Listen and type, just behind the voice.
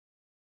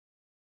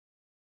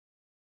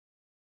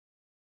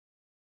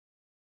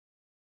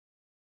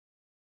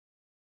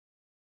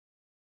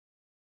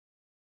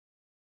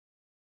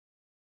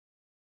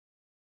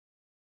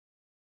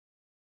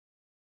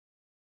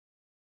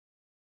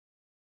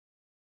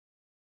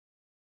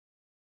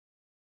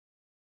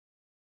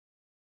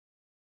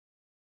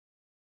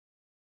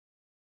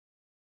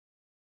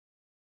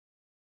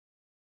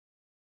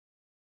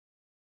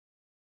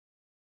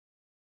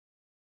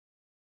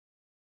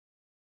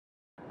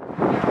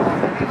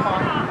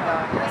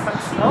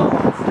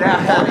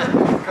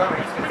Yeah,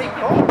 it's pretty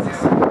cold.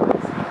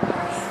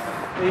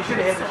 You should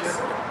have hit the ship.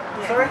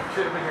 Sorry?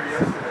 Should have been here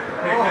yesterday.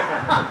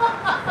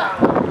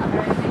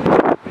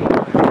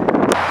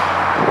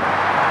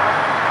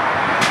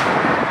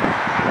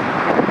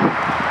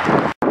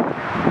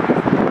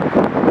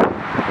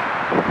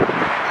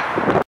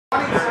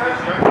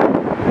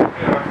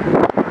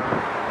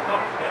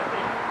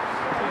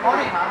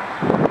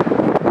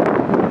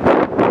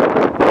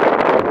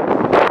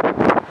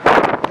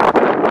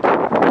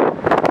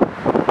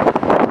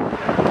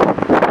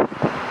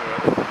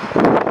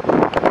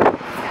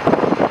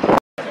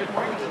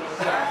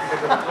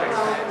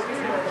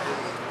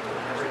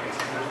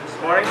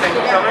 Morning, thank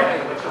you for coming.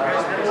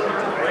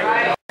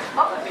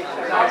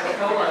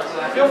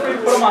 Feel free to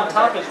put them on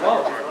top as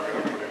well.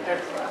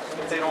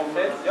 If they don't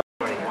fit.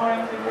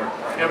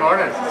 Good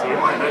morning.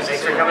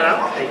 Thanks for coming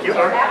out. Thank you.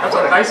 That's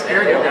a nice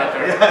beer you got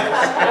there.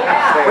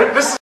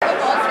 This my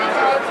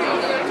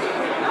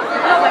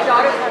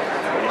daughter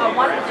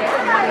one there.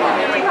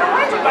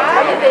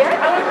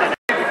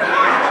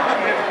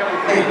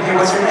 Hey,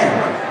 what's your name?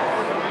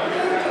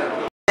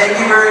 Thank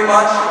you very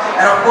much.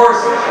 And of course,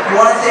 if you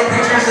want to take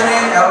pictures of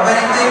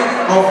anything,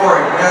 go for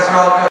it. You guys are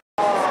all good.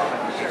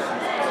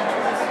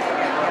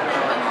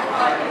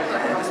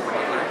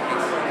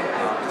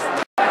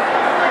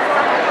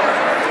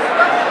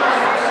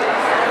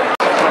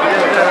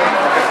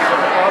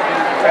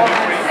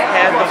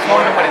 And the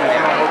phone number in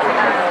there.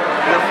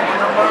 The phone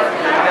number,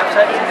 the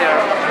website in there.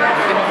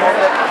 You can call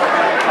that.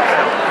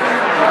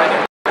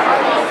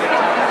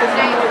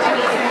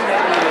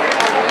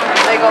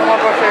 They got more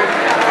brochure.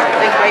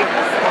 Like, right?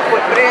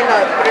 Put it in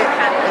there.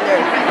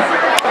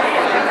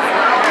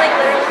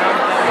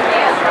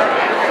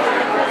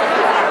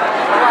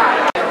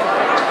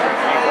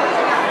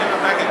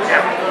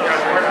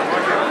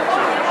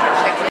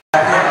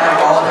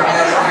 All of the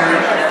guests here.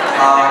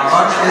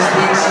 Lunch is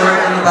being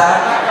served in the back.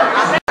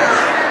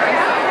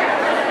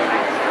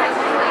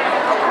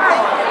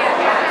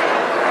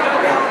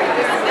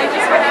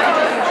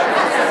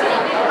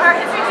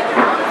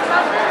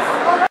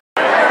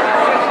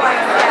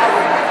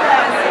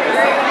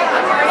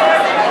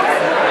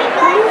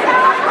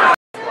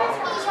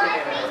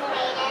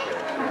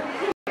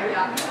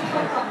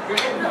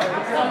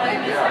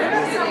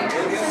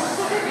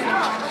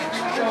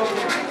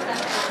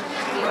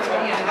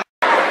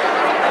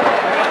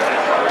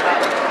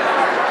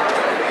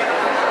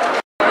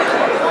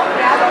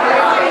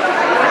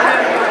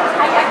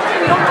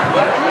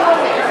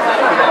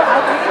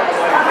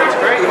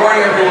 Good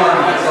morning, everyone.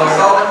 So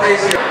solid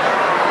face here.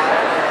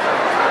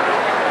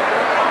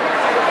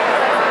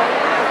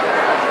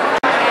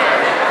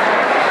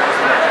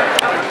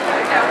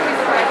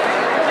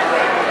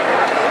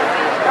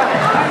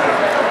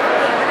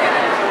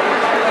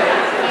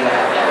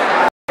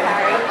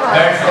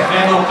 That's the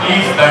table,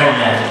 please turn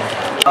left.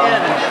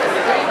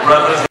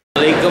 Brothers.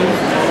 Alaikum.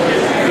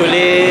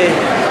 Today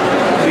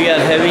we are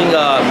having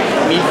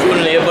meetful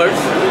neighbors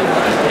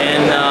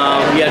and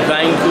we are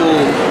trying to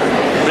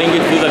bring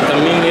it to the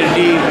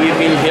community. We've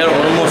been here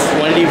almost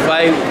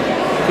 25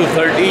 to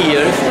 30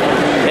 years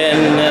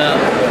and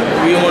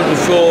we want to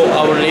show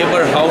our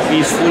neighbor how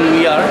peaceful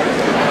we are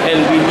and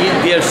we need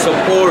their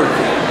support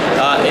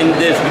in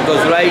this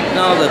because right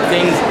now the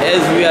things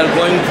as we are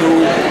going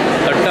through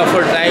a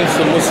tougher times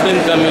to Muslim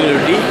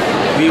community,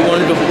 we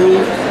want to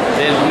prove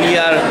that we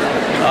are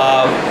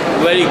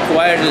very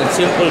quiet and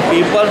simple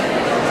people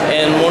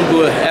and want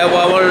to have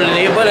our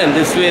neighbor, and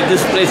this way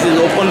this place is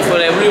open for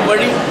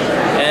everybody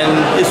and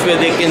this way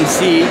they can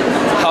see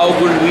how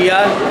good we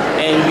are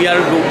and we are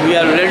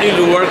ready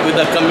to work with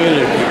the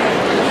community.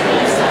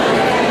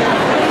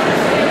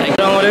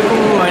 Assalamu alaikum.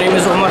 My name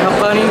is Omar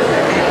Haqqani.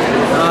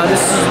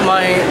 This is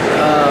my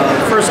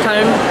first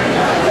time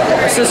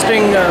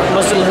assisting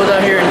Masjid Al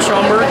Huda here in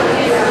Schaumburg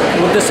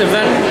with this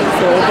event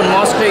for Open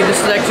Mosque Day. This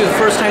is actually the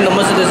first time the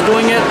masjid is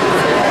doing it.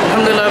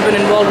 Alhamdulillah, I've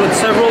been involved with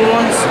several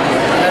ones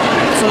at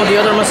some of the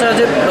other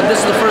masajid, but this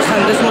is the first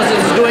time this masjid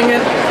is doing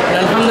it. And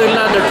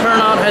Alhamdulillah, the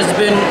turnout has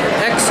been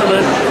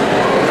excellent.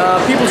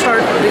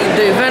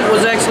 The event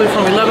was actually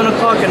from 11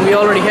 o'clock and we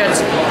already had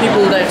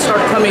people that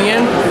start coming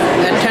in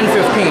at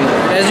 10:15.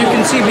 As you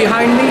can see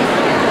behind me,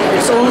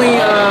 it's only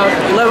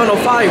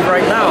 11:05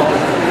 right now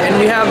and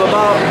we have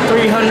about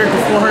 300 to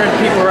 400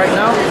 people right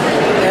now.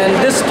 And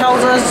this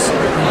tells us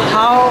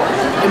how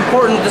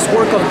important this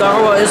work of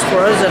da'wah is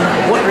for us and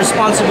what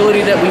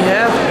responsibility that we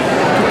have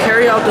to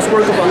carry out this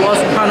work of Allah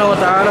subhanahu wa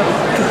ta'ala,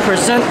 to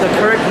present the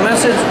correct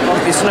message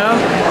of Islam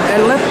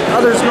and let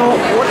others know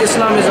what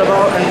Islam is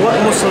about and what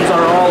Muslims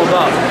are all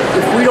about.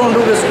 If we don't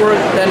do this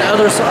work, then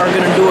others are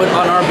going to do it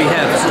on our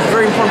behalf. So it's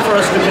very important for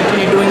us to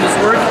continue doing this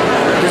work.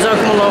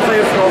 Jazakumullah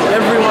khair for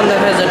everyone that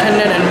has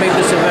attended and made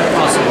this event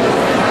possible.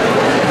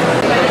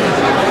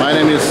 My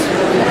name is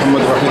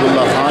Muhammad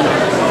Wahidullah Khan.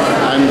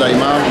 I am the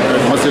Imam at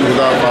Masjid Al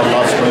Huda for the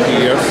last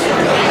 20 years.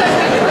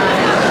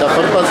 The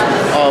purpose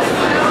of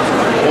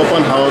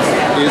open house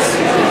is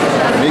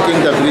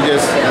making the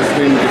bridges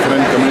between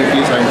different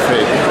communities and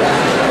faith.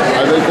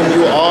 I welcome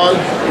you all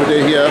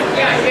today here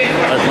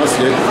at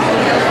Masjid.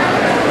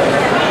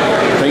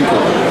 Thank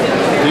you.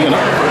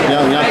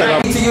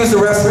 To use the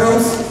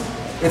restrooms,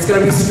 it's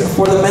going to be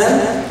for the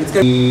men. It's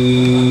going to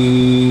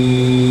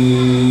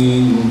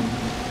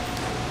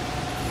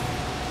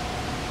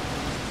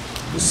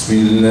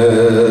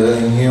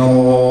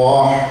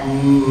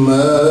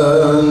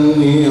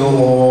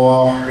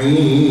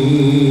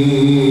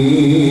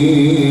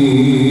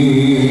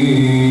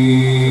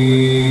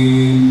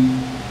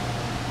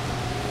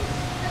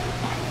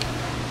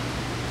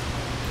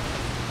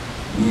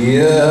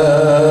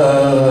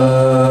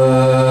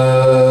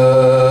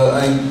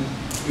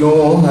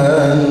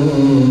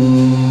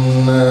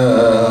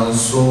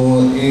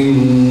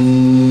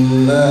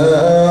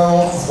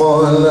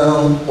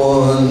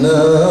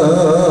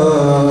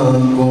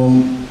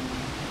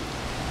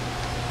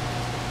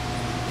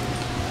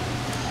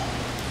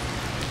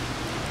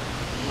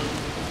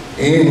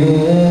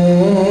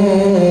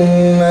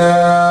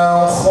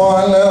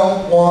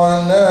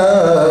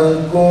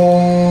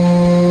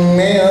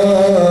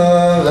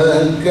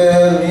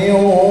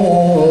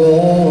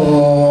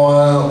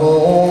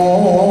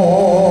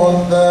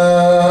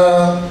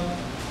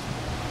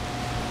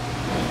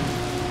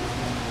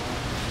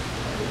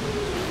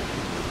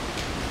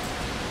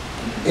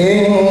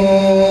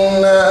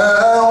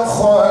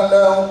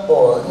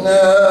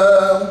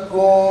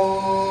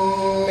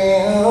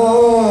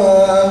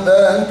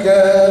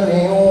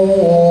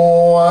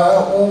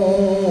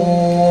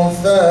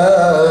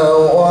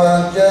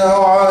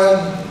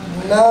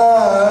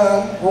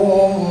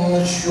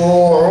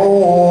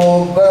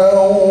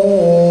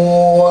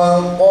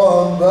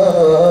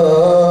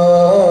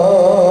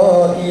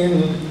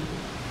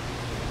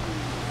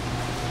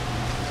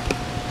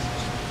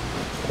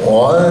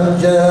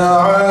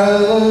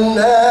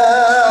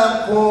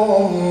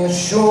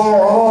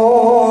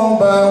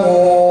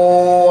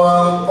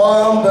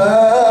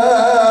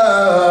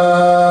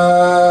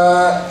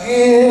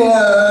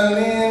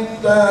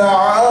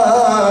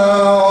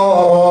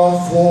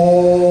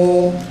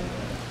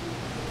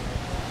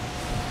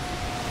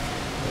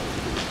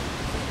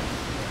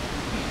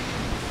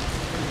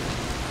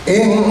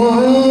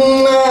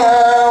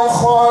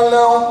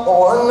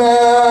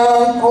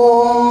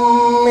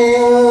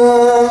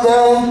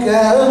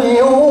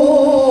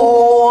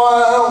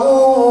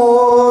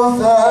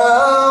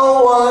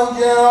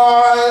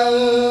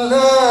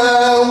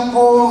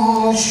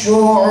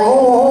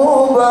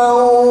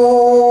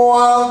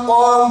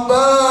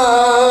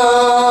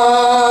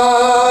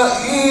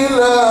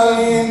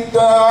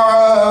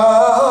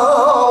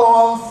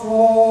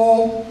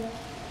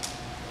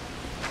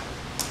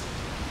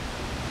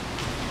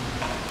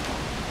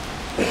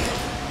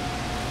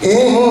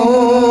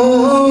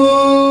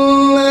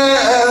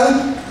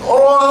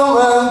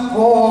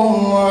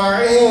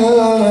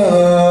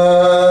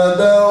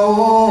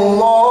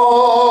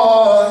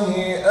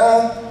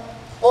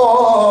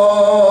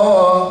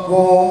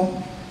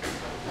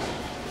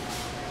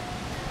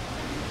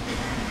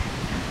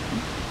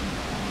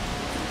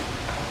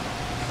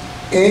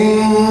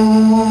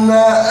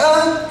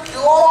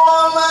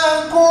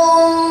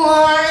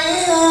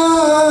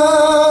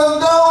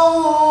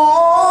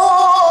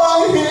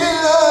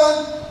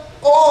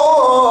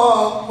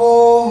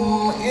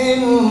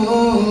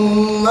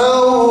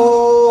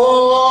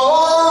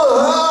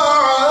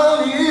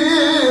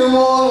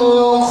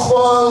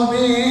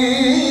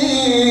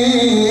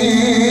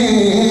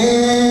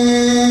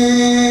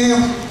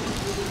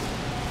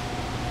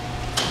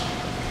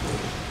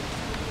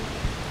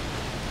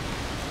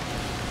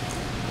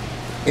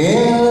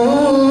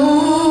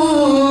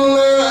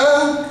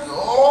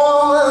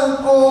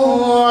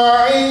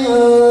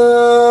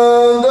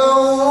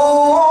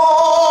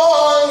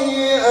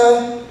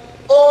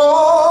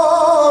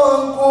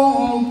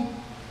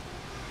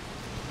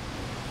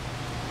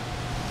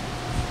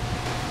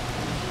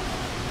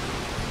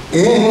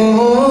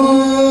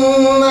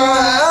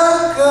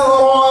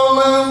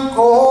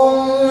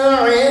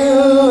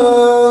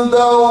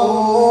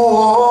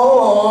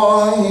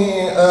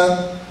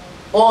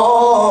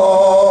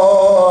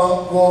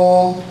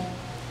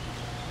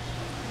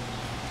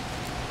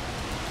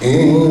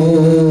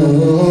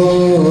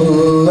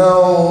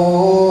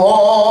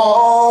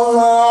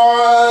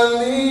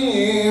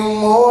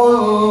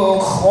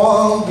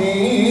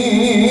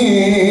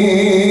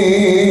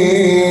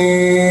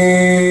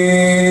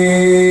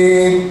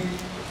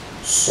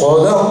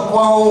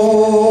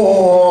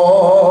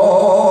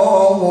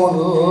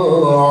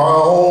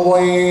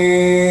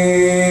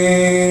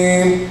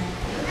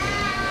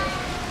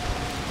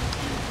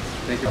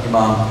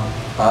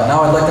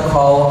now I'd like to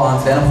call on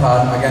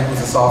again,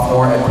 who's a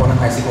sophomore at Conan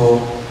High School,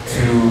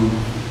 to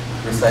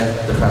recite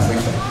the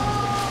translation.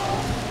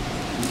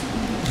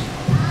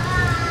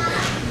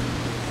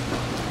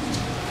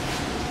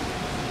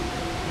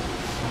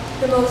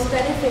 The most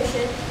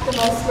beneficent, the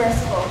most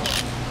merciful.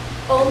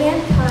 O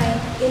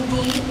mankind,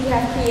 indeed we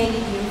have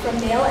created you from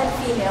male and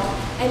female,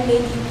 and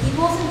made you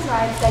peoples and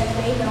tribes that you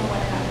may know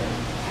one another.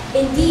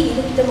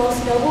 Indeed, the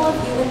most noble of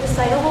you in the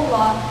sight of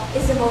Allah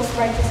is the most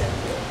righteous of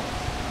you.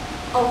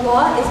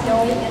 Allah is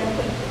knowing and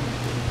acquainted.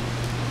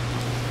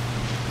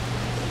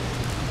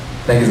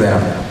 Thank you,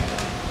 Zainab.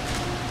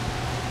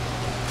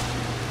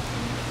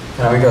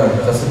 Can I make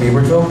a Justin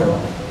Bieber joke?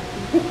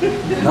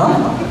 No?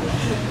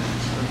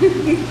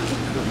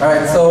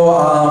 Alright, so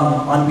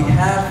on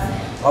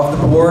behalf of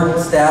the board,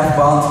 staff,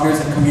 volunteers,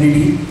 and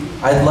community,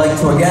 I'd like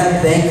to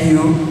again thank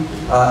you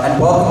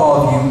and welcome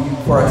all of you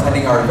for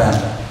attending our event.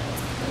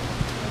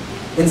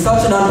 In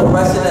such an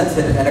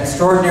unprecedented and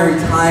extraordinary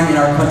time in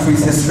our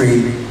country's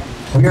history,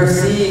 we are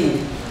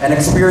seeing and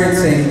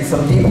experiencing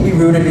some deeply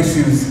rooted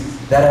issues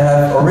that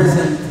have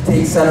arisen to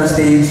take center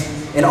stage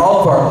in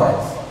all of our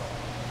lives.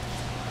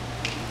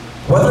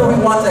 Whether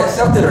we want to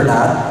accept it or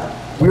not,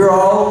 we are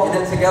all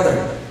in it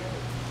together.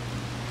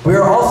 We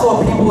are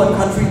also a people and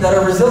country that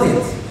are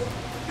resilient.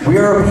 We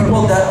are a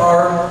people that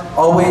are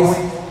always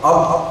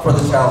up for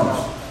the challenge.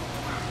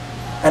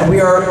 And we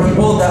are a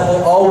people that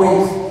will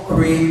always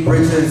create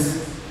bridges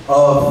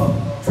of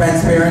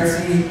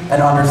transparency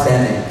and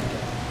understanding.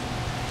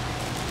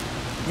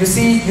 You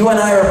see, you and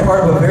I are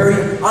part of a very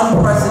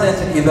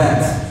unprecedented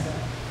event.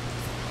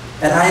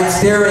 And I am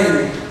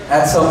staring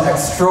at some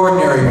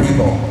extraordinary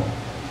people.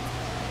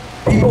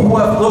 People who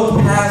have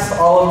looked past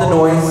all of the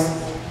noise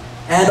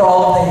and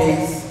all of the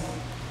haze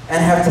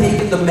and have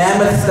taken the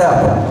mammoth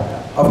step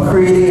of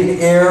creating an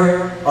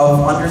air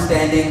of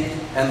understanding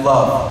and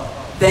love.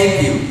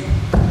 Thank you.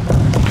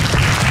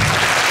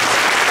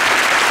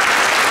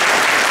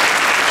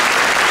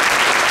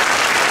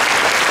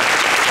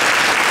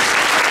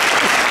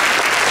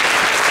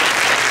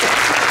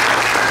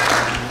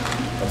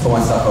 I told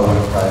myself I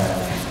wouldn't cry.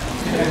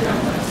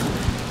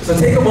 So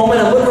take a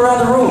moment and look around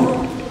the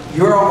room.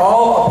 You are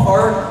all a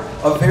part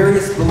of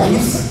various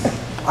beliefs,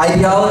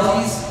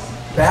 ideologies,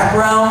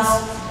 backgrounds,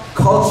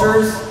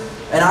 cultures,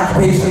 and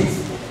occupations.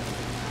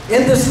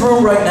 In this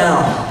room right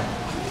now,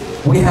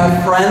 we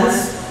have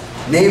friends,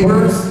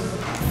 neighbors,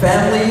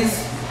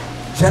 families,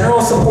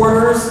 general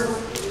supporters,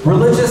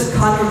 religious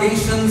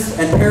congregations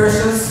and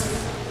parishes,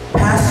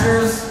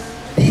 pastors,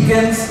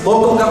 deacons,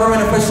 local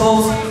government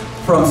officials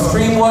from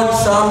Streamwood,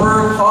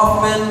 Schaumburg,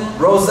 Hoffman,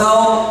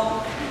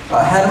 Roselle,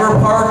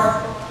 Hadmer Park,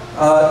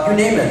 you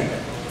name it.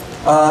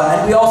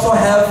 And we also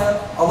have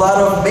a lot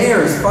of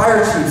mayors,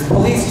 fire chiefs,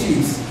 police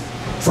chiefs,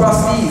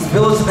 trustees,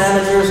 village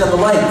managers, and the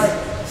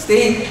like,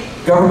 state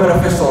government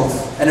officials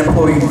and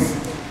employees,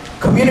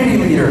 community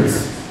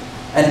leaders,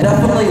 and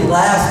definitely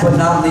last but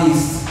not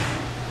least,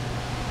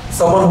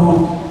 someone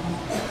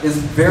who is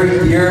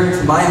very dear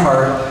to my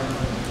heart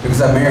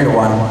because I'm married to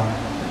one,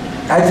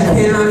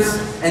 educators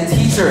and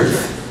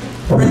teachers,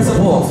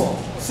 principals,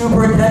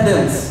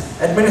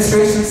 superintendents,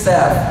 administration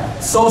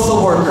staff,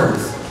 social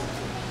workers.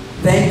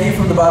 Thank you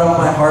from the bottom of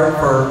my heart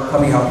for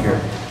coming out here.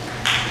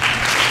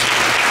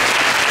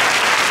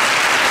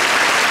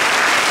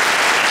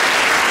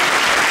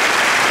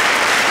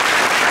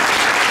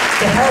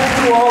 To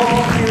have you all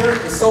be here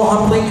is so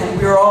humbling, and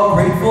we are all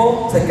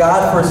grateful to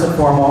God first and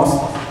foremost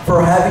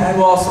for having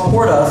you all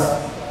support us,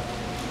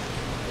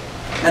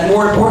 and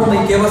more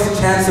importantly, give us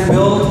a chance to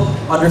build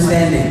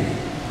understanding.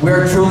 We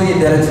are truly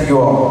indebted to you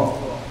all.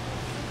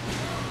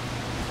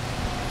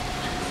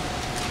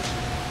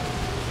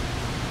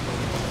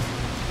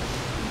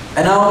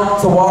 And now,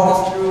 to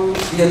walk us through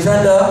the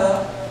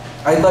agenda,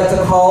 I'd like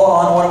to call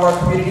on one of our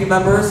community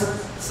members,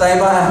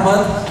 Saima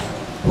Ahmad,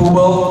 who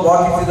will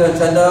walk you through the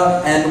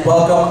agenda and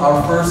welcome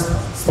our first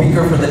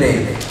speaker for the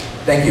day.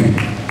 Thank you.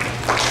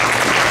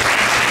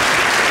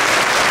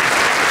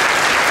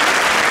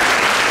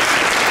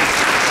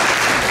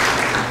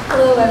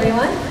 Hello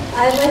everyone.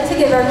 I'd like to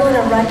give everyone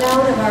a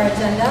rundown of our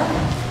agenda.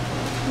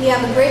 We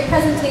have a great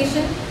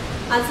presentation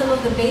on some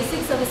of the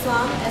basics of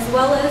Islam as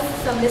well as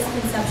some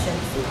misconceptions.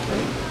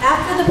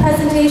 After the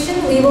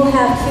presentation, we will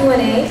have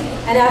Q&A,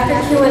 and after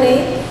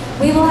Q&A,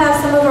 we will have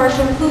some of our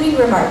concluding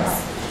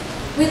remarks.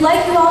 We'd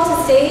like you all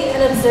to stay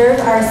and observe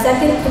our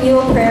second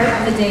communal prayer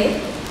of the day.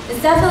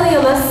 It's definitely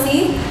a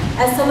must-see,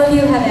 as some of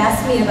you have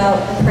asked me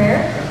about the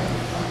prayer.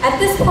 At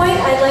this point,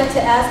 I'd like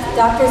to ask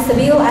Dr.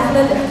 Sabil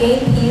Ahmed of Gain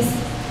Peace,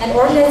 an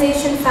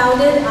organization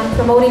founded on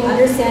promoting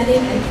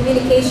understanding and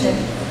communication,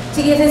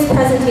 to give his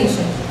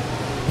presentation.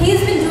 He's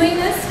been doing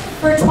this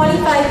for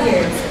 25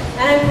 years,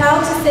 and I'm proud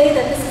to say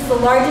that this is the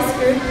largest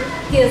group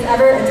he has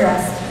ever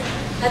addressed.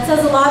 That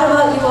says a lot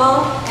about you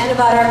all and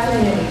about our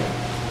community.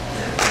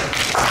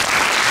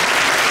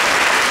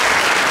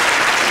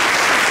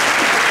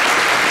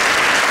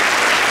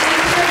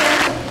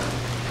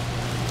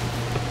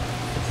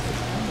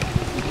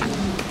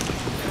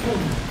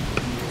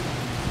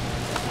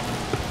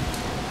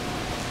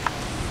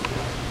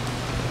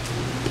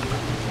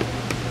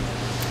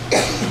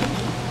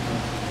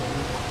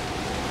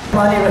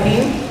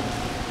 Rahim.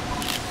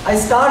 I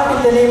start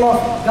in the name of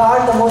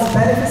God, the most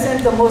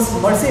beneficent, the most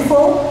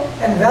merciful,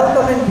 and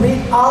welcome and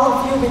greet all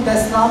of you with the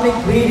Islamic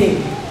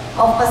greeting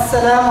of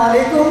Assalamu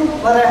alaikum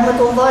wa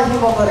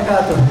rahmatullahi wa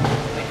barakatuh.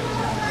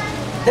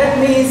 That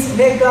means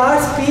may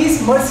God's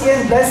peace, mercy,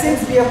 and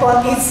blessings be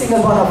upon each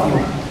single one of you.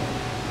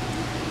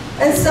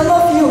 And some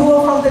of you who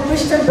are from the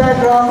Christian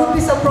background would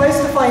be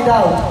surprised to find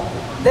out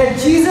that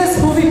Jesus,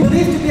 who we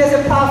believe to be as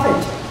a prophet,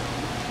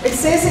 it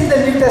says in the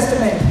New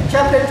Testament,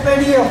 chapter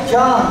 20 of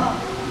John,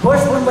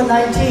 verse number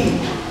 19,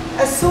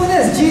 as soon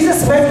as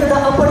Jesus went to the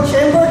upper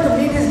chamber to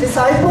meet his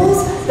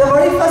disciples, the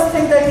very first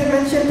thing that he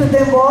mentioned to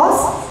them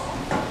was,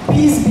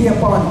 peace be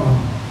upon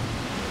you.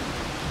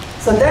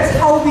 So that's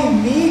how we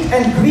meet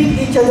and greet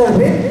each other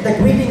with the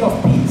greeting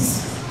of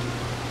peace.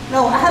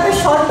 Now, I have a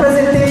short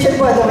presentation,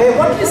 by the way.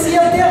 What you see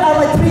up there are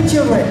my 3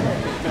 children.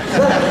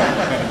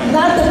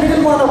 Not the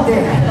middle one up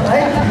there,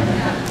 right?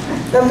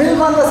 The middle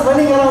one was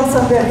running around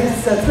somewhere.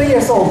 He's 3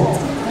 years old.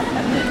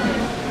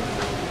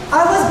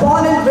 I was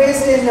born and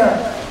raised in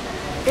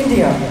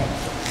India.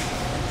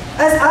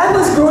 As I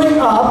was growing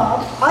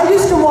up, I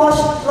used to watch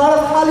a lot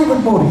of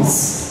Hollywood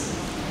movies.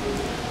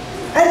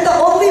 And the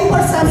only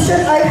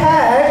perception I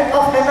had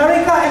of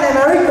America and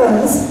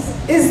Americans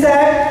is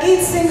that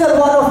each single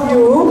one of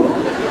you,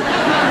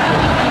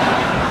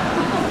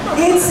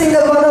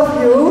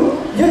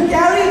 you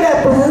carry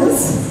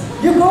weapons,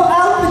 you go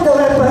out with the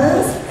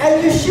weapons,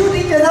 and you shoot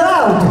each other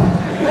out.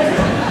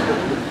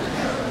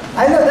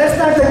 I know that's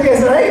not the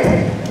case,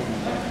 right?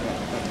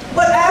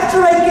 But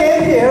after I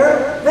came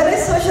here, when I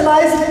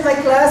socialized with my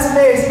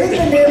classmates, with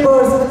the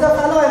neighbors, with the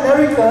fellow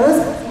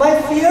Americans, my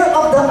fear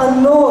of the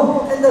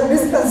unknown and the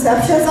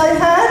misconceptions I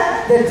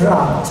had, they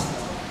dropped.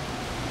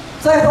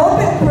 So I hope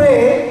and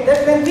pray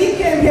that when we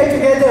came here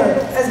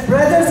together as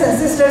brothers and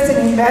sisters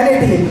in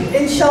humanity,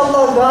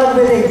 inshallah, God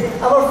willing,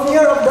 our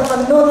fear of the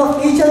unknown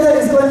of each other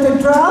is going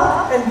to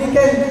drop and we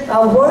can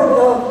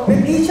work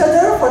with each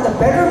other for the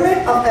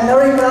betterment of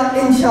America,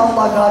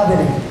 inshallah, God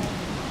willing.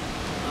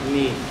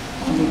 Ameen.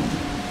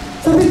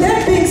 So with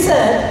that being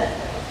said,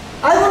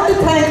 I want to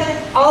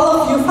thank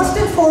all of you. First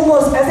and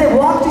foremost, as I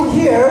walked in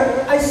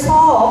here, I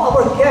saw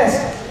our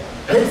guests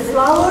with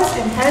flowers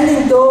and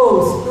handing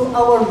those to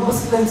our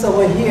Muslims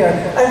over here.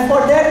 And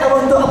for that, I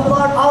want to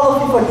applaud all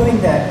of you for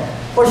doing that,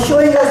 for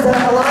showing us the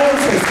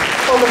alliances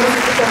for the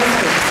Muslims.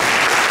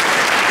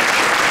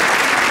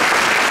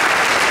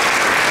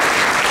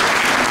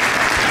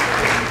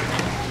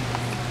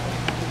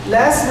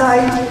 Last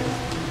night,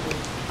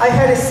 I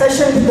had a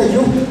session with the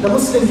youth, the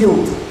Muslim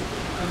youth.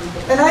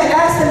 And I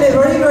asked them a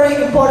very,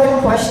 very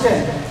important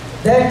question,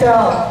 that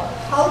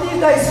how do you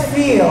guys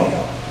feel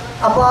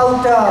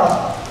about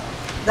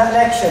the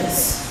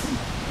elections?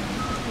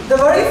 The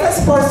very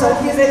first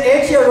person, he's an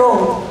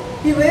 8-year-old,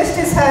 he raised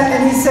his hand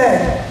and he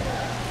said,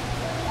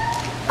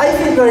 I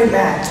feel very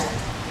mad.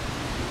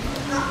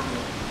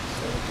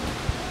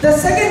 The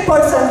second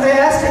person, I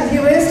asked him, he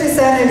raised his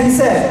hand and he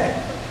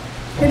said,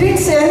 he didn't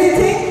say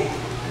anything,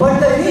 but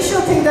the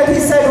initial thing that he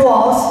said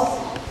was,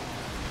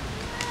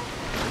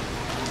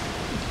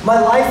 my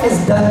life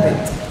is done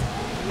with.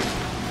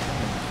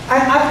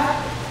 And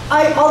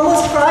I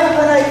almost cried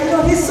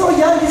when he's so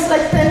young, he's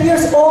like 10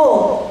 years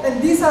old, and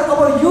these are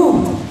our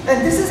youth,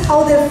 and this is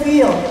how they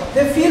feel.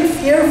 They feel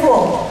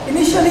fearful.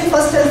 Initially,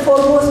 first and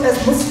foremost, as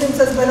Muslims,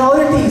 as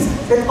minorities,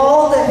 with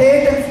all the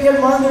hate and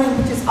fear-mongering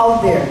which is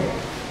out there.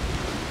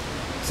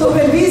 So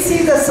when we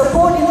see the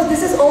support,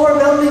 this is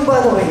overwhelming,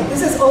 by the way.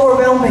 This is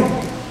overwhelming.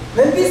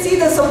 When we see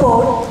the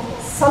support,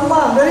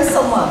 Salman, where is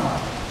Salman?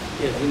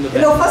 Yes, in the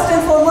back. First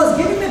and foremost,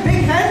 give him a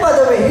big hand, by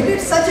the way. He did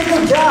such a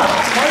good job.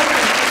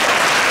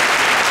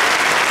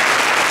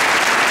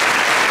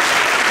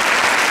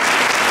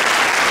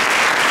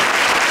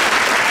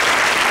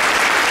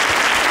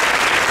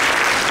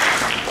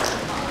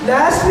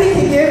 Last week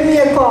he gave me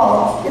a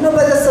call.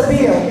 Brother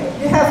Sabir,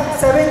 you have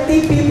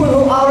 70 people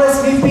who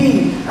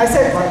RSVP. I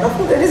said,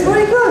 wonderful, that is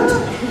very good.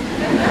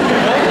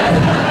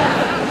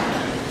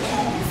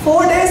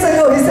 4 days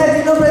ago, he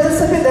said, Brother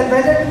Sabir, that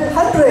went at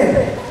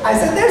 200. I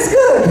said, that's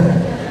good.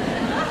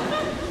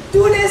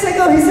 2 days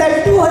ago, he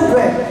said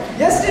 200.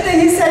 Yesterday,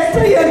 he said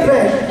 300.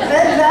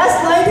 And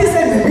last night, he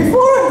said maybe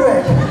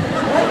 400.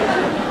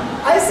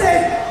 I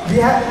said,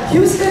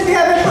 Houston, we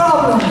have a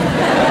problem.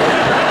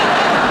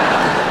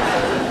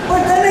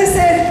 But then I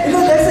said,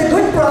 that's a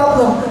good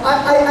problem.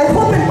 I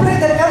hope and pray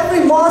that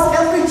every mosque,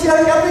 every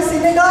church, every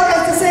synagogue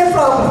has the same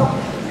problem.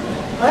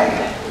 Right?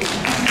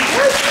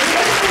 Yes.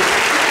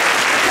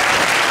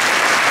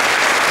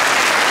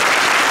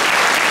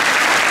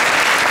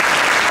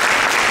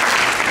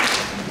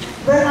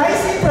 When I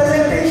see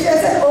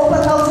presentations and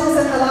open houses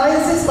and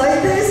alliances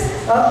like this,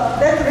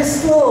 that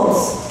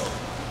restores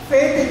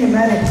faith in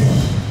humanity.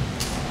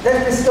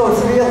 That restores,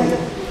 really.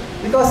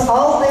 Because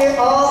all day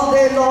long,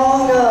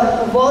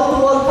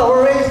 wall-to-wall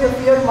coverage, the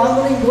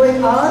fear-mongering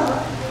going on,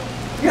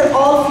 we are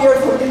all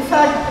fearful. In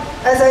fact,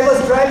 as I was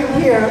driving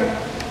here,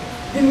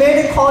 we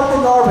made a call to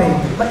Norway.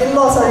 My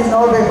in-laws are in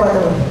Norway, by the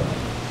way.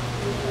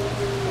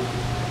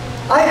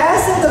 I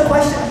asked them the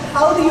question,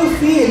 how do you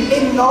feel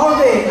in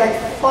Norway, like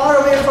far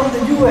away from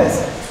the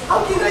US?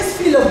 How do you guys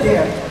feel up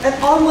there? And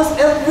almost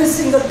every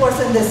single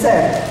person they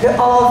said, we're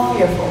all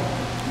fearful.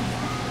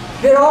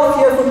 We're all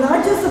fearful,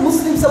 not just the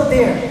Muslims up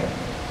there.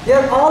 They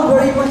are all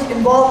very much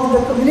involved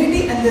in the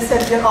community and they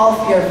said they're all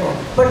fearful.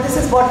 But this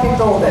is what we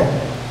told them.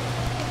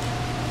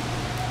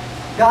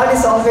 God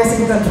is always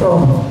in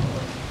control.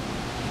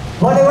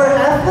 Whatever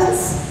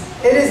happens,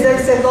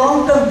 there's a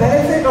long-term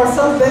benefit or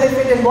some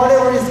benefit in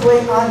whatever is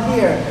going on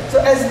here. So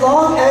as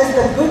long as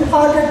the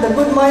good-hearted, the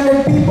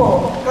good-minded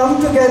people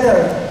come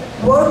together,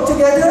 work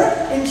together,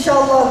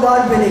 inshallah,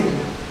 God willing.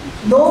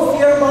 No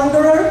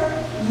fear-mongerer,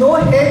 no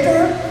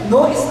hater,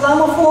 no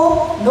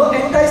Islamophobe, no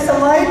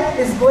anti-Semite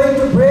is going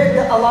to break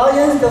the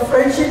alliance, the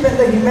friendship, and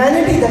the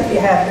humanity that we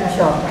have,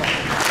 inshallah.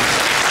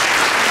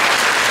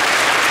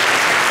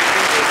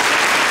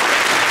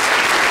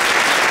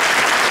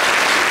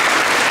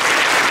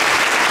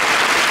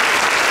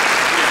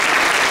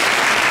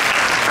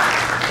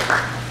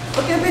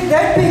 Okay, with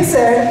that being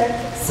said,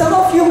 some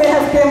of you may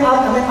have came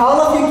up,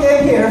 all of you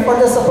came here for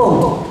the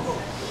support.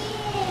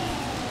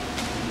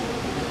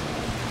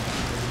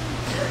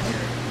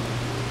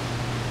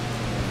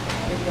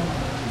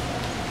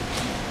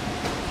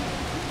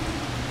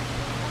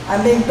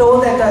 I'm being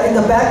told that in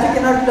the back you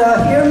cannot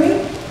hear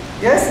me?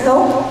 Yes?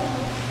 No?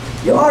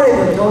 You are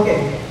able to,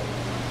 okay.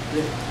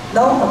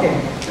 No? Okay.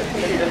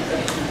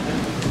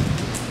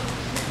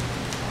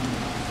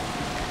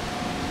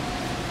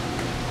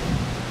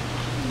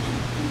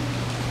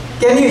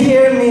 Can you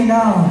hear me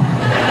now?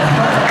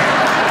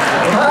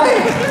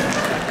 Right.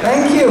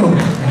 Thank you.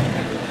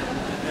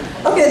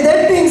 Okay,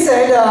 that being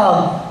said,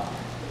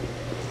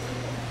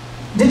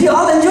 did you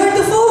all enjoy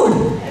the food?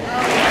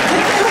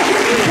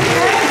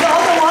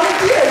 All the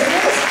volunteers,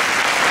 yes.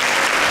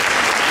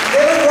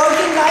 They were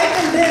working night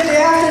and day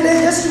after day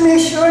just to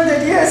make sure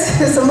that yes,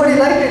 somebody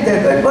liked it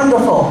there. Good,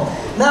 wonderful.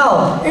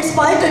 Now, it's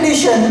my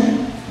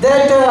tradition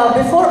that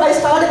before I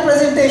start a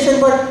presentation,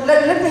 but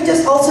let me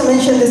just also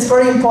mention this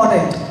very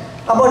important.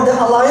 About the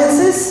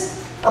alliances,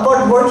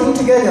 about working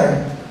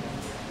together.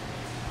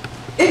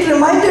 It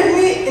reminded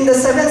me in the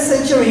 7th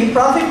century,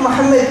 Prophet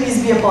Muhammad,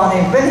 peace be upon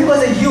him, when he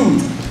was a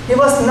youth, he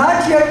was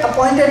not yet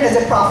appointed as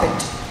a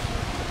prophet.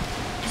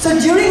 So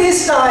during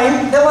his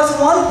time, there was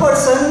one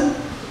person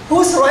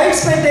whose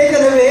rights were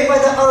taken away by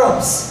the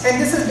Arabs, and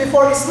this is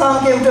before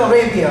Islam came to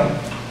Arabia.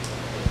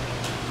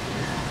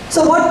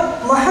 So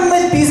what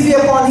Muhammad, peace be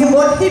upon him,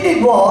 what he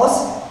did was,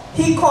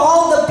 he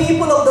called the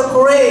people of the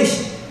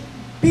Quraysh,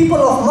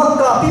 people of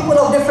Makkah, people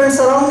of different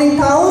surrounding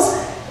towns,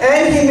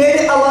 and he made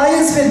an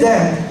alliance with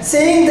them,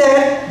 saying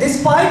that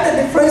despite the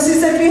differences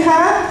that we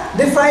have,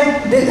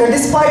 despite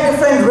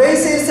different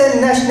races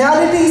and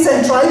nationalities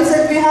and tribes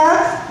that we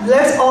have,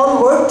 let's all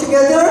work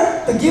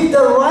together to give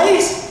the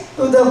rights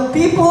to the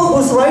people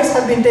whose rights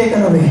have been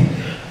taken away.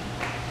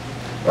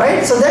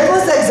 Right? So that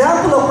was the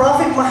example of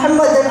Prophet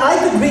Muhammad that I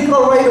could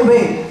recall right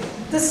away.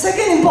 The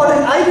second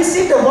important, I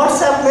received a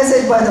WhatsApp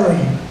message, by the way,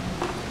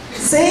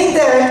 saying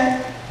that,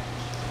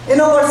 you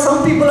know what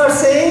some people are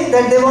saying?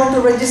 That they want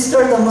to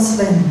register the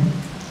Muslim.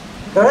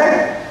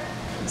 Correct?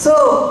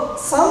 So,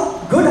 some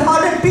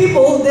good-hearted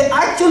people, they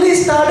actually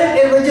started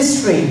a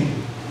registry.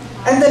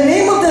 And the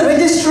name of the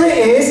registry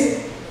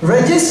is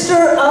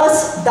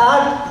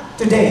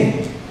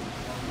registerus.today.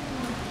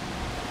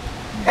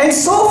 And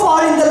so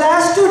far in the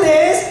last 2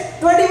 days,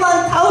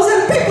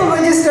 21,000 people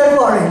registered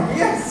for it.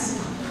 Yes.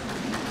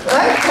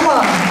 Right? Come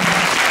on.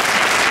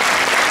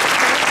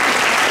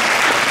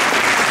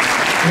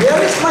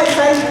 Where is my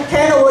friend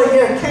Ken over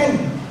here? Ken.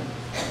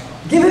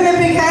 Give him a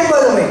big hand,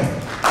 by the way.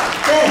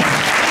 Ken.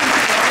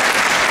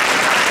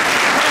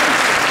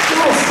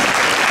 Yes.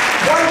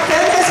 What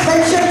Ken has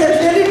mentioned that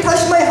really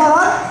touched my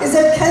heart is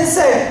that Ken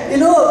said, you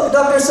know,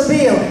 Dr.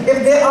 Sabil,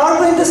 if they are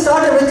going to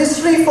start a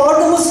registry for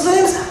the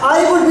Muslims,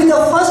 I would be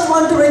the first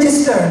one to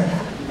register.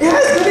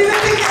 Yes, give him a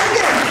big hand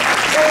again.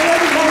 That's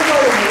really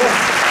wonderful.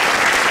 Yes.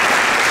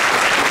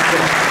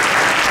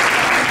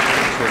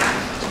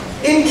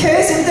 In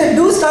case if they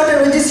do start a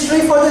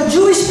registry for the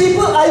Jewish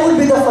people, I will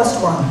be the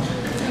first one.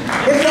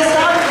 If they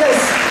start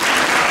this,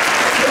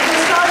 if they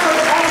start for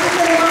the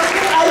African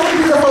American, I will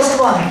be the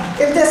first one.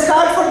 If they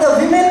start for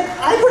the women,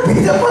 I would be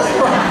the first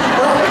one.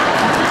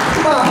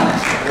 Come on,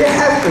 they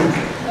have to.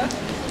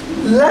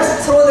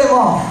 Let's throw them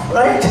off,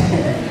 right?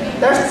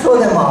 Let's throw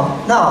them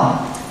off. Now,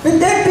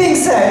 with that being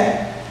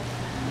said,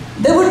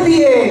 there would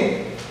be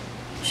a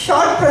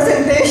short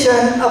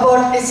presentation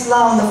about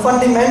Islam, the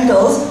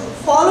fundamentals,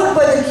 followed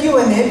by the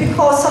Q&A,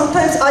 because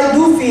sometimes I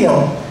do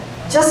feel,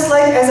 just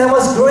like as I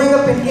was growing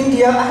up in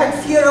India, I had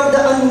fear of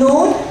the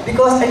unknown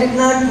because I did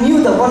not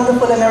knew the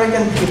wonderful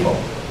American people.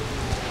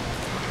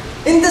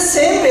 In the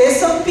same way,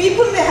 some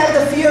people may have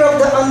the fear of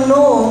the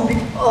unknown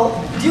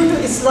due to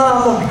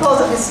Islam or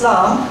because of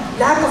Islam,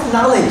 lack of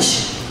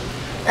knowledge.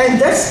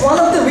 And that's one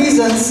of the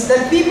reasons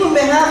that people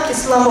may have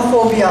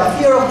Islamophobia,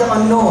 fear of the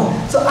unknown.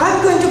 So I'm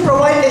going to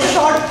provide a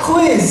short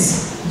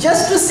quiz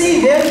just to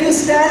see where you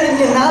stand in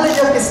your knowledge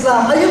of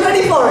Islam. Are you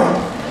ready for it?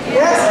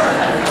 Yes?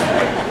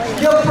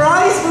 Your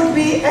prize would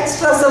be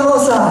extra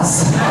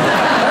samosas.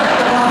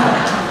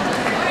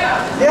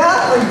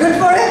 Yeah? Are you good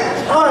for it?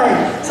 Alright.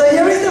 So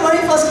here is the very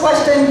first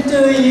question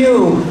to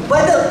you.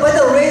 By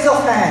the raise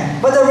of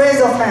hand. By the raise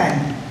of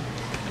hand.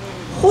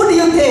 Who do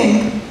you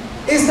think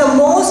is the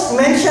most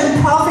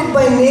mentioned prophet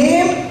by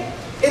name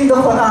in the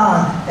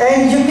Quran?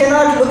 And you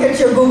cannot look at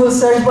your Google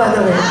search, by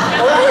the way.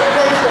 Alright?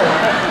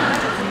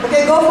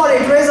 Okay, go for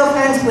it. Raise of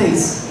hands,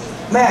 please.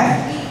 Ma'am.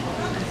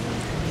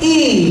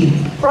 E.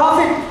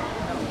 Prophet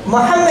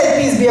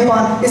Muhammad, peace be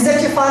upon him. Is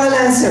that your final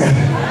answer?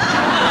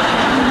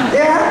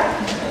 Yeah?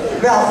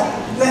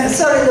 Well,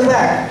 sir in the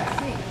back.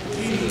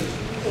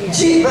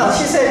 Well,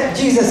 she said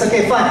Jesus.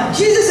 Okay, fine.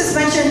 Jesus is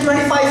mentioned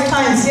 25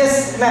 times.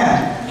 Yes,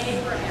 ma'am.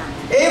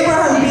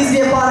 Abraham, peace be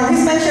upon him.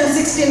 He's mentioned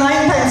 69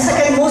 times,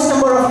 second most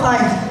number of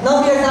times.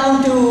 Now we are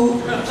down to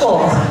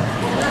 4.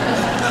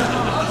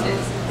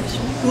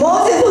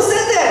 Moses, who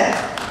said that?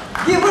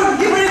 Give her a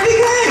big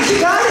hand. She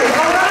got it.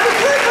 All right,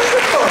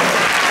 wonderful.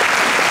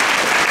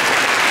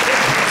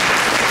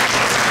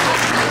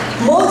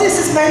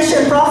 Moses is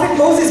mentioned, Prophet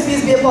Moses,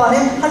 peace be upon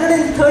him,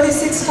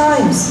 136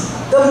 times.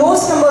 The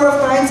most number of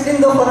times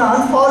in the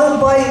Quran, followed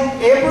by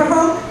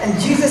Abraham, and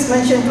Jesus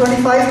mentioned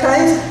 25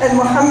 times, and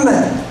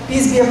Muhammad,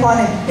 peace be upon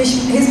him,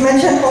 he's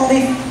mentioned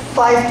only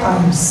 5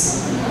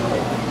 times.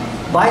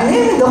 By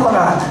name in the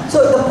Quran.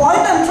 So the point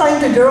I'm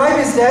trying to derive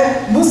is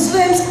that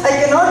Muslims,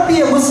 I cannot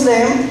be a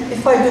Muslim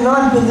if I do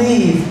not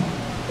believe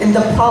in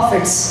the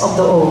prophets of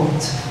the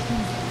old.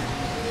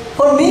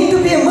 For me to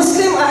be a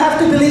Muslim, I have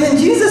to believe in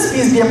Jesus,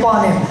 peace be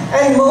upon him,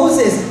 and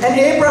Moses, and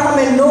Abraham,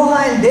 and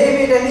Noah, and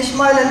David, and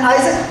Ishmael, and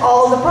Isaac,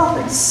 all the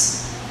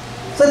prophets.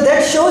 So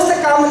that shows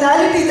the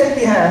commonality that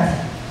we have.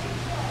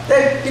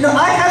 That,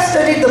 I have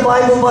studied the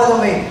Bible, by the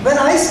way. When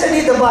I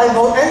study the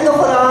Bible and the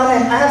Quran,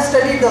 and I have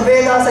studied the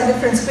Vedas and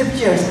different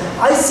scriptures,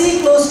 I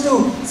see close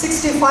to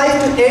 65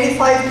 to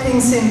 85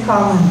 things in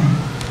common.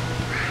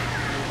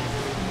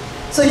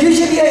 So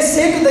usually I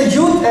say to the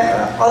youth,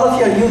 all of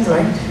your youth,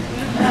 right?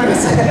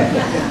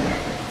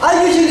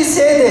 I usually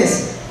say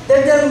this,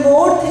 that there are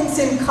more things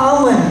in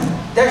common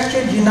that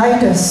should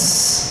unite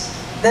us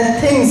than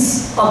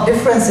things of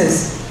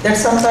differences that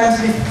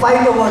sometimes we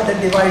fight over that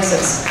divides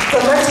us. So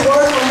let's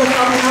work on the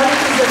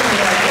commonalities that we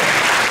have.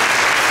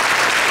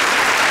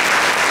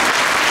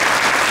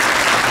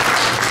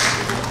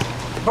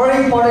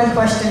 Very important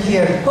question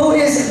here. Who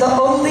is the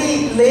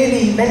only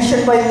lady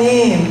mentioned by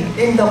name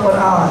in the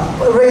Quran?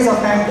 Raise a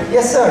hand.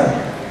 Yes, sir.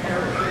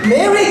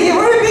 Mary, give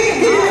her a big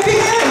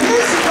hand.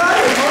 Yes, you got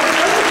it.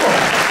 Wonderful.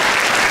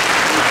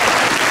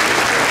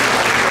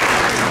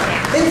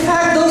 In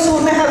fact, those who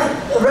may have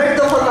read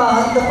the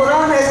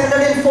Quran has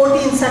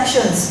 114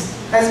 sections.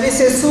 As we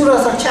say,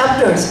 surahs or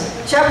chapters.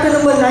 Chapter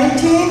number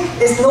 19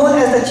 is known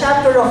as the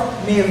chapter of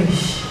Mary.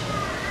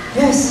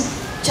 Yes,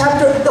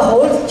 the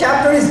whole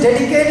chapter is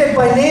dedicated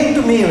by name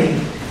to Mary.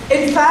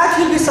 In fact,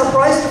 you'll be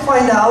surprised to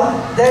find out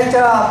that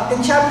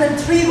in chapter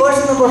 3,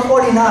 verse number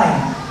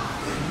 49,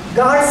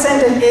 God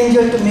sent an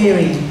angel to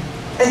Mary,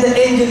 and the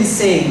angel is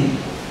saying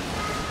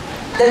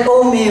that,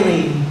 "Oh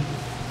Mary,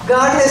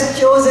 God has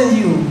chosen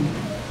you,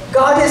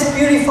 God has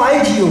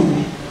purified you,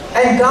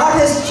 and God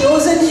has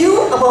chosen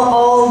you above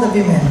all the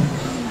women."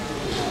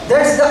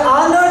 That's the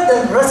honor,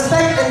 the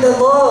respect, and the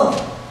love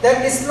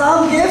that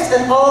Islam gives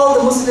and all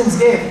the Muslims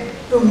give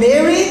to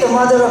Mary, the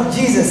mother of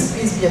Jesus,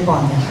 peace be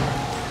upon him.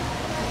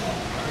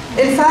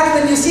 In fact,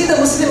 when you see the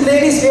Muslim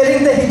ladies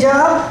wearing the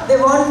hijab, they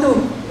want to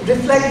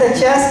reflect the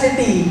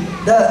chastity,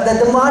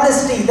 the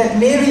modesty that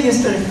Mary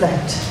used to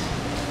reflect.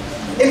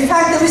 In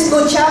fact, there is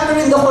no chapter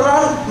in the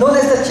Quran known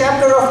as the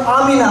chapter of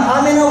Amina.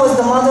 Amina was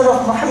the mother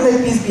of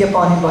Muhammad, peace be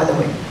upon him, by the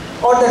way.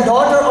 Or the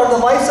daughter or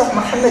the wives of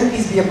Muhammad,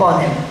 peace be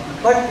upon him.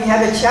 But we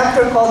have a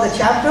chapter called the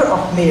chapter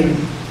of Mary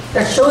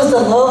that shows the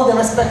love, the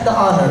respect, the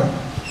honor.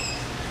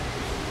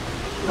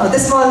 Now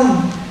this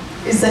one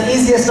is the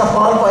easiest of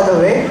all, by the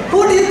way.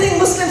 Who do you think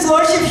Muslims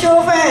worship? Show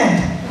of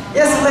hand.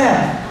 Yes,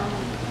 ma'am.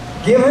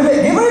 Give her a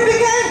big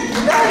hand.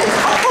 You got it.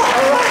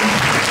 All right.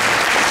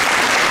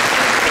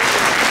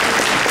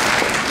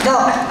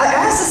 Now, I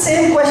asked the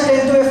same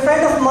question to a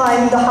friend of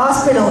mine in the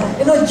hospital.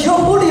 Joe,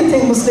 who do you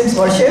think Muslims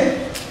worship?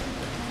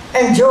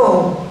 And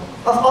Joe,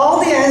 of all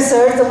the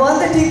answers, the one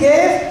that he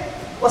gave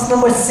was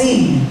number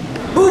C,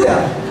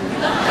 Buddha.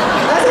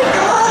 I said,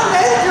 come on,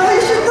 man, Joe,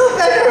 you should know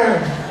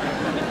better.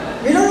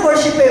 We don't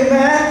worship a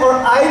man or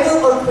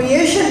idol or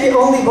creation. We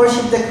only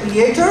worship the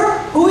Creator,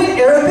 who in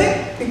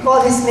Arabic, we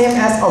call his name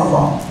as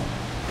Allah.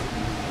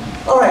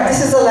 All right, this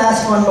is the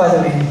last one, by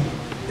the way.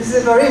 This is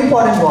a very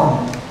important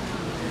one.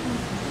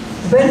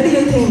 When do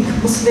you think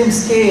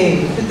Muslims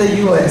came to the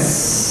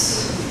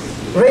US?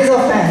 Raise your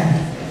hand.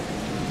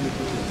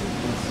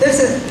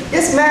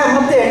 Yes,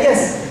 ma'am, up there,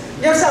 yes.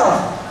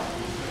 Yourself.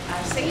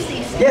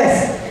 60s.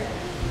 Yes.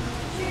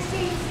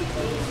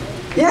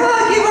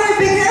 Yeah, give her a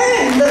big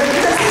hand. The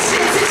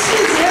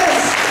 60s, yes.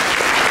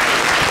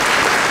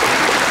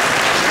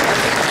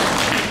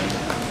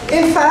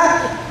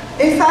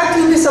 In fact,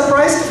 you'll be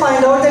surprised to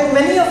find out that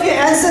many of your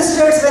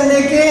ancestors, when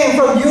they came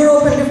from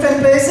Europe and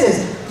different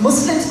places,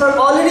 Muslims were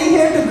already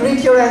here to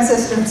greet your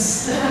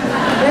ancestors.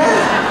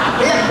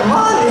 Yeah, come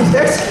on,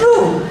 that's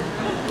true.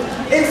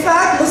 In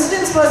fact,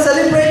 Muslims were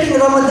celebrating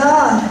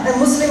Ramadan and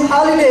Muslim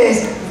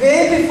holidays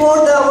way before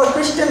our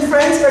Christian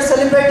friends were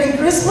celebrating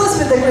Christmas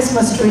with the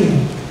Christmas tree.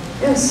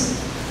 Yes.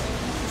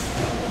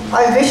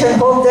 I wish and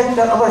hope that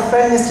our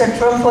friend Mr.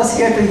 Trump was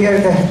here to hear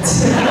that.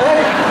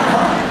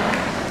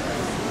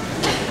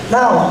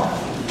 Now,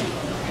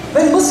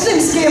 when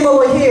Muslims came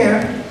over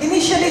here,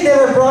 initially they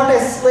were brought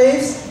as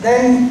slaves,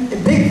 then a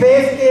big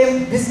wave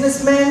came,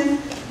 businessmen,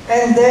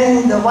 and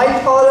then the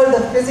white collar,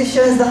 the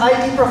physicians, the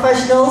IT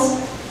professionals,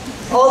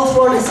 all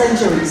throughout the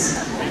centuries.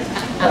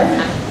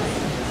 Right?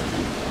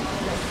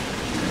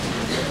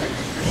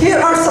 Here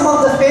are some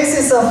of the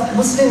faces of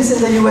Muslims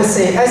in the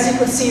USA, as you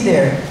could see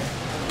there.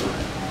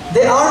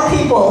 There are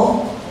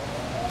people,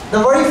 the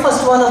very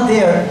first one up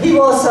there, he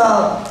was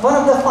one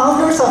of the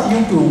founders of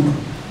YouTube.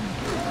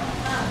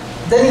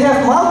 Then you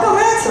have Malcolm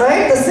X,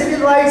 right, the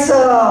civil rights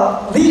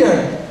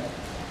leader.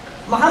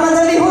 Muhammad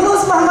Ali, who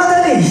knows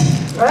Muhammad Ali,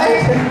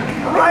 right?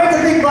 Right,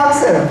 the big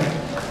boxer.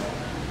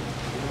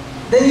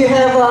 Then you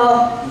have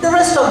the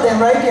rest of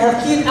them, right? You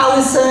have Keith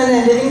Allison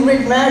and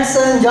Ingrid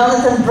Madsen,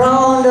 Jonathan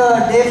Brown,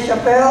 Dave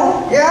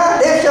Chappelle.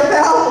 Yeah, Dave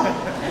Chappelle.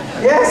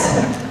 Yes.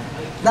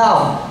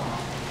 Now,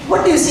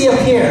 what do you see up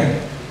here?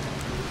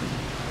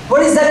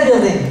 What is that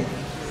building?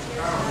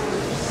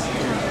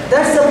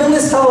 That's the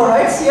Willis Tower,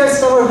 right? Sears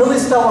Tower,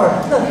 Willis Tower.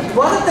 Look,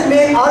 one of the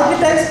main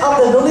architects of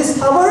the Willis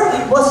Tower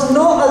was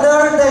no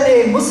other than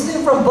a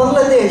Muslim from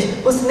Bangladesh,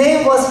 whose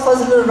name was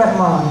Fazlur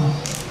Rahman.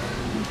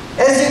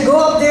 As you go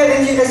up there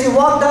and as you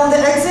walk down the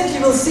exit, you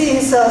will see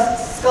his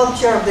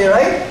sculpture up there,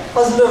 right?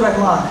 Fazlur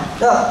Rahman.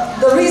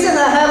 The reason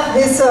I have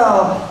his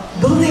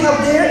building up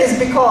there is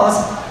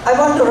because I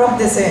want to rub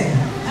this in.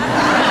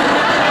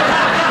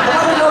 I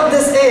want to rub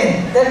this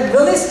in. That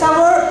Willis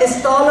Tower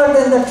is taller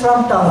than the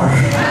Trump Tower.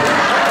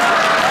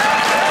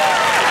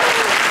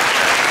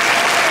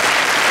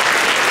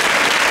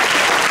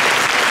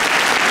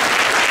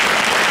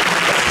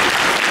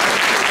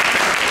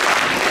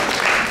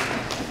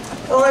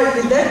 Alright,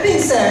 with that being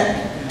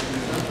said,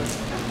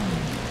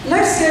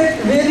 let's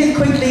get really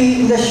quickly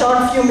in the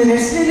short few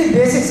minutes, really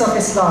basics of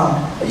Islam.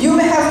 You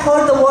may have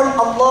heard the word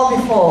Allah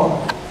before.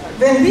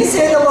 When we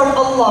say the word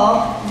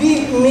Allah,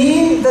 we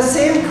mean the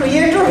same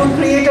creator who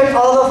created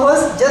all of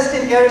us, just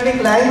in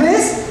Arabic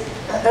language.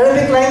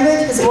 Arabic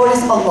language, his word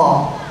is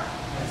Allah.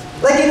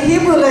 Like in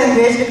Hebrew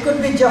language, it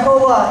could be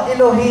Jehovah,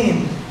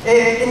 Elohim.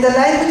 In the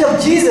language of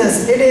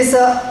Jesus, it is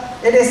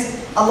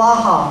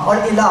Allah or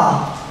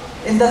Ilah.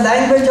 In the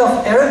language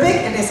of Arabic,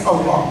 it is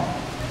Allah.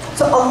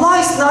 So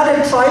Allah is not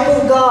a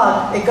tribal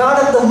God, a God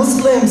of the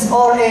Muslims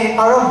or an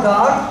Arab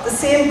God. The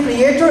same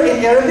creator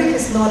in Arabic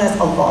is known as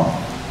Allah.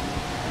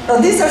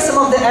 Now these are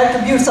some of the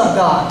attributes of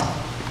God.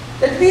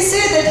 That we say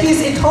that He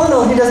is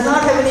eternal, He does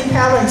not have any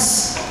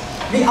parents.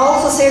 We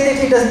also say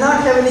that He does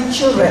not have any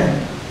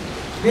children.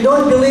 We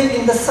don't believe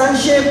in the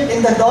sonship,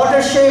 in the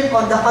daughtership,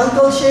 or the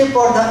uncleship,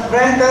 or the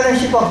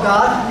grandparentship of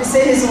God. We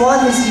say He's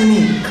one, He's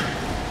unique.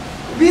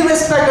 We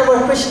respect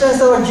our Christians,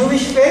 our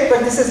Jewish faith,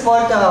 but this is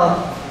what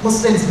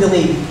Muslims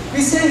believe.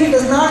 We say He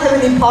does not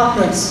have any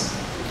partners.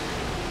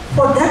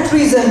 For that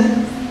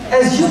reason,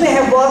 as you may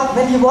have walked,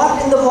 when you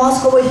walk in the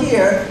mosque over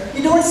here,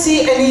 you don't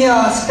see any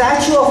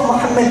statue of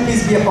Muhammad,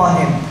 peace be upon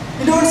him.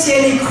 You don't see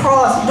any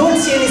cross, you don't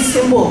see any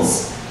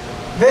symbols.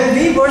 When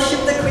we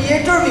worship the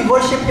Creator, we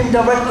worship Him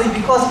directly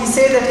because we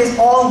say that He's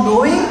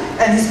all-knowing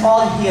and He's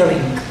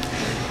all-hearing.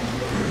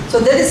 So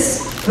that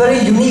is very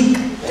unique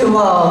to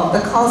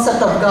the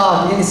concept of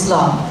God in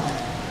Islam.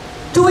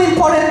 Two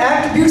important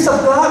attributes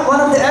of God.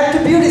 One of the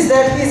attributes is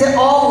that He is an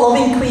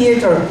all-loving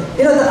creator.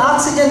 You know, the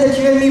oxygen that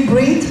you and me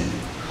breathe,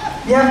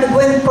 you have to go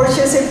and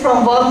purchase it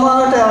from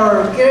Walmart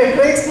or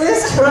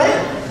Craigslist,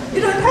 right?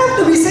 You don't have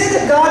to. We say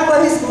that God,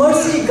 by His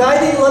mercy,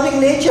 guiding, loving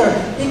nature,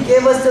 He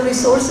gave us the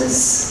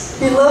resources.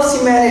 He loves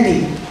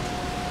humanity.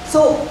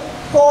 So,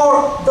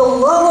 for the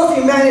love of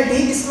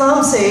humanity,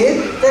 Islam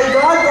says that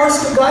God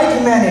wants to guide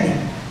humanity.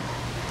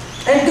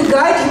 And to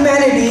guide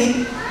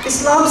humanity,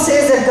 Islam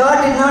says that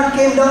God did not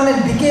come down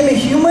and became a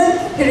human.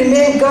 He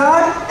remained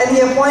God and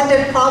He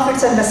appointed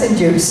prophets and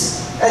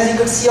messengers, as you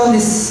could see on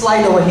this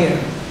slide over here.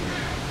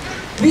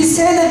 We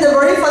say that the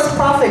very first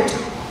prophet,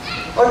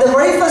 or the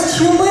very first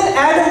human,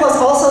 Adam, was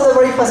also the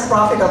very first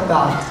prophet of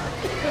God.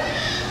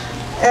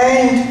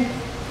 And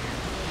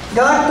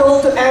God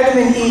told to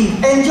Adam and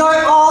Eve, enjoy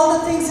all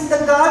the things in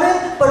the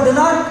garden, but do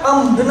not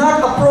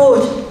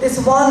approach this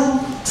one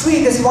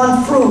tree, this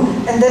one fruit.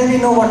 And then we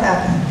know what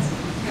happened.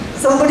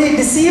 Somebody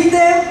deceived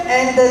them,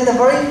 and then the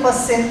very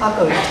first sin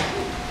occurred.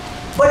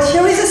 But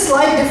here is a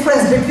slight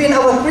difference between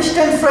our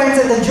Christian friends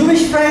and the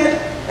Jewish friend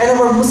and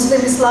our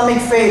Muslim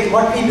Islamic faith,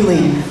 what we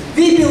believe.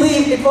 We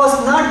believe it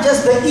was not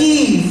just the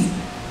Eve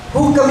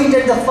who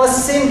committed the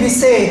first sin. We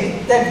say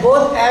that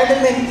both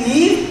Adam and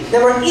Eve,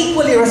 they were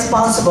equally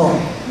responsible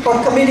for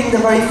committing the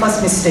very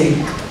first mistake.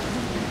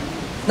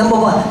 Number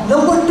one.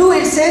 Number two,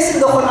 it says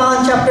in the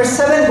Quran, chapter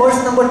 7,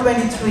 verse number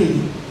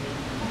 23,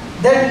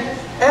 that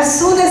as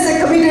soon as they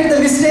committed the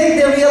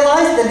mistake, they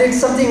realized they did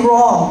something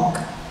wrong.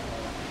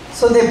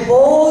 So they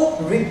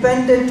both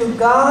repented to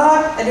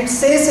God, and it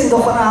says in the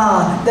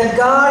Quran that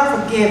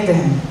God forgave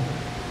them.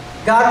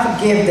 God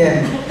forgave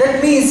them.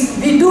 That means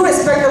we do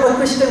respect our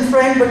Christian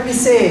friend, but we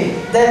say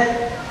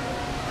that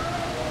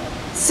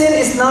sin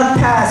is not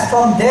passed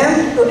from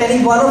them to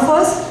any one of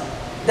us,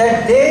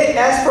 that they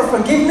asked for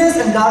forgiveness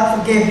and God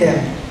forgave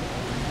them.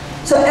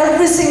 So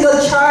every single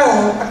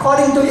child,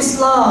 according to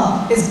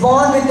Islam, is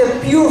born with a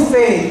pure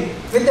faith,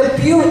 with a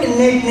pure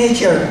innate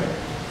nature.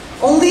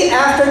 Only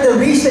after they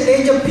reach the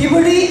age of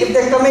puberty, if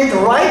they commit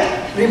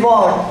right,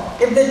 reward.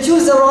 If they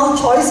choose the wrong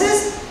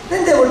choices,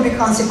 then there will be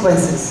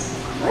consequences.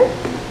 Right?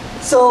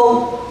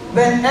 So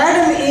when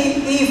Adam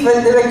and Eve,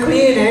 when they were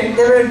created,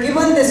 they were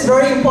given this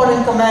very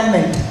important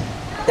commandment,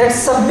 that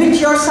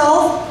submit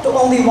yourself to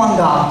only one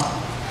God.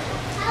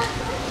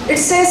 It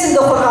says in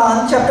the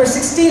Quran, chapter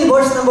 16,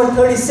 verse number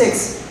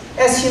 36,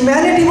 as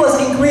humanity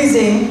was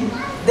increasing,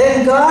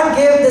 then God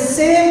gave the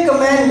same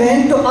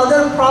commandment to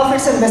other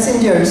prophets and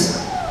messengers,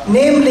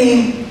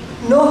 namely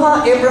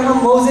Noah,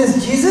 Abraham,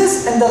 Moses,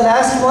 Jesus, and the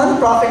last one,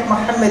 Prophet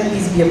Muhammad,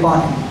 peace be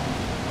upon him.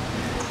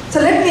 So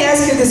let me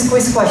ask you this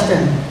quiz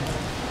question.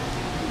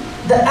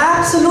 The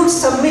absolute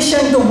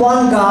submission to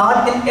one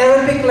God in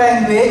Arabic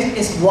language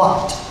is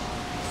what?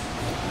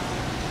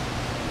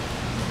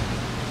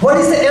 What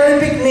is the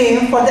Arabic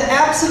name for the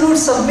absolute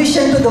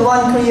submission to the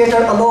one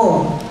Creator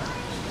alone?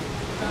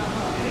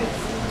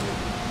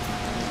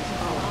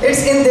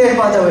 It's in there,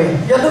 by the way.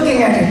 You're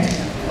looking at it.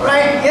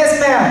 Alright? Yes,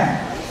 ma'am.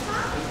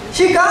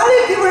 She got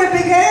it. Give her a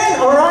big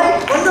hand.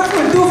 Alright?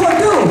 Wonderful. 2 for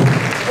 2.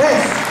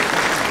 Yes.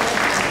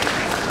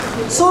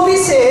 So we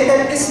say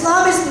that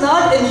Islam is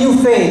not a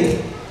new faith.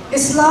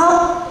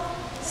 Islam,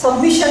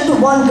 submission to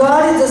one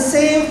God, is the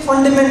same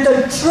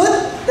fundamental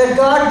truth that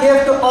God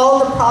gave to all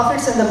the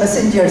prophets and the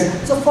messengers.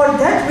 So for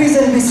that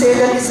reason we say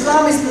that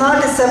Islam is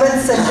not a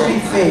 7th century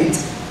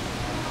faith.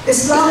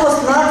 Islam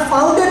was not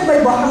founded by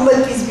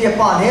Muhammad, peace be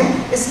upon him.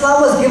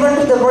 Islam was given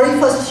to the very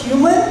first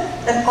human,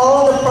 and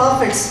all the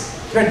prophets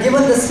were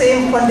given the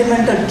same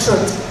fundamental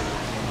truth.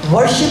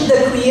 Worship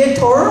the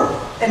Creator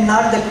and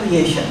not the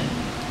creation.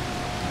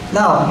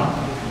 Now,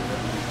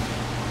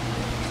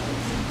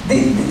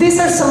 these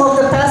are some of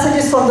the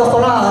passages from the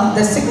Quran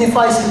that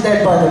signifies to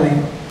that, by the way.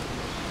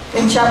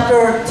 In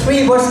chapter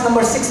 3, verse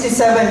number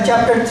 67,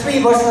 chapter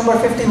 3, verse number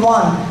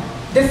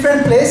 51,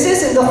 different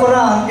places in the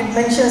Quran, it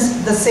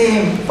mentions the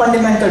same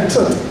fundamental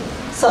truth.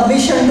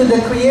 Submission to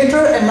the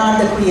Creator and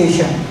not the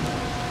creation.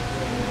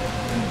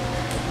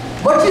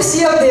 What you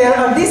see up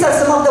there, these are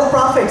some of the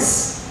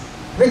prophets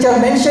which are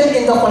mentioned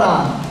in the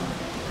Quran.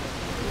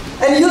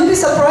 And you'll be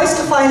surprised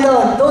to find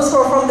out, those who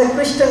are from the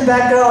Christian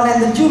background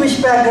and the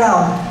Jewish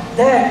background,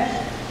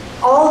 that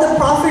all the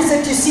prophets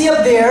that you see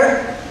up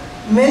there,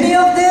 many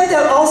of them, they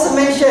are also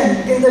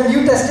mentioned in the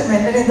New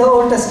Testament and in the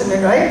Old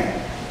Testament, right?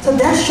 So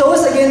that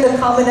shows again the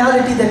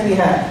commonality that we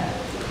have.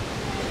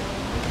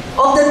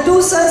 Of the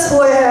 2 sons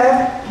who I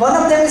have, one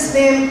of them is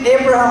named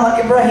Abraham or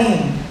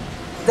Ibrahim.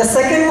 The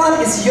second one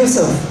is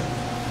Yusuf,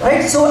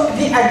 right? So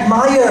we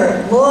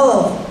admire,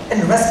 love,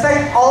 and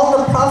respect all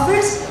the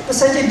prophets to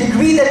such a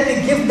degree that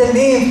we give the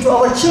name to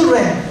our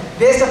children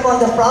based upon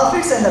the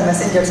prophets and the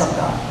messengers of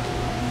God.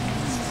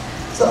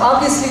 So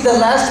obviously the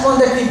last one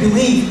that we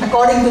believe,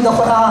 according to the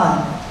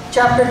Quran,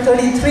 chapter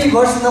 33,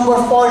 verse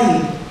number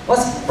 40,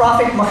 was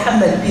Prophet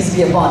Muhammad, peace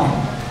be upon him.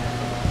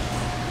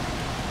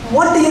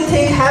 What do you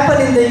think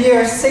happened in the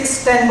year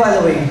 610, by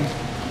the way,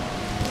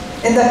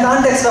 in the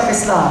context of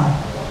Islam?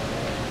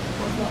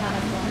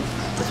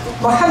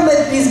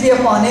 Muhammad, peace be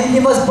upon him,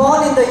 he was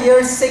born in the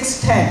year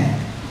 610.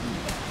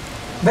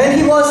 When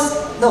he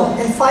was,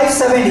 in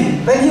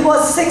 570. When he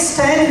was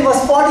 610, he was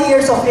 40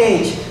 years of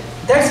age.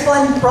 That's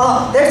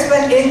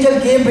when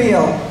Angel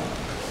Gabriel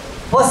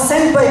was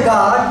sent by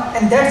God,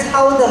 and that's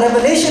how the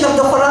revelation of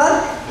the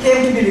Quran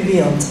came to be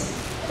revealed.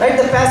 Right,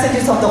 the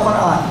passages of the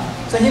Quran.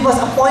 So he was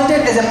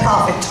appointed as a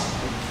prophet.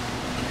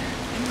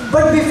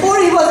 But before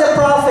he was a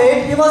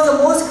prophet, he was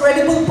the most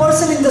credible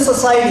person in the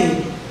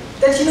society.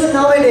 That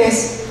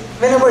nowadays,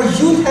 when our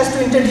youth has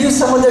to introduce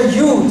some other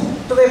youth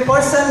to a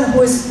person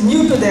who is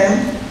new to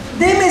them,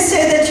 they may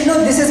say that,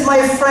 this is my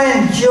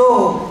friend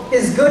Joe,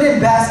 he's good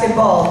in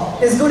basketball,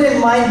 he's good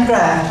in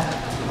Minecraft,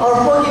 or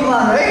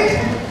Pokemon, right?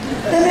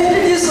 They may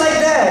introduce like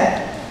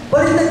that.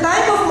 But in the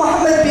time of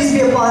Muhammad, peace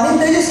be upon him,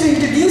 they used to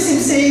introduce him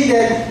saying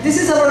that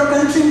this is our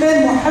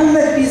countryman,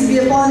 Muhammad, peace be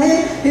upon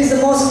him, he's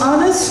the most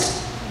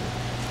honest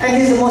and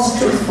he's the most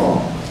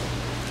truthful.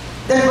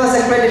 That was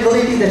the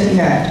credibility that he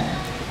had.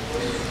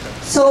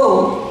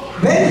 So,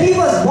 when he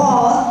was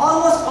born,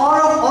 almost all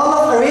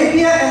of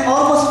Arabia and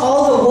almost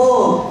all the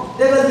world,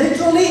 they were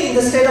literally in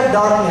the state of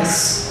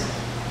darkness.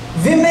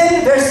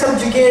 Women were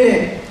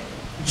subjugated.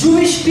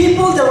 Jewish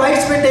people, the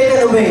rights were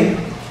taken away.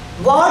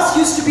 Wars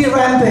used to be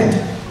rampant.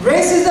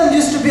 Racism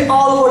used to be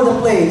all over the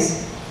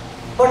place.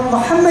 But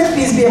Muhammad,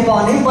 peace be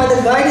upon him, by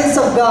the guidance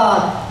of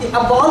God, he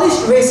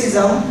abolished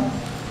racism.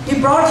 He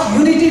brought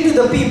unity to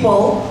the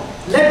people,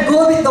 let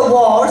go with the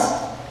wars,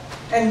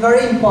 and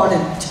very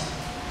important,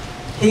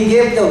 he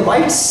gave the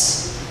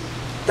rights,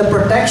 the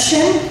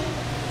protection,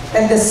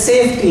 and the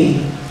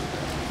safety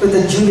to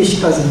the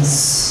Jewish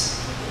cousins.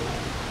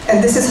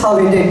 And this is how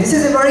he did. This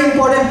is a very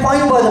important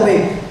point, by the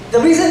way. The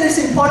reason it's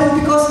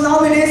important because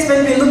nowadays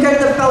when we look at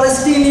the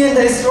Palestinian,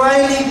 the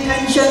Israeli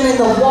tension and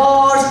the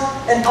wars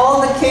and all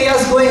the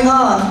chaos going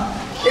on,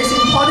 it's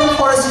important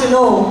for us to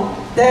know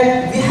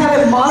that we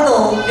have a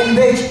model in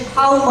which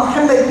how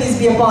Muhammad, peace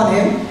be upon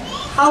him,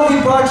 how he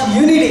brought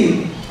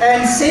unity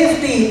and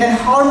safety and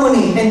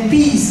harmony and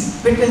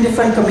peace between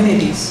different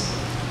communities.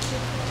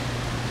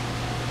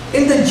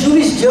 In the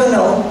Jewish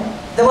Journal,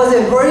 there was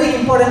a very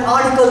important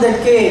article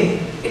that came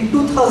in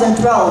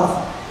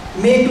 2012,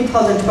 May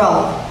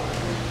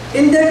 2012.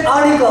 In that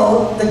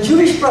article, the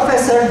Jewish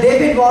professor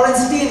David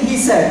Wallenstein, he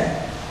said,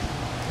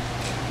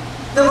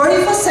 the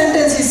very first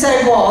sentence he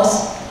said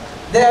was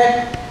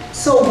that,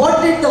 so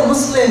what did the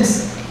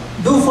Muslims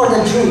do for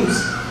the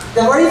Jews?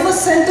 The very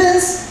first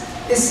sentence,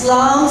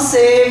 Islam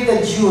saved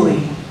the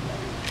Jewry.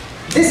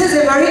 This is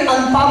a very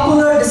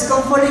unpopular,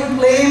 discomforting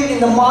claim in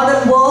the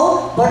modern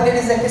world, but it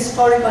is a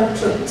historical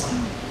truth.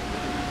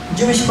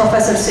 Jewish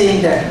professor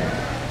saying that.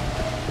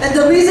 And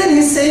the reason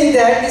he's saying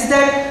that is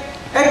that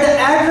at the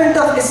advent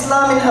of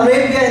Islam in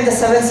Arabia in the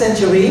 7th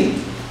century,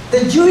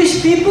 the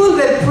Jewish people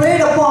were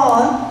preyed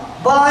upon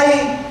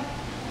by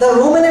the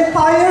Roman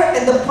Empire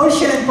and the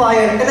Persian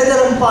Empire and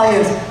other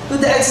empires, to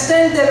the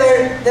extent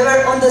they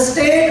were on the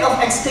state of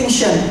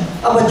extinction,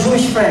 our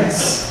Jewish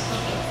friends.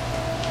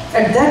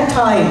 At that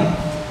time,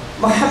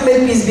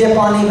 Muhammad, peace be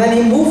upon him, when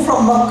he moved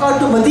from Makkah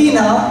to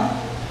Medina,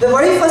 the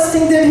very first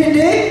thing that he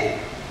did,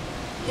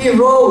 he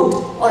wrote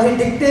or he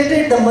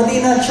dictated the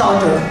Medina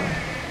Charter.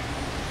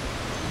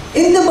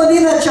 In the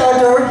Medina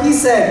Charter, he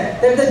said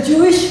that the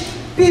Jewish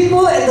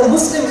people and the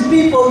Muslim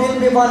people will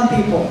be one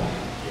people.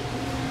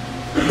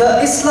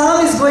 The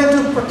Islam is going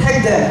to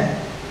protect them.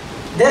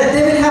 That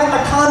they will have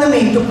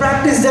autonomy to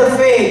practice their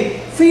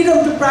faith,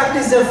 freedom to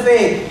practice their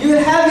faith. You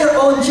will have your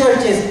own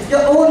churches,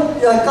 your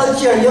own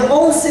culture, your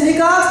own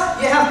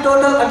synagogues. You have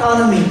total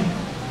autonomy.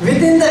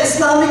 Within the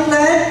Islamic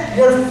land,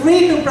 you are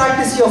free to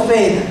practice your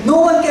faith. No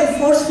one can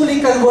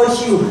forcefully convert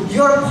you.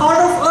 You are part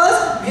of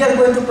us. We are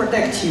going to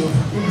protect you.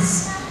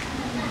 Yes.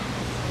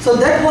 So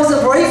that was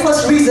the very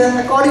first reason,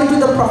 according to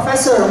the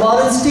professor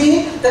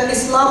Wallenstein, that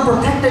Islam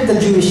protected the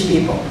Jewish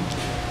people.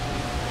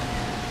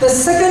 The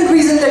second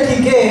reason that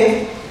he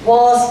gave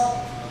was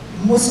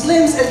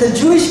Muslims and the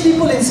Jewish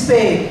people in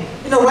Spain.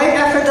 You know, right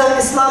after the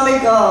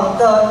Islamic,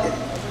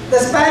 the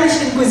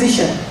Spanish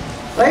Inquisition,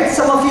 right?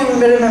 Some of you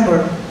may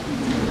remember.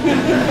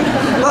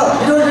 Well,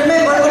 you don't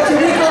remember, but you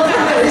recall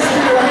from your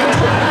history, right?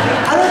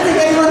 I don't think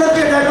anyone of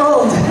you are that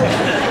old.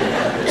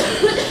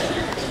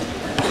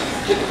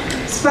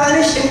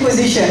 Spanish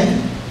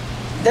Inquisition,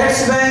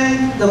 that's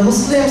when the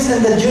Muslims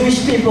and the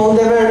Jewish people,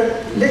 they were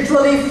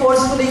literally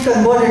forcefully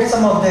converted,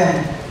 some of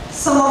them.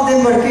 Some of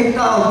them were kicked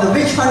out. The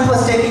witch hunt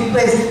was taking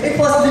place. It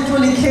was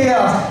literally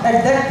chaos.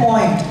 At that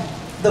point,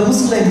 the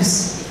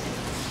Muslims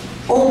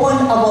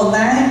opened our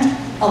land,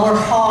 our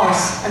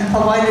hearts, and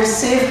provided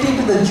safety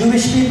to the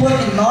Jewish people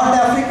in North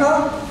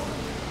Africa,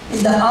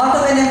 in the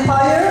Ottoman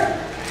Empire,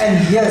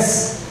 and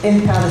yes,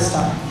 in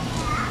Palestine.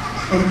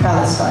 In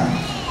Palestine.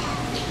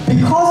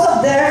 Because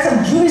of that,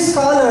 some Jewish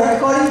scholar,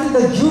 according to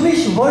the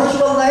Jewish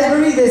Virtual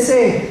Library, they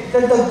say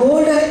that the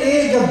golden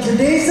age of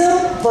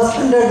Judaism was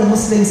under the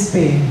Muslim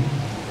Spain.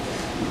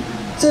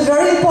 So a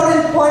very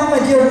important point, my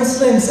dear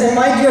Muslims and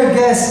my dear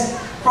guests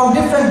from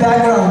different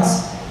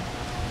backgrounds.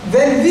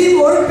 When we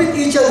work with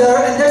each other,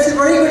 and that's a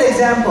very good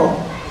example.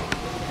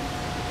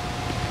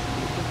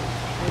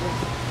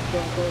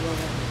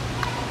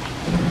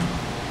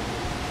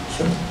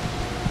 Sure.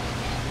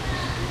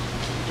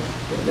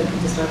 Let me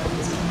just wrap up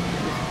this one.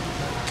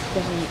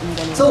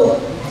 So,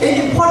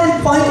 an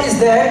important point is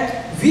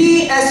that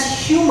we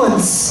as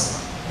humans,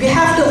 we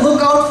have to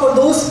look out for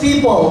those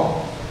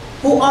people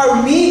who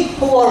are meek,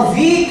 who are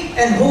weak,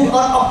 and who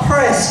are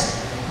oppressed.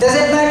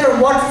 Doesn't matter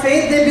what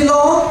faith they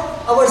belong,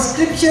 our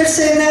scriptures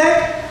say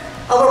that,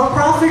 our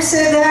prophets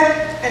say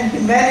that, and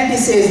humanity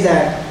says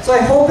that. So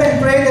I hope and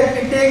pray that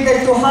we take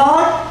that to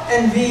heart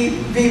and we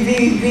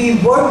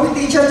work with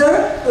each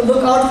other to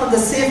look out for the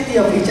safety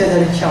of each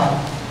other, inshallah.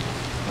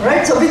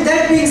 Alright, so with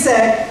that being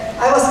said,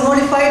 I was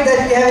notified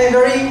that we have a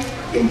very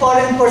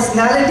important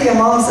personality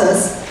amongst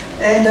us,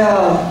 and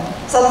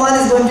Salman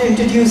is going to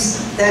introduce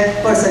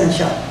that person,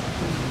 inshallah.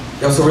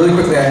 Yeah, so really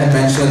quickly, I had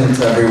mentioned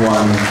to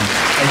everyone,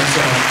 thank you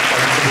so much.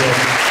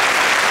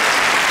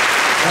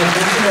 I had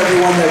mentioned to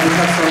everyone that we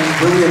have some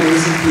really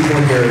amazing people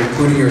here,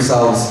 including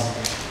yourselves.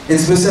 In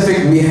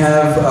specific, we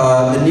have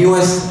the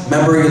newest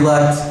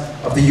member-elect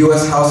of the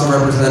U.S. House of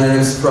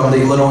Representatives from the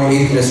Illinois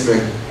 8th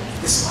District,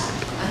 this one,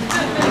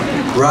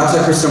 Raja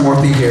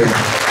Krishnamurthy here.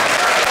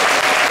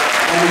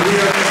 And we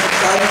are just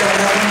excited to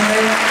have him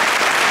here.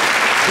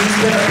 He's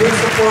been a big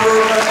supporter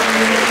of our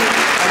community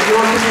and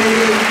your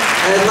community,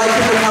 and I'd like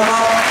him to come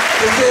up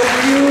to say a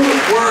few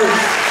words.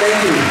 Thank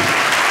you.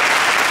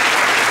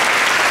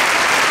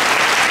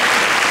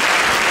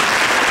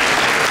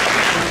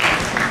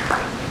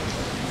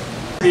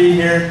 Be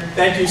here.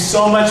 Thank you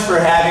so much for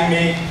having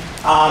me.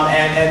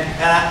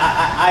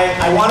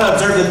 I want to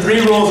observe the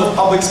 3 rules of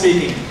public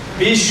speaking.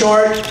 Be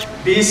short,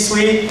 be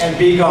sweet, and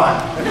be gone.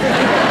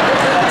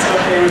 That's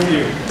okay with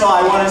you. So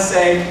I want to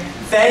say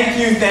thank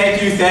you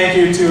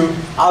to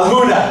Al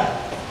Huda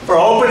for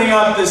opening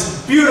up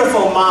this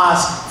beautiful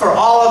mosque for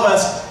all of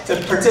us to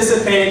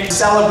participate in the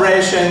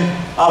celebration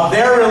of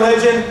their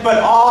religion,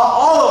 but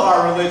all of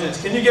our religions.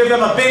 Can you give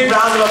them a big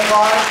round of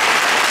applause?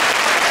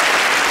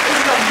 This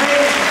is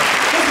amazing.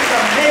 This is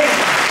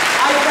amazing.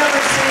 I've never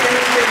seen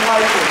anything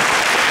like this.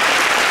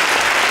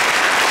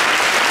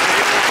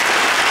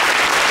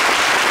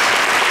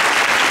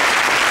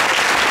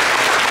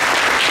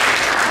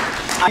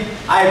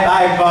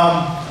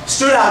 I've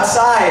stood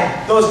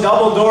outside those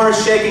double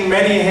doors shaking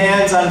many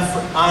hands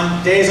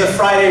on days of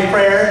Friday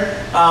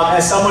prayer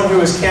as someone who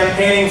is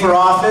campaigning for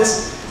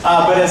office,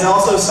 but as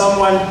also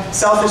someone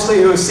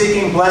selfishly who is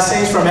seeking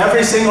blessings from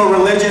every single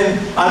religion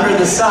under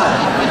the sun.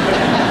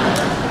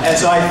 And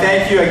so I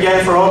thank you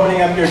again for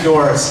opening up your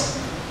doors.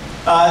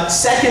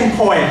 Second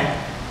point,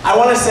 I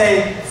want to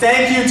say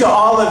thank you to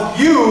all of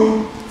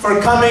you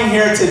for coming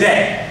here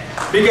today,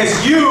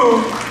 because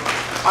you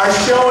are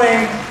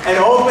showing an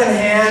open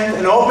hand,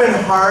 an open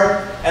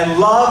heart, and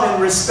love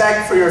and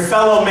respect for your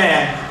fellow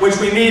man, which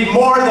we need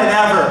more than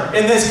ever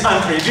in this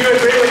country. Do you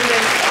agree with me?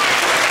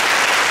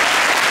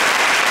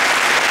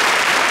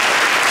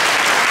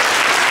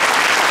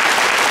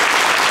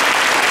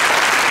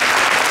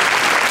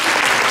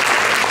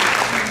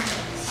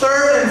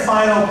 Third and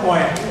final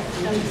point.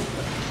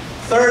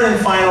 Third and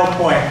final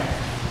point.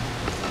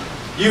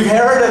 You've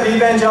heard of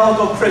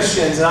evangelical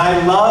Christians, and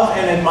I love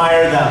and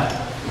admire them.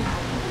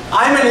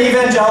 I'm an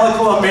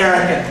evangelical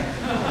American.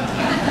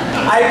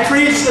 I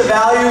preach the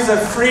values of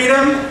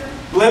freedom,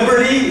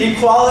 liberty,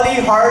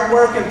 equality, hard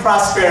work, and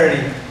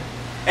prosperity.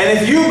 And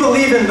if you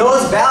believe in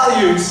those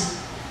values,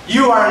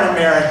 you are an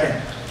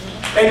American.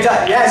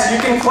 Yes, you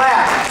can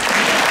clap.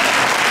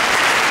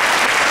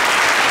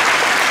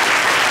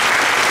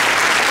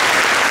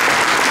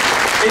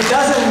 It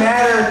doesn't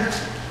matter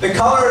the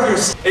color of your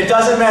skin. It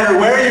doesn't matter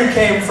where you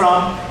came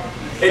from.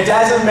 It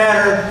doesn't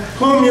matter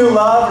whom you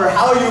love or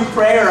how you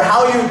pray or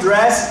how you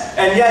dress.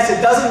 And yes,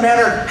 it doesn't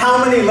matter how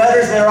many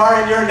letters there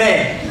are in your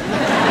name.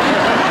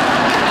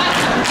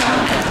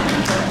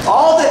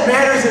 All that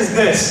matters is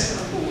this.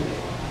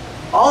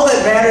 All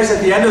that matters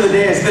at the end of the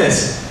day is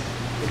this.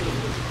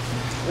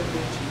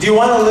 Do you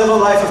want to live a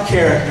life of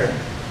character?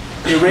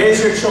 Do you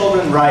raise your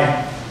children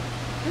right?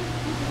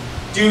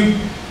 Do you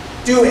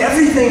do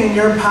everything in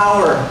your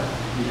power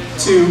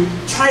to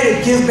try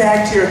to give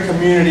back to your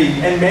community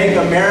and make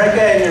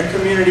America and your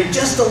community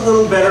just a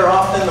little better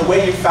off than the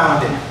way you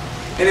found it?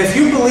 And if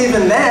you believe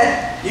in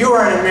that, you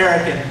are an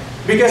American.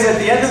 Because at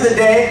the end of the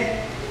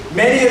day,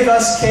 many of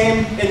us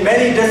came in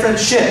many different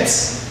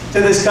ships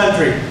to this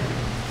country.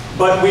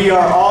 But we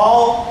are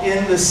all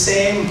in the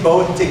same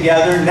boat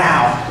together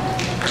now.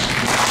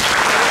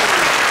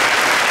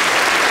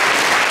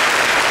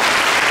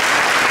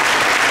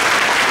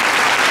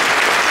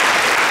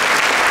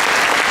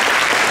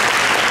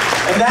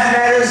 And that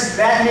matters.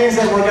 That means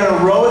that we're going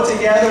to row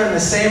together in the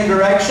same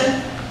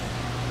direction.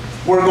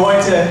 We're going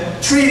to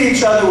treat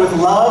each other with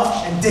love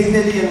and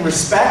dignity and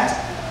respect.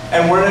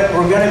 And we're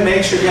going to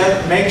make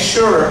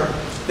sure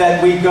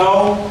that we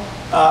go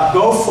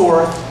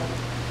forth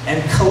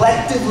and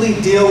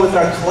collectively deal with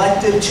our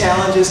collective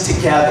challenges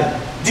together.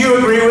 Do you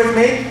agree with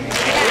me?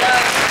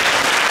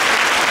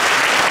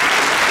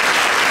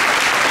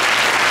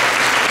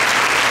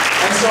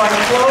 So I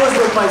close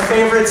with my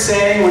favorite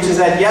saying, which is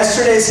that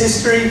yesterday's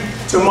history,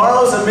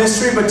 tomorrow's a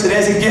mystery, but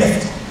today's a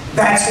gift.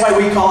 That's why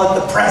we call it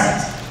the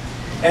present.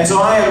 And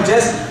so I am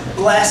just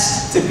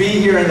blessed to be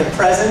here in the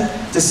present,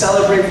 to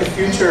celebrate the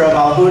future of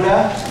Al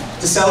Huda,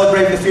 to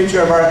celebrate the future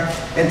of our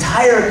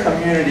entire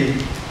community,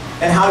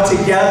 and how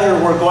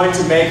together we're going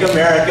to make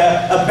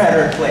America a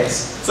better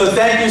place. So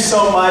thank you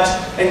so much,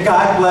 and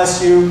God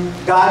bless you,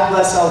 God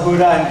bless Al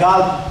Huda, and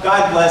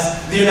God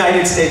bless the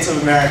United States of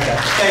America.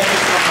 Thank you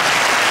so much.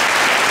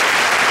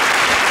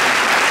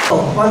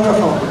 Oh,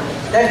 wonderful.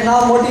 That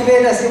now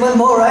motivates us even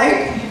more,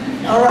 right?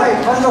 All right,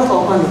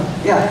 wonderful, wonderful.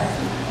 Yeah.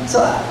 So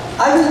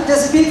I will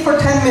just speak for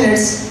 10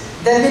 minutes,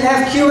 then we'll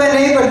have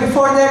Q&A, but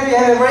before that we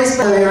have a very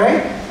special way,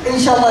 right?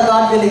 Inshallah,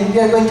 God willing, we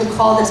are going to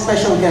call that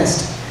special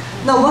guest.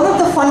 Now, one of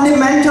the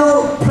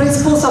fundamental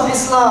principles of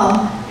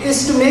Islam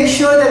is to make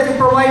sure that we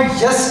provide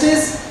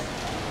justice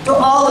to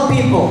all the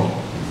people,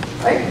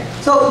 right?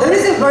 So there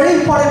is a very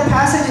important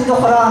passage in the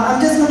Quran. I'm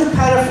just going to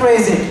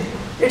paraphrase it.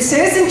 It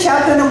says in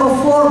chapter number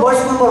 4,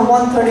 verse number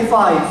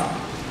 135,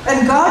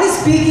 and God is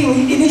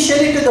speaking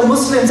initially to the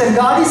Muslims, and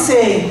God is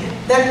saying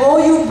that, oh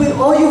you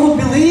who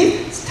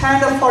believe,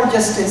 stand up for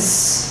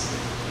justice.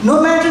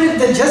 No matter if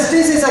the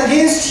justice is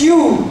against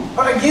you,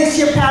 or against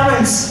your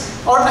parents,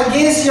 or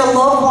against your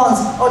loved ones,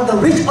 or the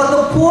rich or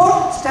the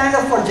poor, stand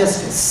up for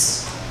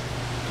justice.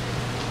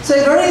 So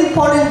a very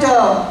important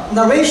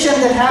narration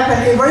that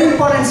happened, a very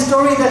important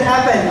story that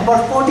happened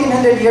about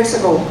 1400 years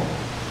ago.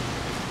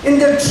 In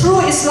the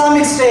true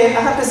Islamic state, I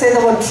have to say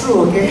the word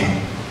true, okay?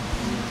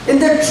 In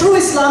the true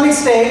Islamic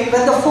state,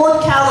 when the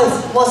fourth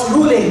caliph was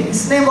ruling,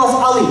 his name was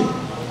Ali.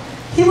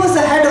 He was the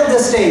head of the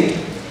state.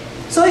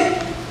 So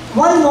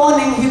one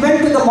morning, he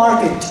went to the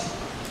market.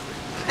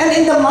 And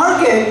in the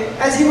market,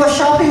 as he was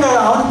shopping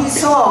around, he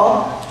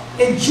saw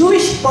a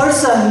Jewish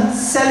person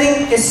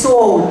selling a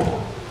sword.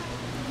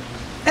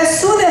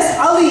 As soon as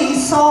Ali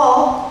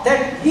saw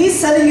that he's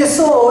selling a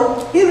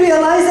sword, he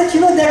realized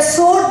that, that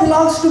sword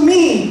belongs to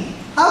me.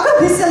 How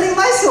come he's selling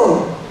my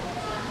sword?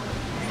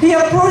 He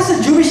approached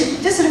the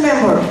Jewish, just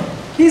remember,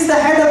 he's the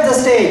head of the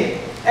state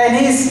and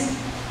he's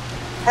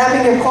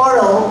having a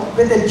quarrel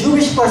with a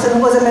Jewish person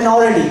who was a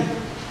minority.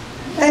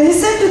 And he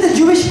said to the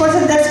Jewish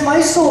person, that's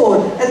my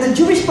sword. And the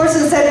Jewish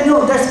person said,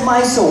 no, that's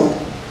my sword.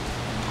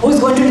 Who's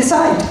going to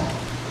decide?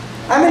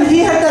 I mean, he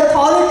had the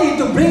authority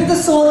to bring the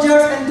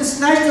soldiers and to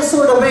snatch the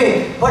sword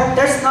away, but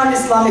that's not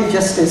Islamic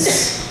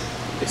justice.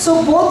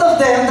 So both of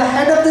them, the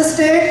head of the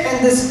state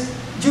and this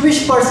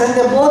Jewish person,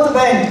 they both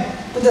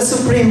went to the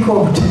Supreme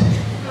Court.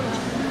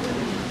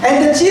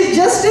 And the Chief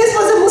Justice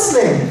was a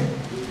Muslim.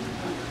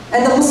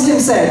 And the Muslim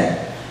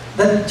said,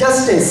 the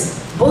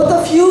justice, both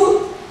of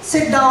you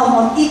sit down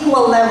on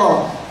equal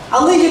level.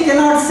 Ali, you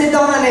cannot sit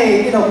down on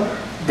a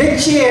big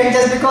chair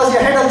just because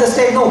you're head of the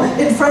state. No,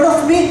 in front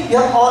of me,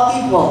 you're all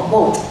equal,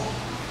 both.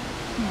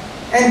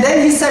 And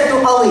then he said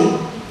to Ali,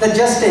 the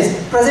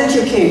justice, present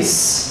your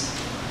case.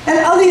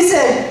 And Ali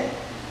said,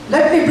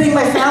 let me bring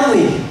my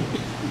family.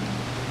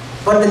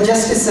 But the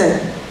justice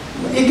said,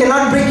 you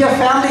cannot bring your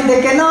family,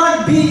 they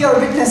cannot be your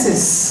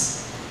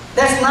witnesses.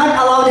 That's not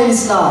allowed in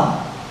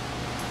Islam.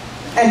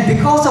 And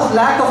because of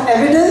lack of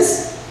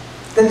evidence,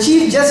 the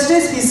Chief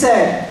Justice, he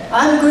said,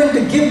 I'm going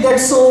to give that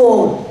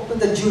sword to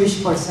the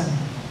Jewish person.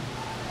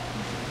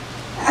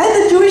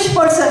 And the Jewish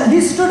person,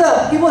 he stood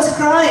up, he was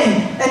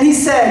crying, and he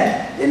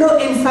said, in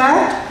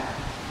fact,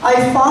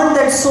 I found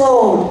that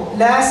sword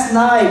last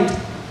night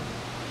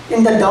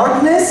in the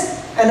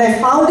darkness, and I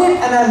found it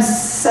and I'm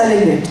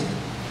selling it.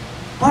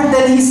 But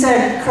then he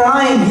said,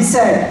 crying, he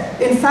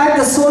said, in fact,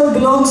 the sword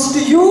belongs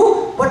to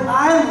you, but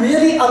I'm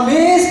really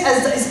amazed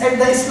at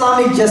the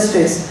Islamic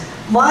justice.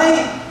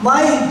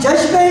 My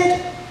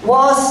judgment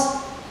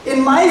was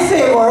in my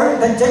favor,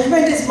 the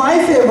judgment is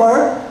my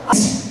favor.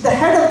 The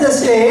head of the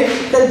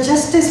state, the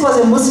justice was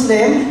a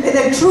Muslim in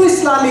a true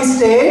Islamic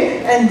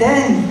state, and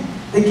then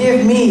they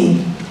gave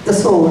me the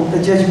sword,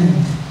 the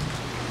judgment.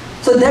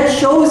 So that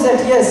shows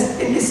that yes,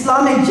 in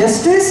Islamic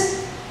justice,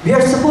 we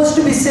are supposed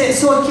to be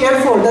so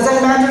careful.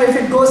 Doesn't matter if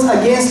it goes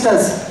against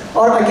us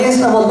or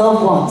against our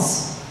loved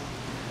ones.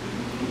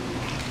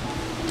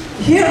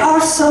 Here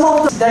are some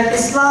of the that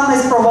Islam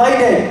has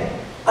provided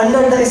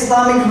under the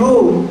Islamic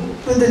rule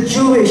to the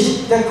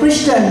Jewish, the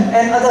Christian,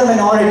 and other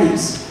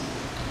minorities.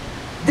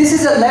 This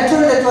is a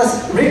letter that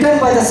was written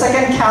by the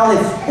second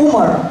Caliph,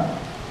 Umar.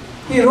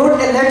 He wrote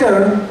a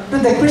letter to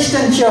the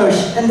Christian church,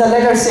 and the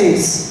letter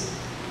says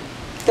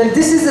that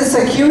this is the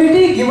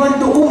security given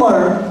to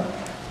Umar,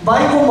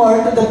 by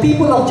Umar to the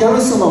people of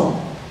Jerusalem.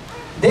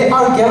 They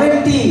are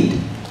guaranteed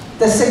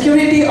the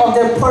security of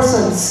their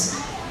persons,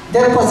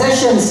 their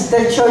possessions,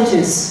 their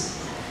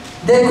churches,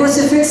 their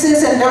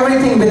crucifixes and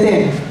everything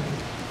within.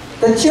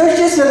 The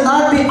churches will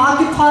not be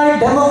occupied,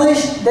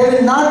 demolished, they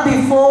will not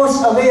be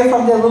forced away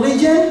from their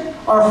religion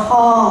or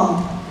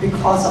harmed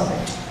because of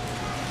it.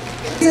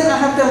 I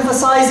have to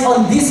emphasize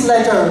on this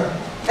letter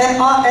and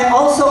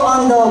also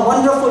on the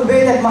wonderful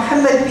way that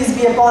Muhammad, peace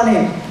be upon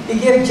him, he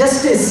gave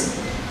justice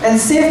and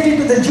safety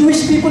to the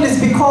Jewish people is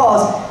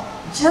because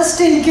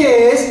just in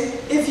case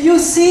if you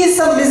see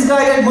some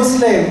misguided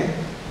Muslim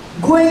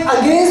going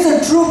against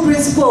the true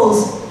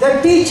principles, the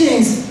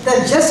teachings, the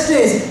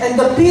justice and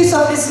the peace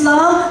of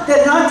Islam,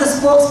 they're not the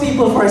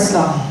spokespeople for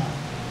Islam.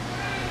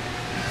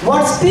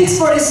 What speaks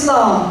for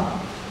Islam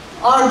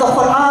are the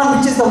Quran,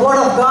 which is the word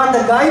of God,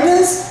 the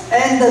guidance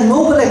and the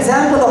noble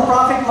example of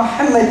Prophet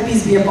Muhammad,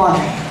 peace be upon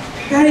him.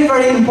 Very,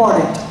 very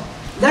important.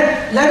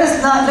 Let us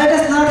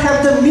not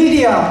have the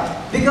media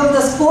become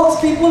the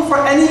spokespeople for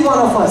any one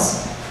of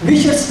us. We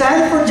should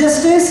stand for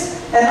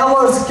justice, and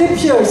our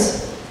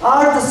scriptures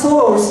are the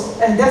source,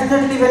 and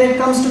definitely when it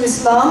comes to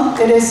Islam,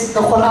 it is the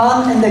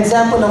Quran and the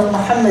example of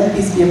Muhammad,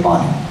 peace be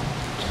upon him.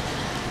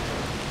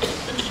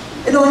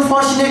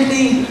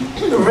 Unfortunately,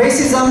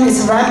 racism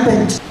is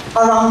rampant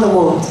around the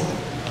world.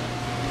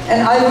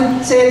 And I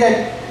would say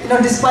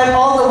that, despite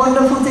all the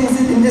wonderful things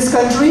in this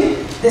country,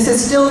 this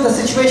is still the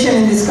situation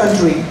in this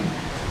country.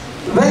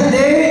 When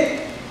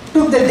they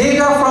took the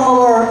data from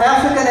our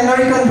African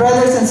American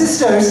brothers and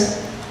sisters,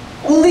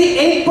 only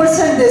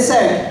 8% they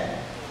said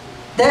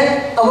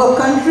that our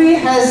country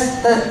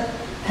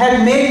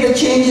had made the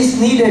changes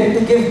needed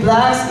to give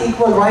blacks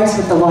equal rights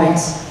with the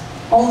whites.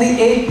 Only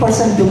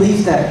 8%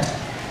 believe that.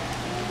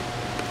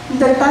 In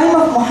the time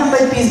of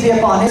Muhammad, peace be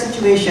upon his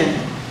situation,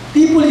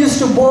 people used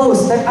to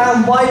boast that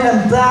I'm white,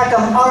 I'm black,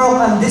 I'm Arab,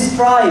 I'm this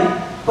tribe.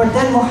 But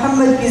then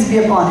Muhammad, peace be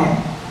upon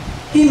him,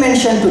 he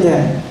mentioned to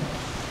them,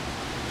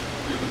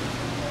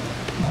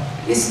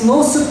 is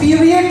no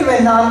superior to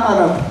a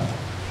non-Arab.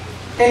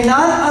 A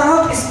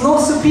non-Arab is no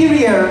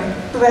superior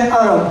to an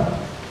Arab.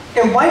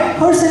 A white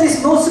person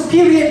is no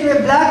superior to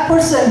a black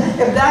person.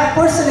 A black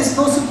person is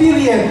no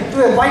superior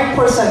to a white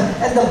person.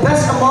 And the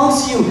best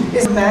amongst you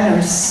is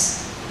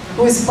manners,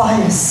 who is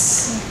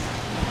pious.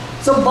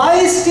 So by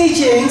his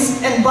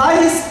teachings and by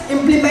his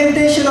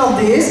implementation of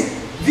this,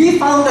 we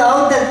found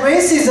out that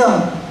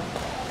racism,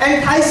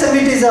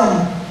 anti-Semitism,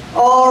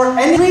 or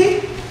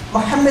any,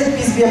 Muhammad,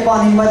 peace be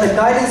upon him, by the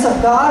guidance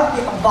of God,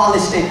 he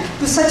abolished it.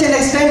 To such an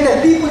extent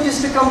that people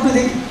used to come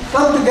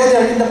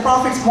together in the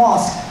Prophet's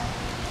mosque.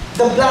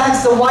 The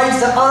blacks, the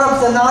whites, the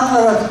Arabs, the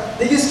non-Arabs,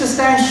 they used to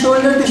stand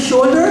shoulder to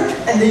shoulder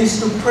and they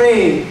used to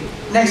pray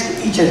next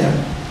to each other.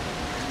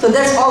 So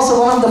that's also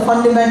one of the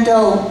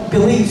fundamental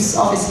beliefs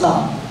of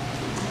Islam.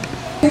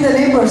 In the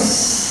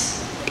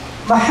neighbors,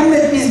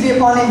 Muhammad, peace be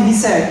upon him, he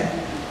said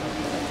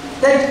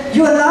that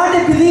you are not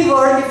a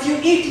believer if you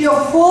eat your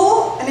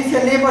full and if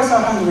your neighbors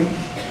are hungry.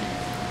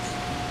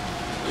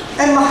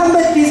 And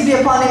Muhammad, peace be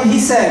upon him, he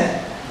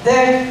said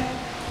that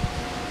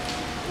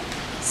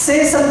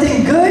say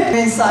something good,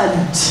 remain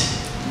silent.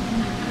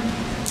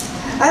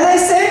 And I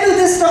say to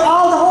this to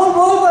all, the whole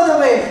world, by the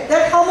way,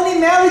 that how many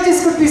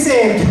marriages could be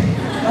saved?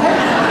 Right?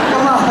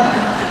 Come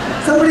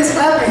on. Somebody's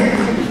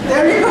clapping.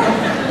 There you go.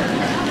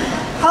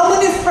 How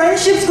many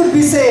friendships could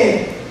be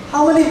saved?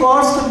 How many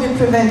wars could be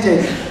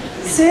prevented?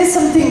 Say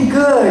something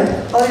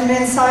good or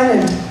remain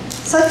silent.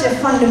 Such a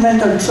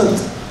fundamental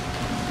truth.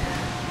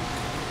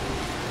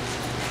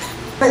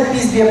 But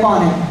peace be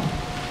upon him.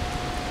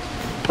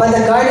 By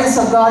the guidance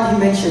of God, he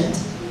mentioned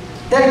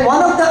that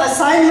one of the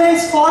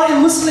assignments for a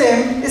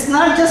Muslim is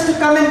not just to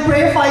come and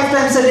pray 5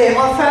 times a day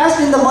or fast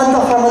in the month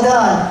of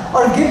Ramadan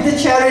or give the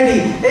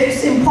charity.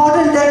 It's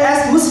important that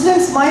as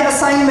Muslims, my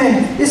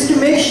assignment is to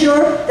make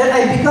sure that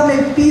I become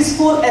a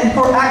peaceful and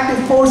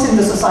proactive force in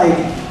the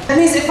society. That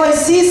means if I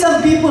see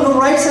some people whose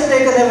rights are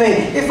taken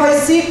away, if I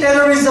see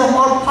terrorism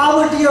or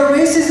poverty or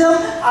racism,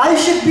 I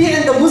should be,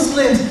 and the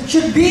Muslims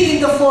should be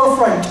in the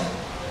forefront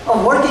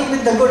of working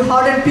with the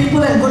good-hearted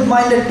people and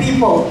good-minded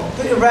people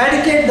to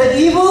eradicate the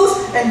evils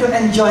and to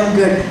enjoin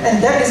good.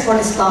 And that is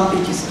what Islam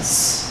teaches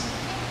us.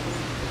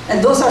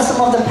 And those are some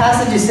of the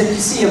passages that you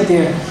see up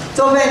there.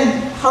 So when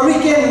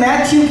Hurricane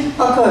Matthew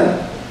occurred,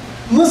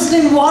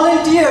 Muslim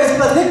volunteers,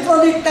 but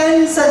literally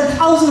tens and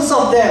thousands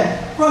of them,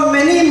 from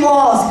many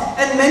mosques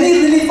and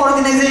many relief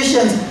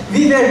organizations,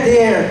 we were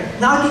there,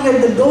 knocking at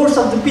the doors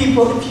of the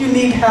people. If you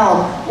need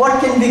help, what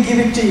can we give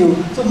it to you?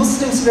 So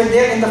Muslims were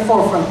there in the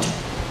forefront.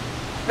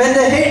 When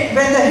the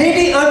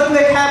Haiti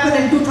earthquake happened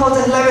in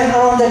 2011,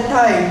 around that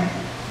time,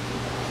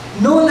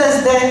 no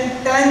less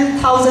than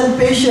 10,000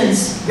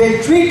 patients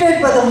were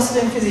treated by the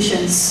Muslim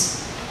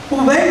physicians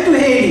who went to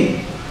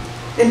Haiti.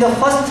 In the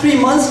first 3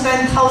 months,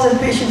 10,000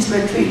 patients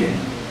were treated.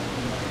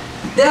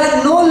 There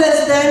are no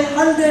less than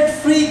 100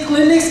 free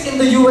clinics in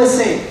the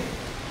USA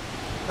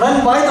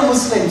run by the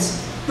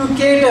Muslims to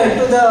cater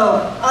to the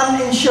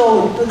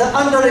uninsured, to the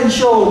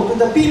underinsured, to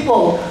the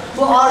people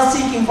who are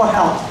seeking for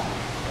help.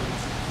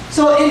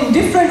 So in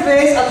different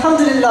ways,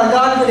 alhamdulillah,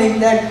 God willing,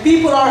 that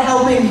people are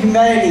helping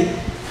humanity.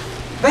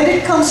 When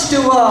it comes to,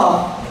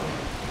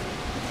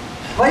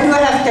 why do I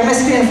have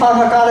chemistry and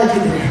pharmacology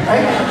there,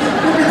 right?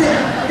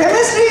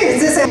 Chemistry,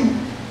 is this a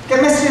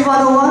chemistry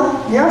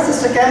 101? Yeah,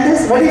 Sister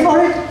Candice, ready for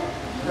it?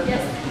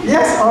 Yes.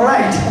 Yes, all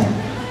right.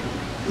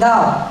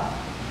 Now,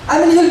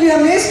 I mean, you'll be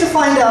amazed to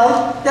find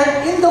out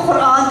that in the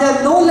Quran, there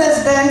are no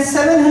less than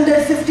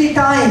 750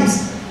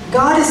 times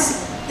God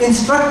is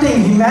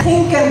instructing humanity.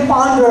 Think and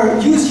ponder,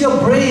 use your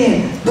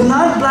brain, do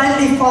not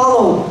blindly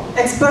follow,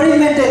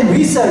 experiment and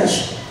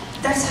research.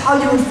 That's how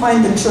you will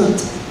find the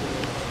truth.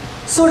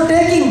 So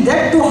taking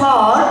that to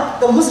heart,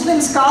 the Muslim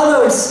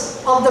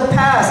scholars of the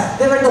past,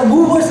 they were the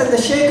movers and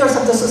the shakers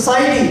of the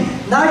society,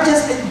 not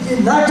just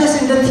in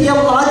the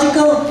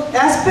theological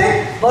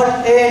aspect,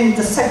 but in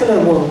the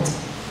secular world.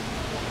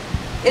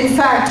 In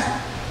fact,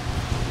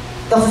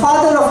 the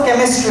father of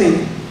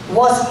chemistry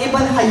was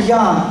Ibn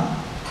Hayyan.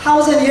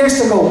 1,000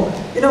 years ago.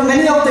 You know,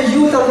 many of the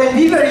youth, or when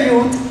we were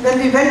youth, when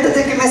we went to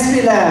the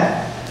chemistry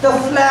lab, the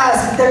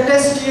flask, the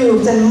test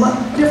tubes, and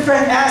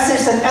different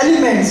acids and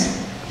elements,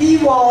 he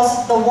was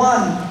the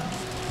one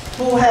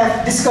who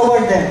have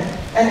discovered them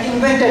and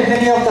invented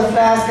many of the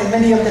flasks and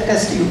many of the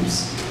test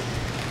tubes.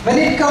 When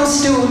it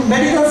comes to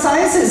medical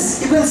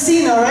sciences, Ibn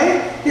Sina,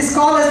 right? He's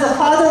called as the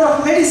father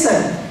of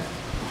medicine.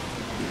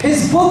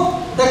 His book,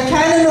 The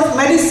Canon of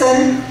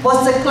Medicine,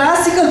 was the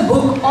classical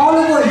book all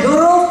over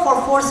Europe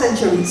for 4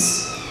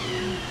 centuries.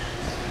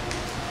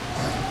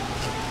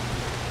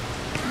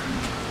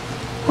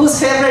 Whose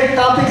favorite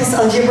topic is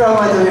algebra,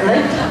 by the way,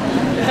 right?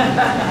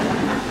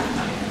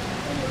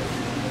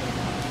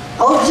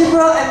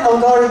 Algebra and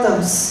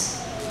algorithms.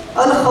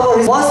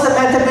 Al-Khawarizmi was the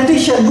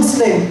mathematician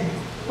Muslim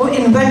who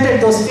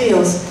invented those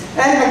fields.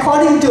 And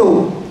according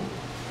to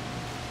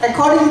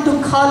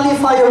Carly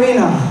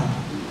Fiorina,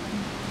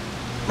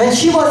 when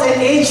she was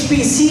an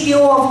HP,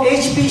 CEO of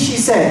HP, she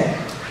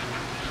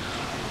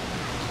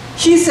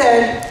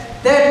said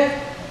that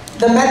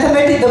the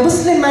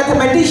Muslim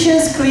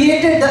mathematicians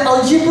created the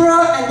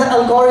algebra and the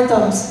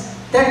algorithms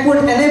that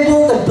would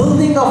enable the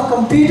building of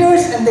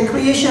computers and the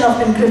creation of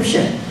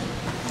encryption.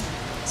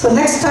 So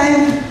next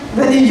time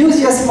when you use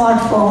your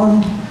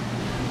smartphone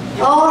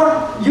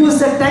or use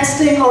the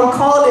texting or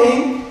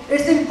calling,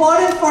 it's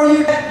important for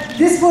you that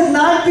this would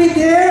not be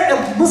there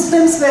if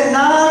Muslims were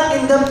not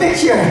in the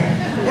picture.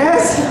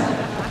 Yes?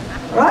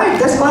 Right?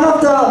 That's one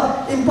of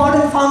the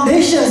important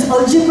foundations,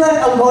 algebra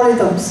and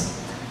algorithms.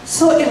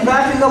 So in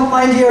wrapping up,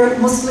 my dear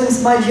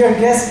Muslims, my dear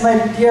guests, my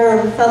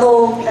dear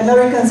fellow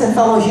Americans and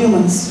fellow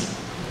humans,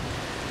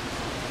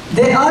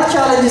 there are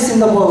challenges in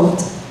the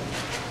world.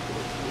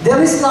 There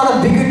is a lot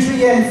of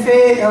bigotry and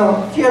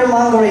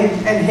fear-mongering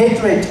and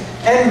hatred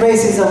and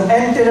racism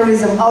and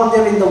terrorism out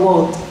there in the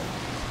world.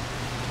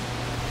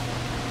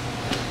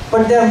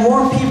 But there are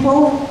more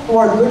people who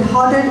are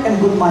good-hearted and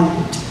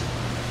good-minded.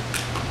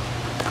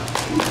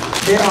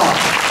 They are.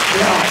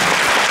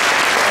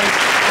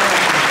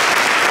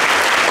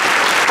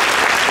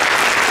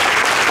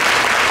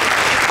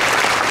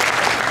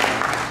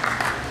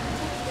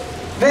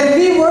 When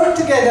we work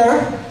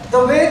together,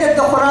 the way that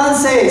the Quran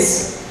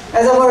says,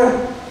 as our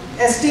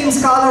esteemed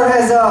scholar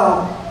has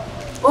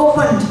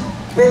opened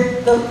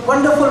with the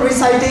wonderful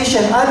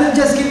recitation, I will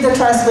just give the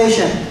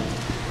translation.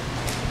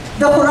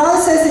 The Quran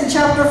says in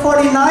chapter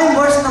 49,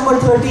 verse number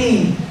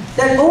 13,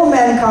 that, O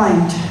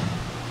mankind,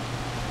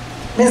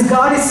 means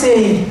God is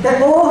saying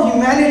that, O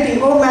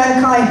humanity, O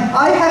mankind,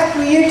 I have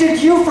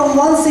created you from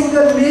one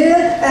single male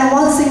and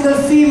one single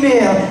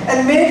female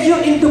and made you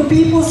into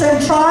peoples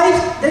and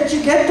tribes that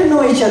you get to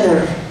know each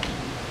other.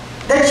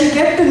 That you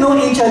get to know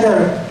each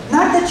other.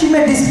 Not that you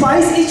may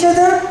despise each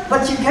other,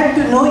 but you get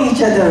to know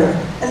each other.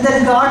 And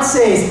then God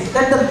says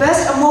that the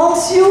best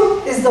amongst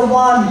you is the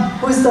one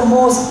who is the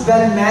most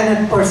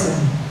well-mannered person.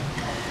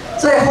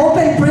 So I hope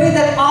and pray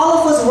that all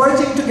of us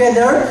working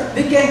together,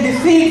 we can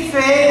defeat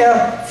fear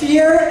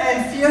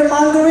and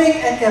fear-mongering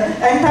and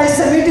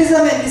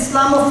anti-Semitism and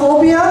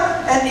Islamophobia,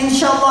 and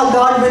inshallah,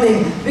 God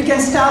willing, we can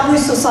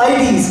establish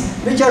societies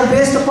which are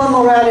based upon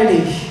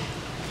morality,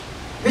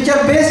 which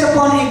are based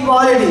upon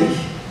equality,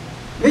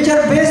 which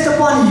are based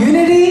upon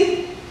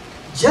unity,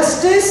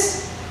 justice,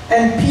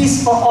 and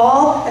peace for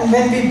all. And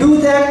when we do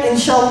that,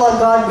 inshallah,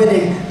 God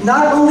willing,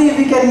 not only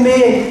we can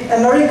make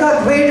America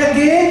great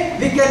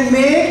again, we can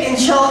make,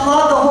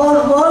 inshallah, the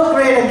whole world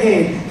great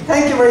again.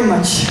 Thank you very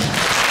much.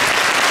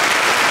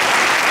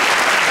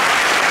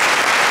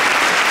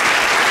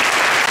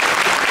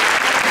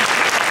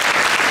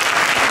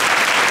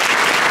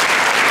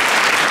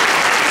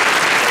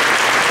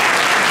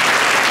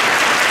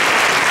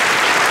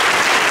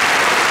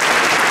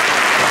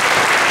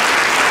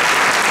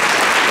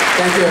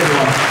 Thank you,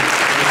 everyone.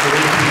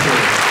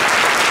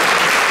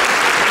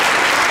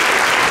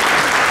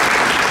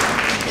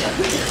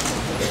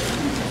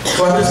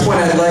 So at this point,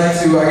 I'd like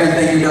to, again,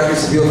 thank you, Dr.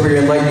 Sabeel, for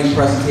your enlightening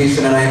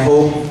presentation, and I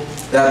hope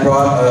that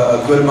brought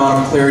a good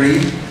amount of clarity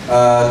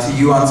to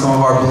you on some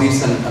of our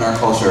beliefs and our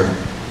culture.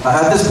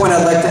 At this point,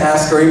 I'd like to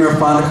ask Kareem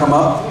Irfan to come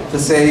up to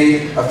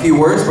say a few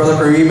words. Brother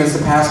Kareem is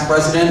the past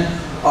president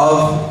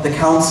of the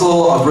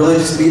Council of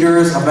Religious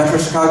Leaders of Metro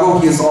Chicago.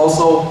 He is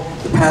also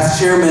the past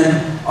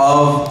chairman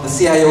of the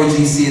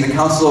CIOGC, the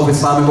Council of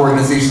Islamic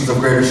Organizations of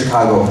Greater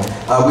Chicago,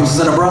 which is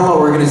an umbrella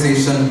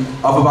organization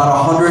of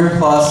about 100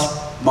 plus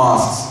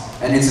mosques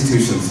and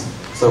institutions.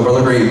 So,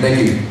 Brother Kareem, thank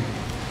you.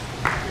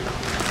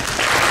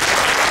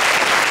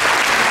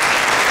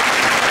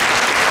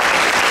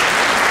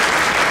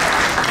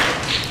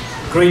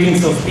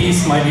 Greetings of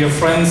peace, my dear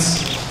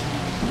friends,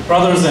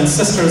 brothers and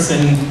sisters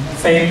in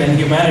faith and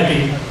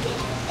humanity,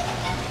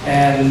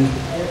 and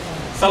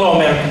fellow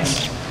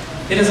Americans.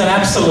 It is an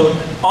absolute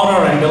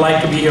honor and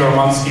delight to be here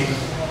amongst you.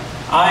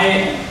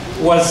 I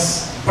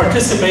was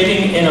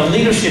participating in a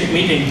leadership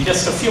meeting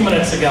just a few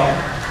minutes ago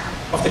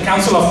of the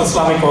Council of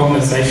Islamic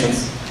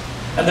Organizations.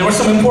 And there were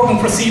some important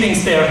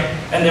proceedings there,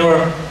 and they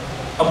were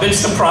a bit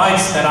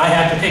surprised that I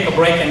had to take a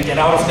break and get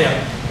out of there.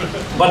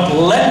 But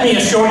let me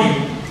assure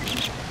you,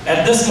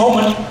 at this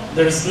moment,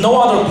 there's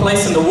no other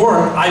place in the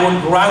world I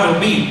would rather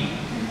be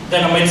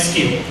than amidst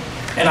you.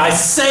 And I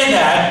say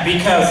that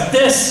because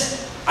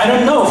this, I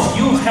don't know if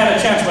you've had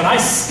a chance, when I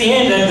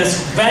stand at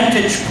this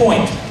vantage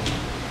point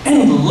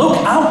and look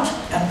out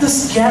at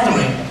this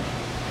gathering,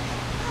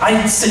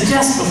 I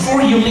suggest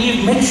before you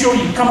leave, make sure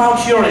you come out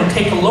here and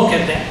take a look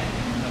at that.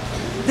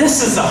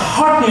 This is a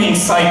heartening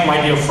sight,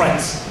 my dear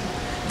friends.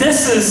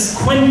 This is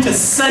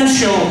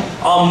quintessential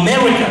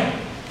America,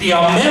 the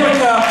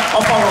America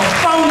of our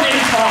founding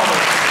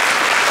fathers.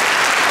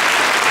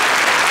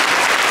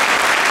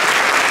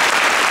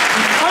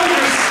 The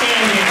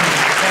understanding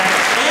that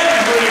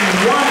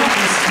everyone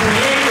is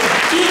created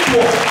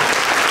equal,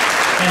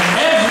 and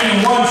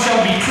everyone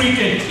shall be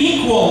treated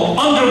equal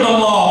under the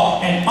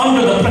law and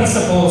under the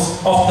principles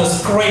of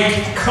this great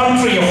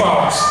country of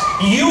ours.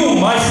 You,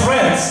 my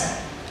friends,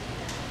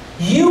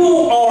 you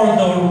are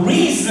the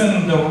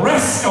reason the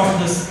rest of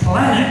this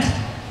planet,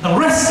 the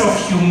rest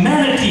of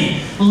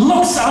humanity,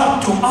 looks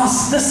out to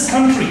us, this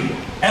country,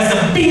 as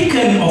a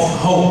beacon of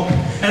hope,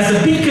 as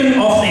a beacon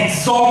of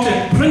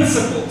exalted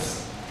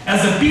principles,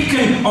 as a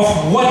beacon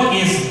of what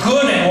is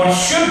good and what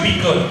should be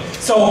good.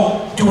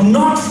 So do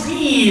not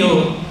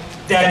feel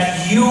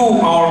that you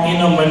are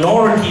in a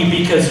minority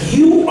because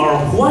you are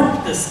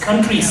what this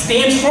country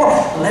stands for.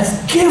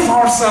 Let's give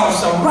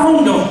ourselves a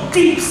round of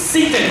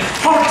deep-seated,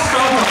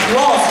 heartfelt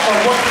applause for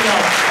what we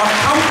are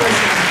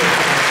accomplishing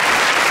today.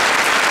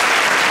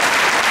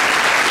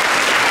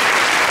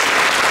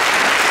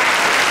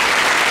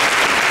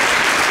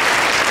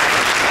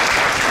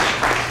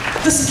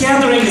 This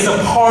gathering is a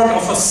part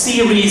of a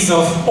series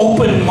of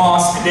open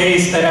mosque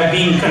days that have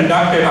been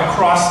conducted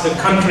across the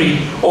country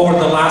over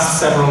the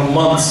last several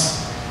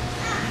months.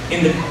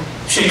 In the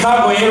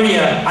Chicago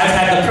area, I've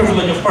had the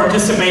privilege of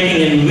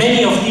participating in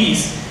many of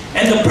these.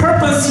 And the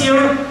purpose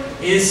here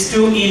is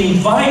to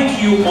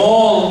invite you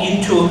all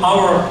into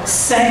our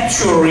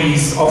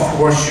sanctuaries of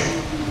worship.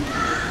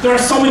 There are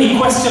so many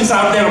questions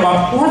out there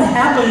about what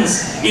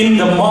happens in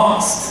the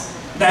mosques,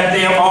 that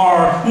there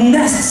are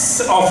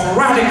nests of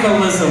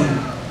radicalism,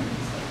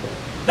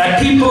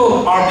 that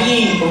people are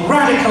being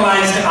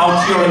radicalized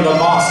out here in the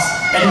mosques.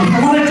 And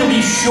we wanted to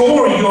be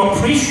sure you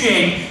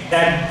appreciate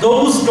that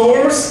those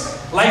doors,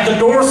 like the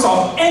doors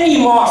of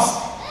any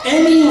mosque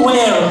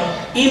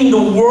anywhere in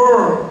the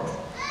world,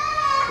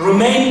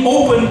 remain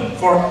open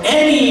for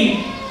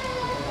any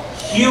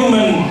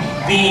human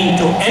being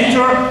to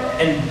enter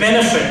and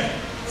benefit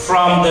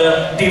from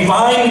the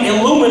divine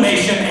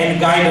illumination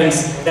and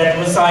guidance that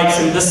resides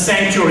in this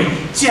sanctuary,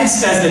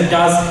 just as it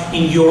does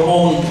in your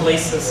own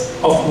places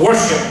of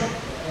worship.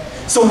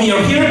 So we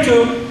are here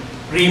to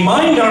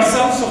remind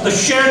ourselves of the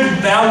shared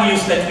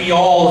values that we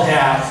all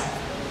have.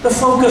 The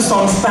focus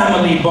on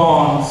family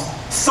bonds,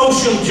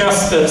 social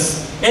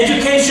justice,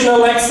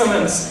 educational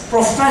excellence,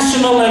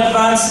 professional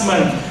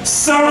advancement,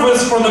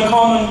 service for the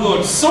common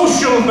good,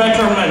 social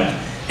betterment,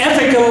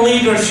 ethical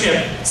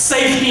leadership,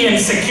 safety and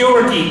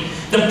security,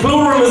 the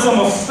pluralism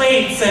of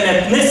faiths and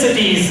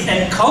ethnicities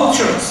and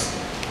cultures.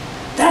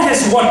 That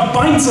is what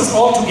binds us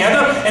all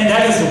together, and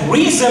that is the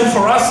reason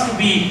for us to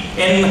be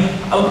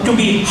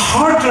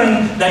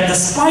heartened that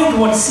despite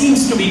what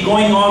seems to be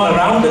going on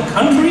around the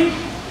country,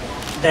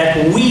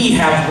 that we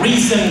have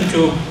reason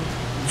to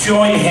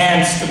join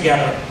hands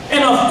together.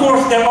 And of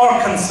course there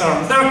are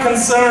concerns. There are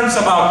concerns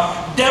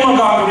about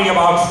demagoguery,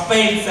 about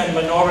faith and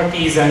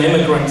minorities and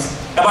immigrants,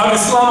 about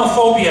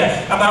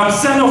Islamophobia, about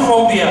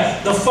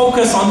xenophobia, the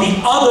focus on the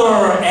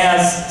other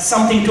as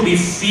something to be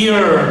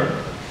feared.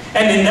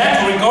 And in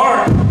that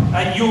regard,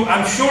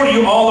 I'm sure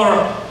you all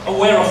are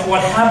aware of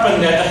what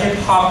happened at the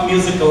hip-hop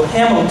musical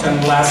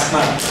Hamilton last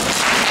night.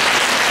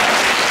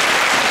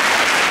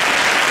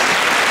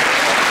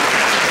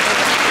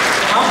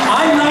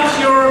 I'm not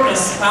here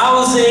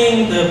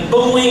espousing the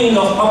booing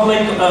of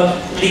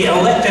the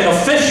elected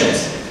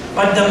officials,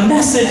 but the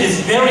message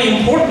is very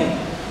important.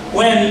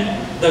 When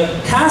the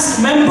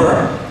cast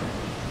member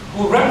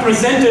who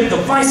represented the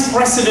vice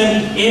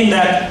president in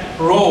that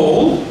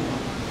role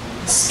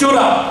stood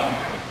up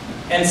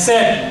and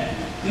said,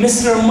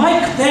 "Mr.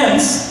 Mike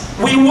Pence,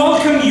 we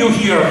welcome you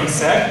here," he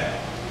said.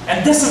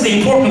 And this is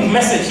the important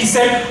message. He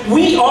said,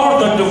 "We are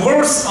the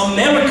diverse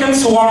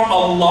Americans who are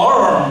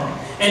alarmed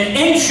and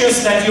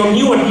anxious that your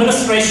new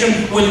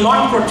administration will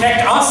not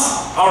protect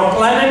us, our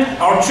planet,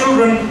 our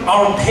children,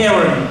 our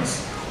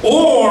parents,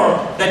 or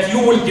that you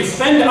will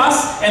defend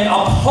us and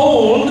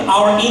uphold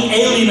our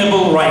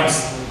inalienable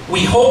rights.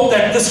 We hope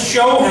that this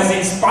show has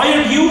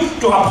inspired you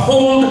to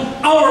uphold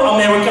our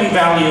American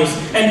values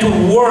and to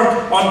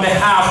work on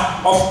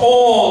behalf of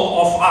all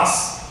of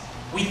us.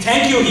 We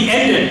thank you," he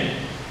ended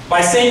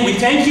by saying, "we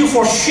thank you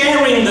for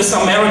sharing this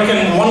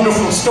American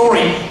wonderful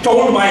story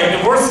told by a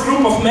diverse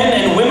group of men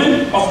and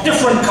women of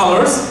different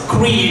colors,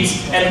 creeds,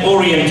 and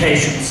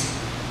orientations."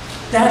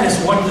 That is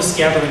what this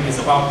gathering is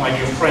about, my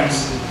dear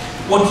friends.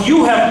 What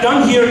you have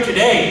done here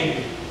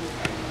today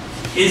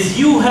is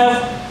you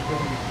have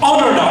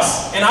honored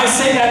us, and I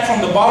say that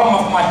from the bottom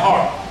of my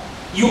heart.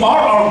 You are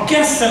our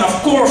guests, and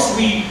of course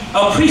we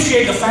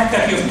appreciate the fact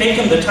that you've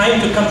taken the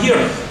time to come here.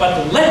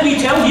 But let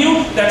me tell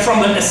you that from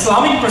the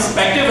Islamic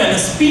perspective, and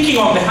speaking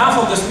on behalf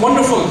of this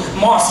wonderful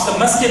mosque, the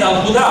Masjid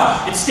Al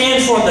Huda, it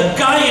stands for the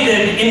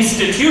guided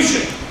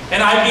institution.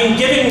 And I've been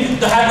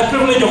had the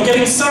privilege of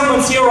giving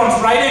sermons here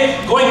on Friday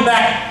going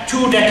back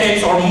 2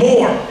 decades or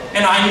more.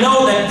 And I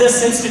know that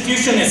this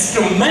institution is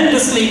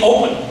tremendously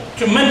open,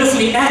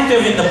 tremendously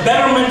active in the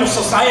betterment of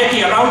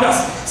society around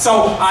us.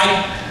 So I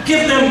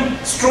give them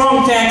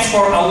strong thanks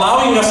for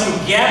allowing us to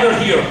gather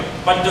here.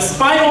 But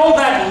despite all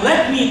that,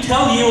 let me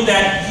tell you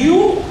that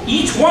you,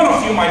 each one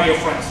of you, my dear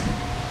friends,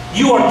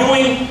 you are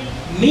doing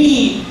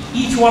me,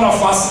 each one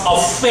of us, a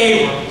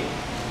favor.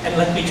 And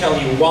let me tell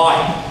you why.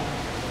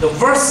 The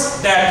verse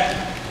that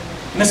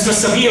Mr.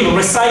 Sabil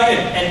recited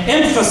and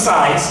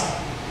emphasized,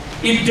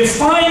 it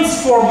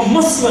defines for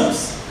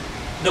Muslims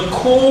the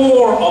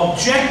core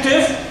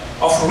objective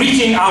of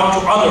reaching out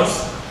to others.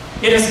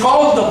 It is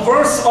called the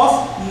verse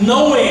of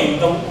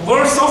knowing, the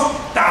verse of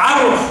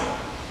ta'aruf.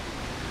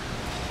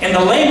 In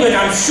the language,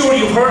 I'm sure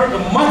you've heard the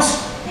much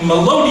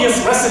melodious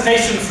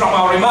recitation from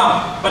our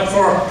Imam, but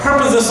for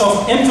purposes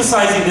of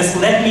emphasizing this,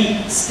 let me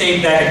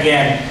state that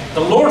again.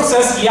 The Lord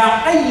says,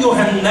 "Ya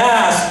ayyuhan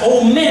nas,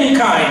 O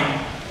mankind,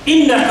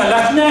 inna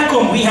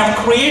khalaqnakum, we have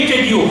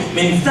created you,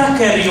 min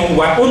dhakarin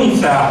wa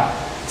untha,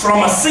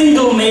 from a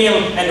single male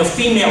and a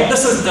female."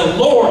 This is the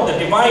Lord, the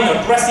divine,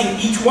 addressing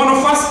each one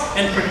of us,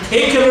 and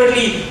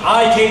particularly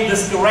I take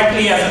this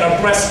directly as an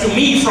address to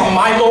me from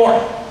my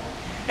Lord.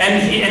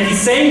 And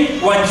he's saying,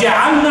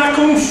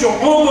 وَجَعَلْنَاكُمْ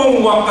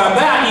شُعُوبًا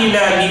وَقَبَائِلَ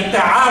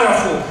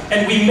لِتَعَارَفُوا.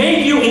 And we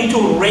made you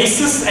into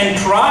races and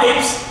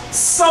tribes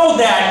so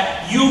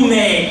that you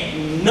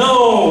may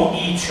know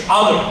each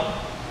other.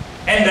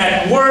 And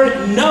that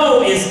word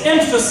know is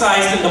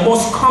emphasized in the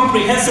most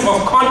comprehensive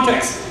of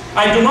contexts.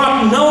 I do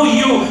not know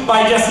you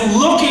by just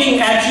looking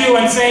at you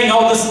and saying,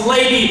 oh, this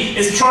lady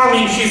is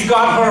charming, she's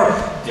got her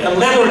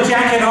leather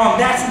jacket on.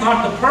 That's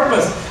not the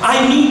purpose.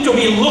 I need to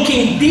be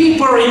looking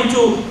deeper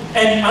into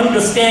and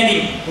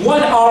understanding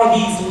what are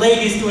these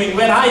ladies doing.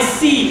 When I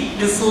see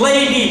this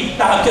lady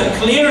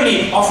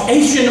clearly of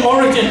Asian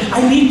origin,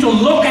 I need to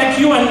look at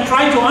you and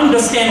try to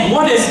understand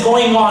what is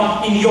going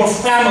on in your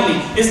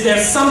family. Is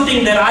there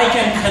something that I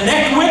can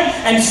connect with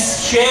and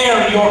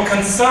share your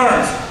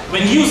concerns?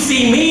 When you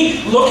see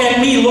me, look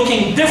at me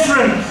looking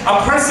different,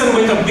 a person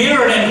with a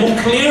beard and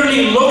who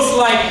clearly looks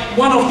like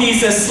one of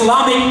these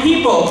Islamic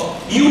people.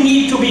 You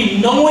need to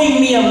be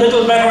knowing me a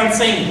little better and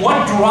saying,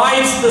 what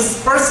drives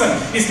this person?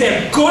 Is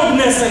there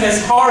goodness in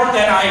his heart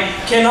that I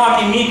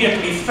cannot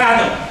immediately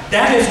fathom?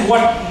 That is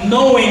what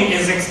knowing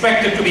is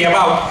expected to be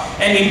about.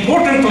 And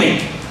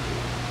importantly,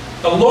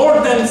 the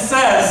Lord then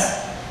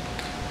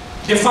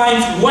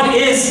defines what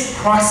is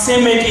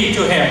proximity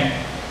to Him.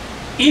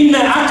 Inna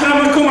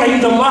akramakum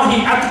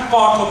indallahi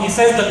atqakum. He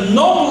says the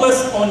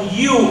noblest on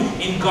you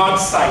in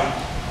God's sight.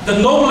 The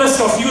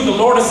noblest of you, the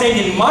Lord is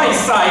saying, in my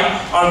sight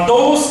are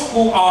those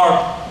who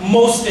are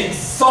most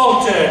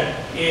exalted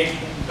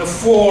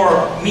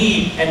before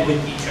me and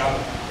with each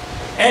other.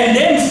 And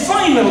then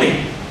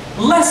finally,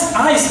 lest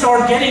I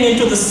start getting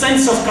into the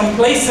sense of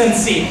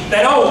complacency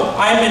that, oh,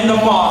 I'm in the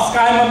mosque,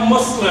 I'm a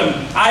Muslim,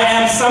 I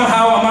am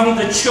somehow among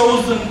the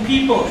chosen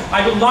people,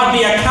 I will not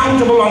be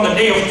accountable on the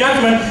day of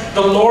judgment.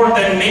 The Lord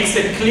then makes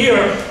it clear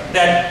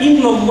that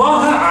Inna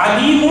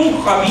Allaha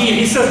alimun khabir.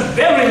 He says,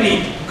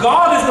 verily,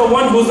 God is the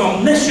one who's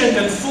omniscient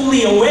and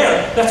fully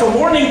aware. That's a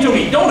warning to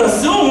me. Don't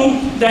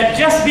assume that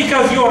just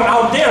because you're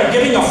out there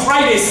giving a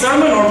Friday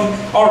sermon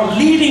or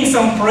leading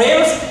some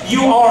prayers,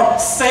 you are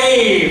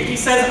saved. He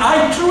says,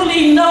 I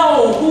truly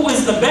know who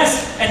is the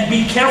best, and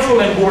be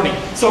careful and warning.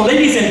 So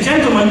ladies and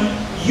gentlemen,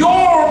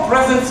 your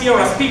presence here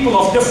as people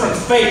of different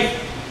faith,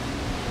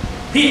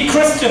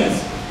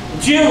 Christians,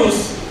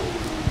 Jews,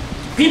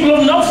 people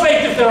of no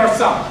faith if there are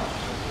some,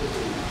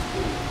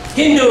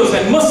 Hindus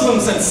and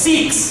Muslims and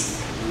Sikhs,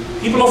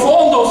 people of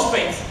all those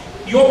faiths,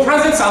 your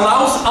presence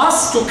allows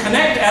us to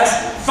connect as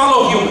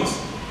fellow humans,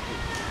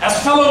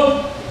 as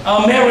fellow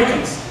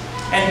Americans.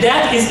 And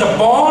that is the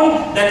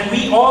bond that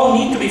we all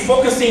need to be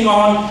focusing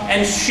on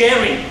and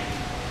sharing.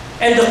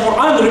 And the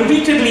Quran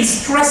repeatedly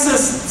stresses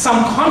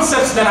some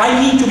concepts that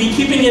I need to be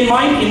keeping in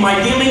mind in my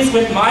dealings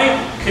with my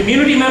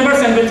community members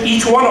and with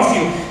each one of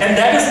you. And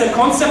that is the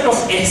concept of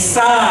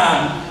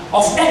ihsan,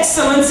 of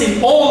excellence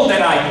in all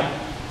that I do.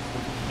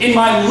 In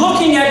my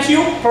looking at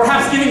you,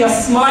 perhaps giving a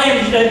smile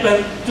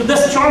to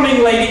this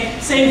charming lady,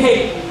 saying,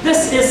 hey,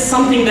 this is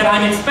something that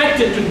I'm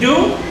expected to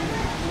do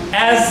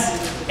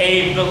as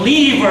a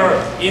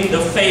believer in the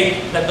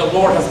faith that the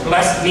Lord has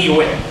blessed me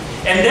with.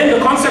 And then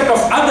the concept of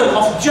adl,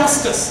 of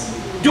justice,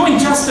 doing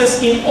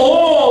justice in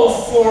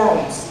all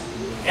forms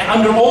and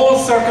under all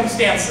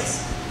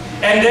circumstances.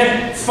 And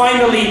then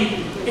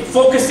finally,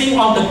 focusing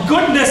on the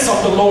goodness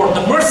of the Lord,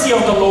 the mercy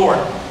of the Lord.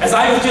 As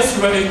I was just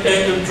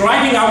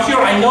driving out here,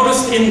 I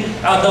noticed in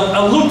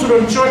a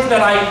Lutheran church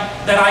that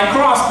I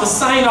crossed, the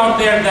sign out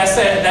there that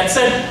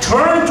said,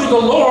 turn to the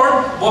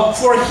Lord,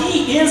 for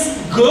He is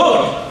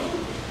good.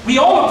 We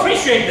all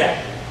appreciate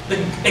that. The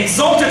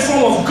exalted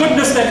form of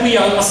goodness that we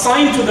are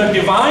assigned to the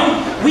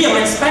divine, we are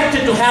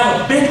expected to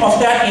have a bit of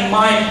that in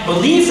my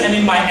beliefs and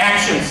in my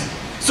actions.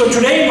 So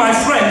today, my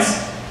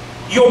friends,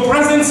 your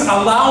presence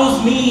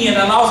allows me and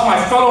allows my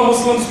fellow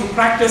Muslims to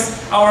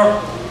practice our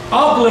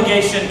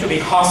obligation to be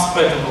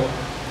hospitable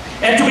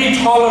and to be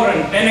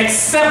tolerant and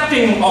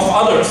accepting of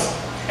others.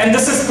 And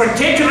this is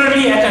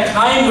particularly at a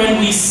time when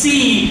we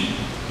see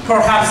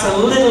perhaps a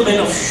little bit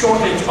of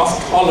shortage of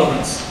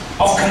tolerance,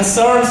 of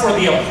concern for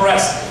the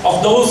oppressed,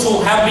 of those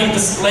who have been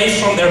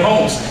displaced from their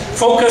homes.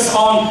 Focus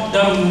on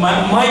the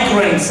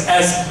migrants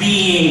as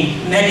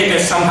being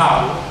negative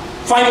somehow.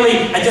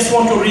 Finally, I just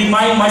want to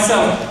remind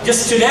myself,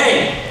 just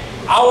today,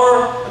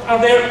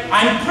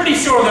 I'm pretty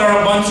sure there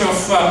are a bunch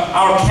of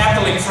our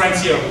Catholic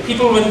friends here.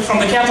 People from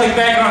the Catholic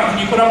background,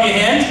 can you put up your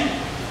hand?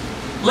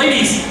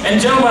 Ladies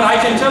and gentlemen, I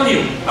can tell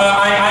you,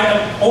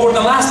 over the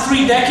last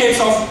 3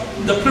 decades of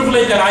the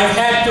privilege that I've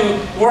had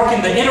to work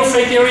in the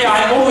interfaith area,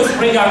 I always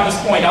bring out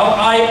this point.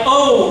 I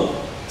owe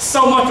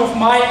so much of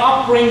my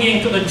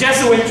upbringing to the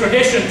Jesuit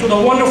tradition, to the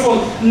wonderful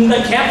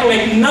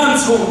Catholic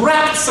nuns who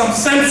wrapped some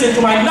sense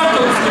into my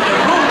knuckles with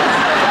their rulers.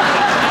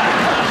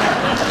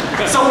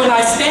 So when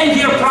I stand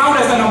here proud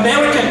as an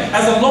American,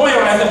 as a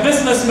lawyer, as a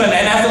businessman,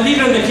 and as a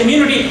leader in the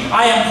community,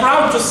 I am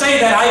proud to say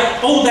that I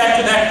owe that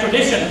to that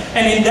tradition.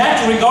 And in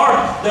that regard,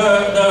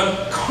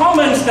 the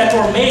comments that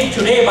were made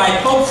today by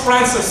Pope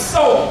Francis,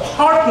 so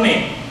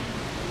heartening.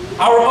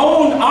 Our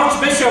own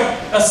Archbishop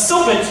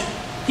Supich,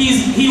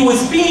 he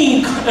was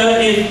being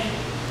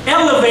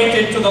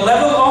elevated to the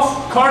level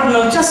of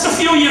cardinal just a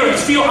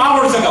few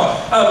hours ago.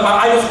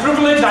 I was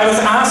privileged, I was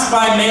asked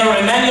by Mayor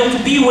Emmanuel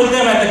to be with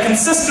them at the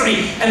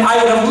consistory, and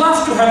I would have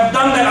loved to have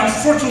done that.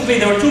 Unfortunately,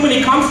 there were too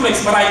many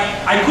conflicts, but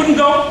I couldn't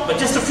go. But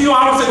just a few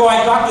hours ago,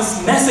 I got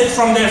this message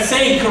from there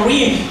saying,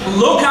 Kareem,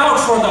 look out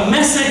for the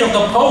message of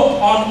the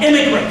Pope on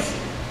immigrants.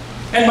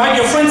 And my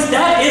dear friends,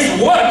 that is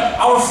what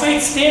our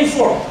faith stands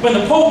for. When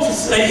the Pope,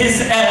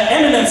 His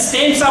Eminence,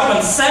 stands up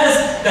and says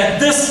that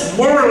this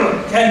world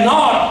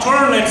cannot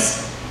turn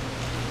its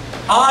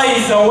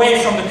eyes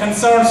away from the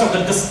concerns of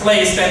the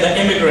displaced and the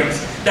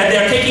immigrants, that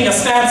they're taking a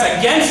stance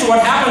against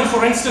what happened,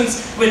 for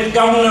instance, with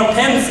Governor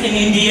Pence in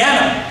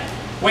Indiana,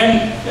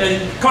 when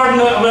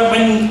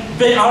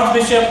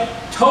Archbishop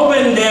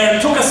Tobin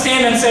there took a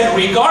stand and said,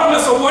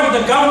 regardless of what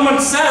the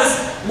government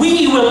says,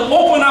 we will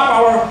open up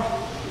our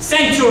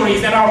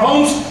sanctuaries and our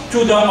homes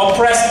to the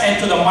oppressed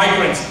and to the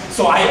migrants.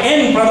 So I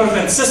end, brothers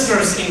and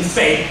sisters in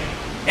faith,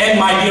 and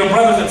my dear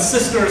brothers and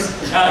sisters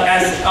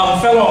as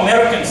fellow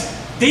Americans,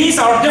 these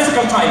are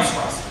difficult times for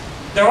us.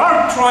 There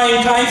are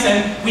trying times,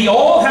 and we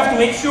all have to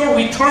make sure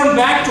we turn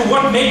back to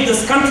what made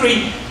this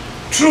country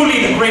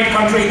truly the great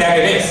country that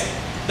it is.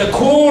 The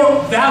core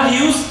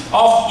values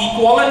of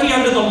equality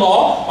under the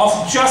law,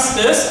 of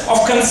justice,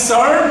 of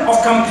concern, of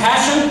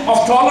compassion,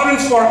 of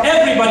tolerance for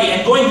everybody,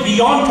 and going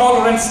beyond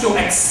tolerance to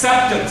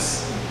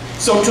acceptance.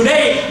 So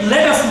today,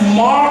 let us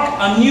mark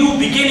a new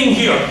beginning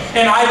here.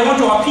 And I want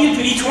to appeal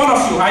to each one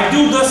of you. I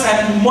do this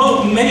at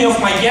many of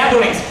my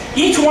gatherings.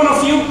 Each one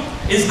of you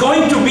is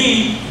going to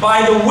be,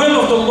 by the will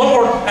of the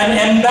Lord, an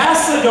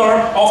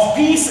ambassador of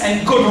peace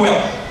and goodwill.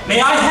 May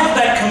I have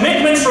that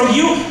commitment from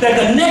you that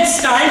the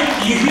next time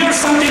you hear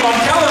something on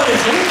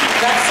television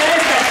that says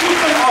that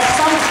people of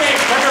some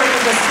faith, whether it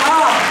is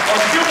Islam or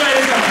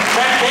Judaism,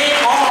 that they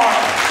are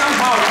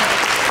somehow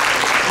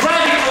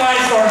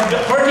radicalized or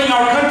hurting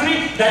our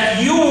country,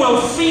 that you will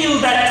feel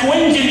that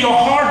twinge in your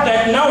heart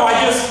that, no, I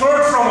just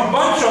heard from a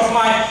bunch of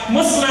my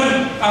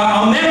Muslim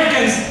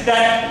Americans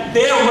that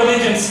their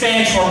religion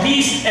stands for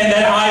peace and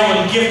that I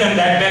will give them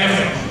that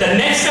benefit. The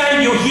next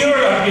time you hear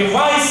a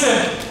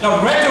divisive,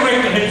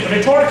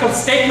 rhetorical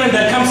statement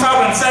that comes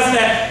out and says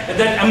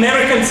that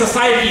American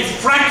society is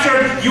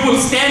fractured, you will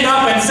stand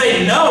up and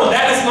say, no,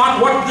 that is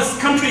not what this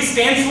country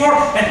stands for,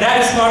 and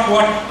that is not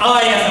what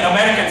I as an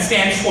American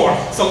stands for.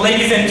 So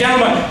ladies and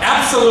gentlemen,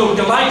 absolute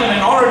delight and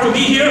an honor to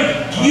be here.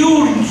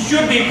 You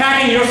should be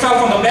patting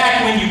yourself on the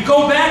back when you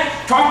go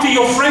back. Talk to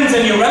your friends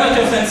and your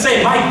relatives and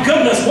say, my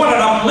goodness, what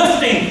an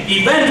uplifting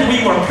event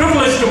we were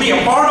privileged to be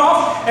a part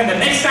of. And the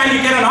next time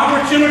you get an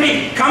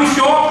opportunity, come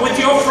show up with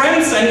your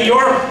friends and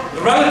your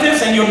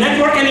relatives and your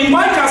network and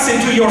invite us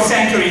into your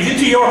sanctuaries,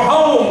 into your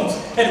homes.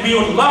 And we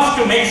would love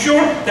to make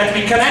sure that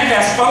we connect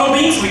as fellow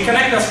beings, we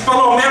connect as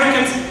fellow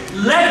Americans.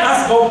 Let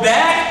us go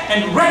back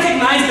and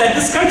recognize that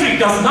this country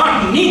does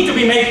not need to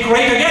be made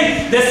great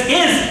again. This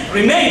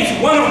remains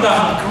one of the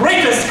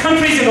greatest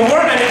countries in the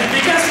world, and it's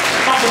because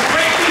of the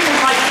great people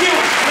like you.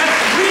 Let's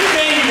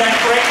regain that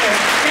greatness.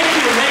 Thank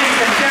you, ladies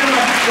and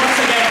gentlemen, once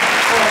again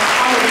for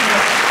honoring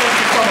us. Thank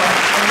you so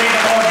much. And may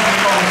the Lord be with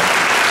you.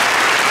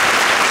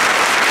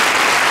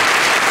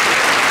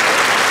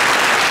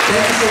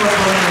 Thank you so much,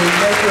 Brother.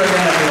 Thank you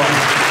again, everyone.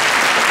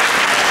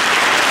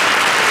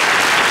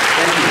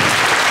 Thank you.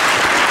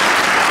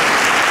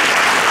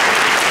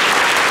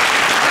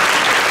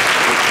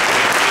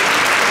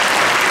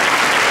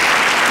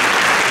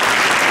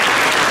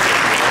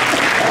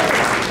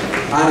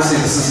 Honestly,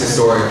 this is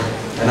historic,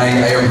 and I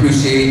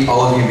appreciate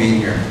all of you being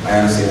here. I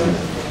honestly do.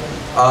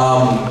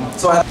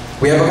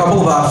 We have a couple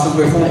of options.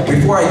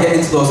 Before I get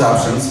into those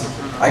options,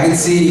 I can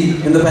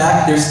see in the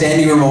back they're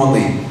standing room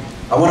only.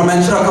 I want to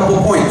mention a couple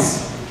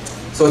points.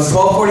 So it's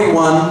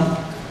 12:41.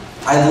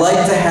 I'd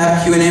like to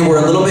have Q&A.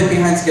 We're a little bit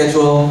behind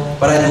schedule,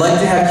 but I'd like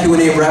to have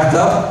Q&A wrapped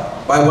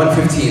up by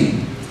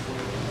 1:15.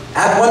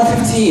 At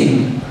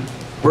 1:15,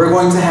 we're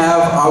going to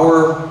have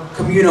our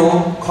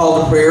communal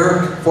call to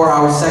prayer for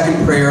our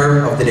second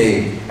prayer of the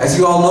day. As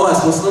you all know,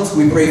 as Muslims,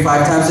 we pray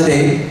 5 times a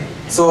day.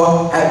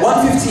 So at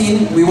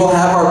 1:15, we will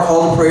have our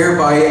call to prayer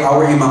by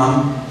our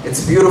Imam.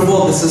 It's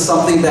beautiful. This is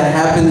something that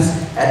happens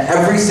at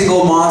every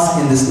single mosque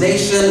in this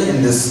nation,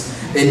 in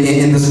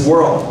this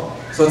world.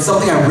 So it's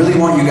something I really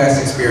want you guys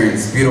to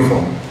experience. It's beautiful.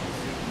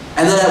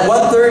 And then at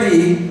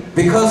 1:30,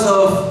 because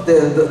of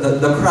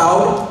the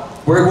crowd,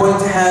 we're going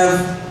to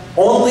have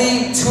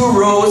only 2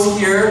 rows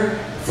here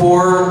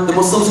for the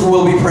Muslims who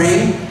will be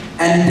praying.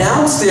 And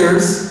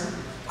downstairs,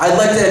 I'd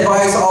like to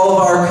advise all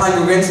of our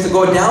congregants to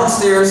go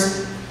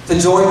downstairs to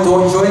join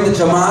the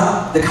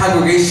Jamaat, the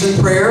congregation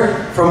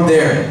prayer from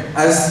there,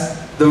 as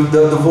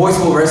the voice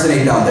will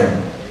resonate down there.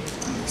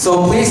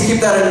 So please keep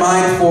that in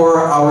mind for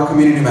our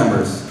community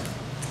members.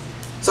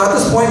 So at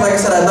this point, like I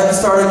said, I'd like to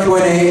start a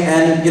Q&A,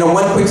 and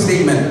one quick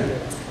statement.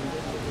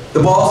 The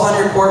ball's on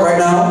your court right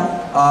now.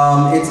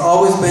 It's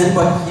always been,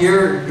 but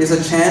here is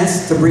a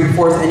chance to bring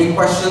forth any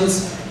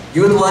questions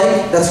you would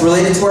like that's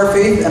related to our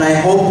faith, and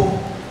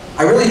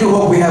I really do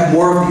hope we have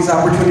more of these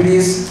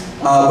opportunities.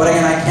 but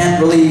again, I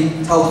can't really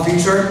tell the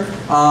future.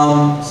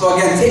 So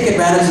again, take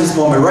advantage of this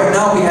moment. Right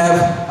now, we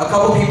have a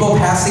couple people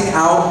passing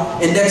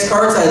out index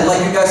cards. I'd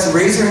like you guys to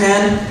raise your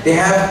hand. They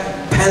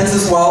have pens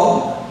as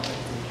well.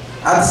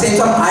 At the same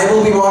time, I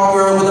will be walking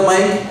around with a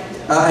mic,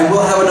 and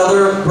we'll have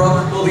another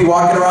brother who will be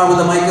walking around with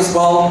a mic as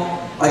well.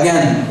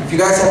 Again, if you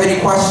guys have any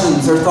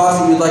questions or thoughts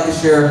that you'd like to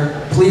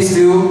share, please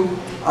do.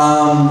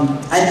 And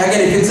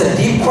again, if it's a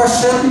deep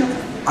question,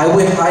 I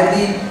would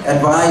highly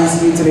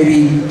advise you to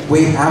maybe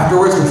wait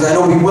afterwards, because I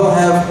know we will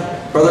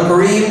have Brother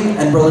Kareem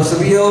and Brother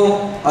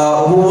Sabil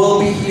who will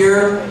be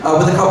here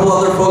with a couple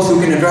other folks who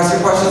can address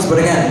your questions. But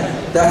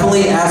again,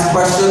 definitely ask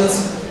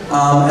questions,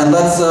 and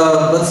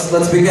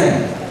let's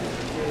begin.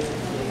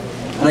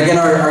 And again,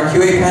 our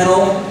QA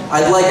panel,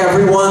 I'd like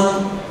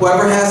everyone,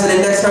 whoever has an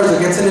index card or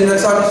gets an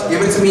index card, just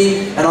give it to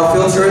me, and I'll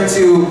filter it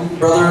to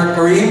Brother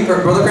Kareem.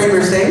 Brother Kareem,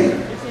 you're staying?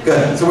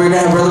 Good. So we're going to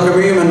have Brother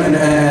Kareem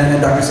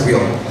and Dr.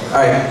 Sabil.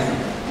 All right.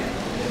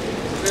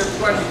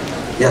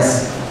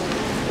 Yes.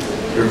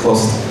 You're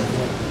close.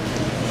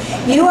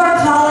 You are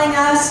calling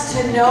us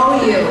to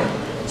know you,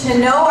 to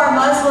know our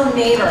Muslim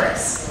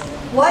neighbors.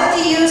 What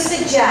do you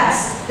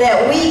suggest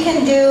that we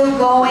can do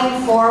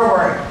going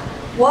forward?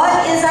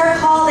 What is our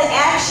call to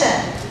action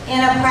in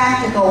a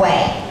practical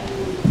way?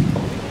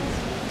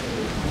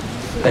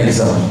 Thank you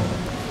so much.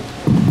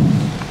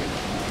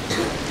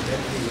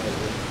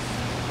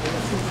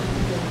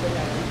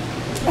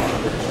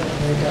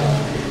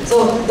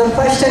 So the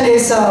question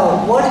is,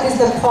 what is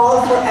the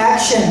call for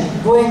action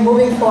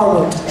moving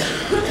forward?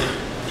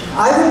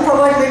 I will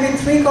provide maybe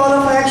 3 call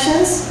of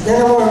actions,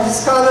 then our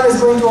scholar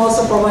is going to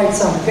also provide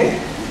some, okay?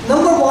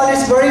 Number 1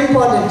 is very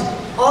important.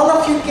 All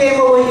of you came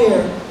over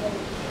here.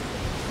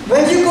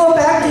 When you go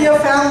back to your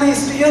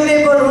families, to your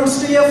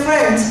neighborhoods, to your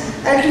friends,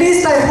 at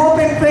least I hope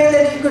and pray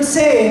that you could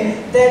say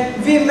that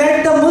we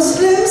met the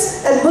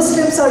Muslims and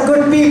Muslims are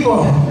good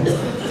people.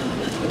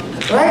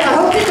 Right? I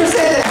hope you could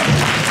say that.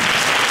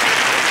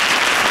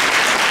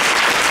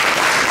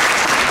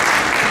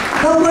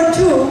 Number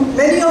 2,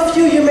 many of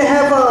you may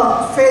have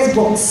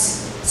Facebooks,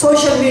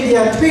 social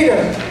media,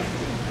 Twitter.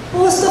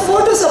 Post the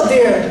photos up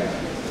there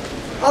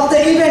of the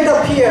event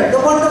up here, the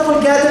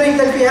wonderful gathering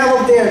that we have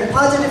up there,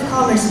 positive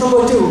comments,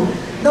 number 2.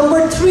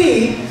 Number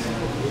 3,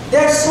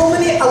 there are so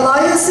many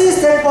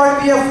alliances that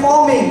we are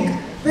forming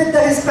with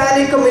the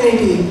Hispanic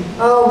community,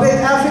 with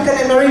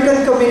African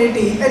American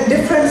community, and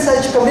different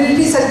such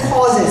communities and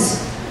causes.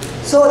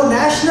 So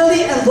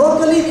nationally and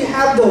locally we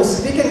have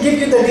those. We can give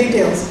you the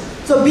details.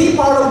 So be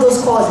part of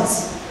those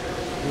causes.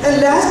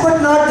 And last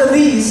but not the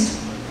least,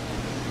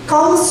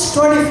 comes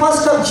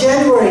 21st of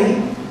January,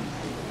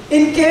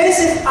 in case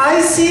if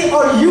I see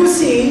or you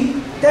see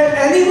that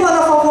any one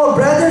of our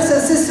brothers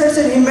and sisters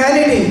in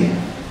humanity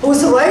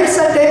whose rights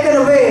are taken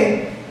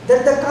away,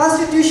 that the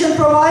Constitution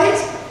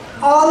provides,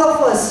 all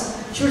of us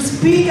should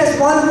speak as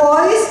one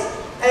voice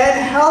and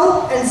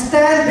help and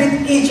stand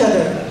with each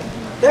other.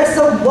 That's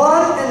the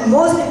one and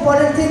most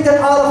important thing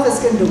that all of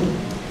us can do.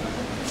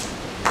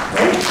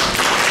 Right?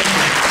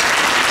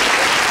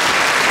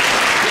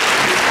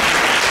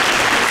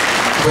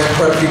 We have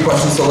quite a few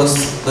questions, so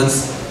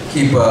let's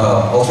keep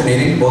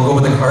alternating. We'll go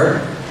with the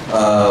card.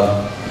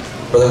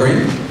 Brother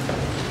Kareem?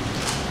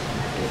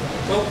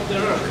 Well,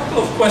 there are a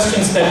couple of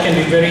questions that can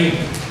be very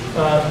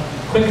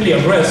quickly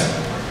addressed.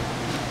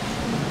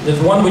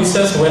 There's one which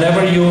says,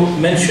 whenever you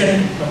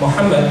mention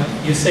Muhammad,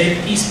 you say,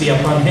 peace be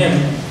upon him.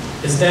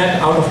 Is that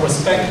out of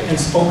respect and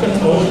spoken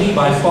only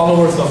by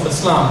followers of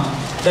Islam?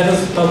 That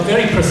is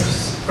very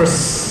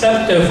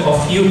perceptive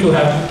of you to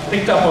have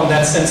picked up on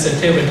that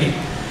sensitivity.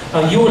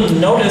 You will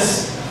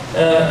notice,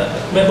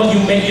 well, you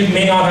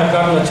may not have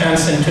gotten a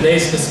chance in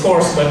today's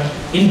discourse, but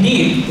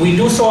indeed, we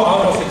do so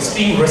out of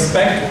extreme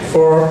respect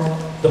for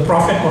the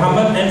Prophet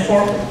Muhammad and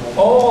for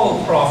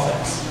all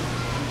prophets.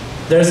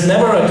 There's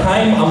never a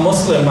time a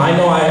Muslim, I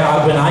know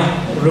when I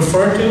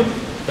refer to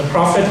the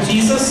Prophet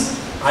Jesus,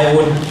 I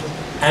would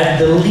at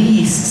the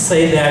least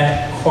say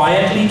that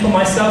quietly to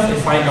myself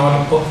if I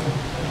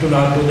do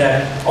not do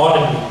that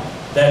audibly,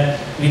 that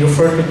we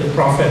refer to the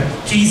Prophet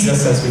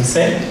Jesus, as we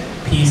say,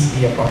 peace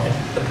be upon him.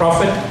 The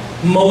Prophet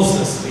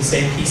Moses, we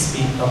say peace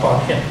be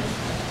upon him.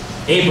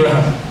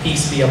 Abraham,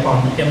 peace be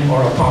upon him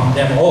or upon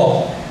them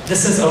all.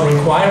 This is a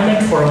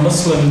requirement for a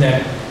Muslim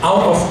that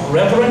out of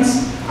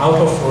reverence, out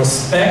of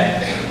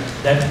respect,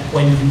 that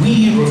when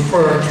we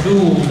refer to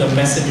the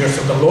messengers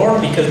of the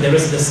Lord, because there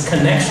is this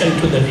connection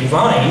to the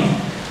divine,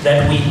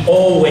 that we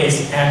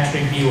always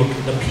attribute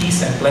the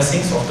peace and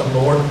blessings of the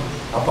Lord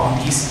upon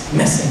these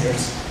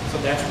messengers. So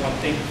that's one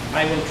thing.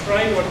 I will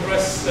try to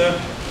address a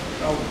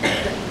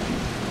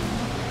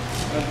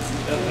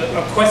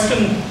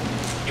question.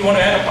 You want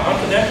to add on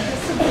to that?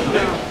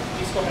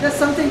 There's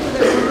something to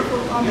that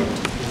wonderful comment.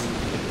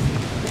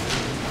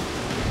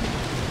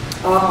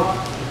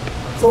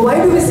 So why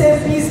do we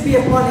say peace be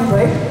upon him,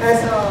 right?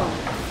 As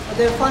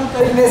the Fan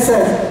Karim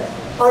said,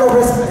 out of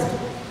respect.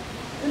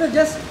 You know,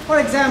 just for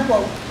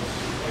example.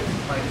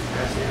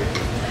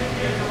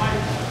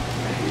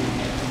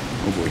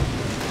 Oh boy.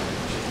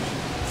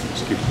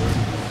 Skip.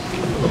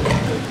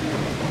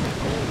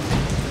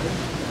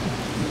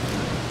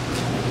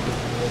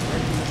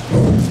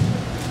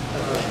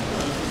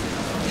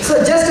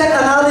 So just an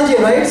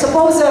analogy, right?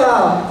 Suppose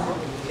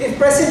if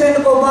President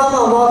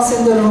Obama walks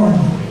in the room,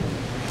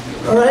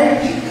 all right?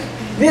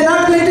 We are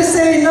not going to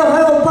say, no,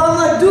 hey,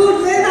 Obama,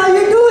 dude, man, how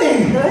you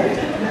doing, right?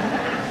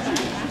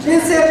 We'll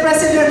say,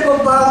 President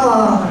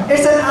Obama,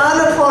 it's an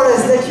honor for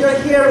us that you're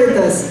here with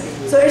us.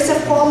 So it's a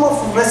form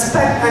of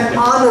respect and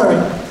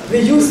honor. We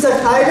use the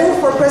title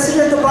for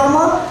President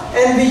Obama,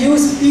 and we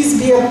use peace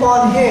be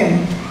upon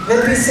him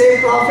when we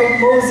say Prophet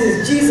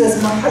Moses,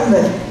 Jesus,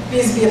 Muhammad,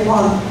 peace be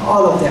upon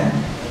all of them.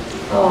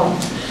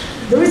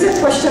 There is a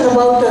question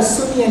about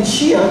Sunni and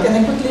Shia.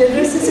 Can I quickly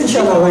address this,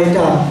 inshallah, right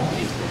now?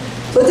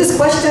 So this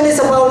question is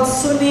about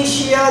Sunni,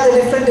 Shia,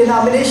 the different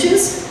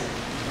denominations.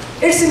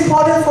 It's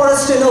important for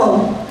us to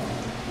know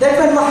that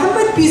when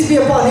Muhammad, peace be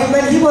upon him,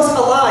 when he was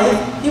alive,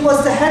 he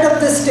was the head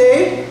of the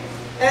state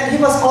and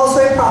he was also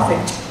a prophet.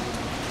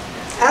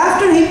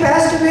 After he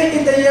passed away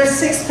in the year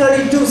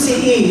 632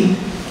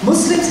 CE,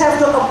 Muslims have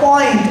to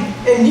appoint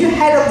a new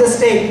head of the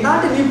state,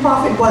 not a new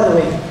prophet, by the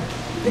way.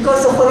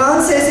 Because the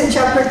Quran says in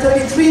chapter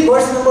 33,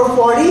 verse number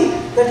 40,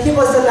 that he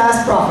was the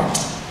last prophet.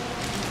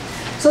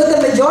 So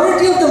the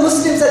majority of the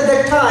Muslims at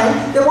that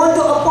time, they want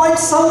to appoint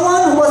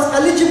someone who was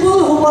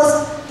eligible, who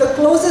was the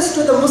closest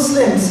to the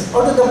Muslims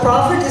or to the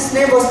Prophet. His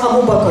name was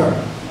Abu Bakr.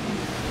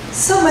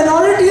 Some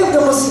minority of the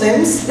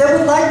Muslims, they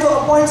would like to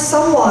appoint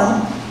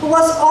someone who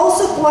was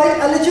also quite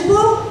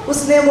eligible,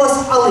 whose name was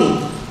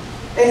Ali.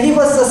 And he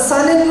was the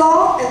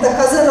son-in-law and the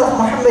cousin of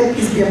Muhammad,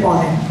 peace be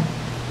upon him.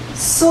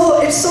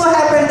 So it so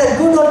happened that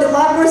good old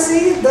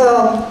democracy,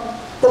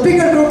 the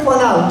bigger group won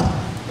out,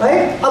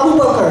 right? Abu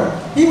Bakr.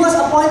 He was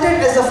appointed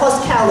as the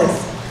first caliph.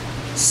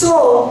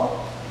 So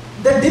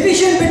the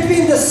division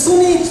between the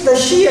Sunni, the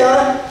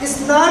Shia,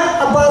 is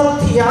not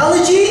about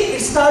theology,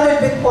 it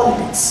started with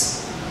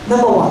politics.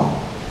 Number one.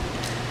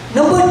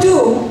 Number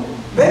two,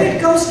 when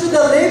it comes to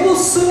the label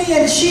Sunni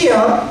and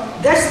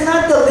Shia, that's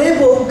not the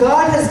label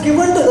God has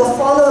given to the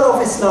follower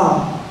of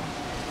Islam.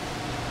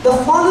 The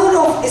follower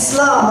of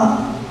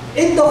Islam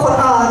in the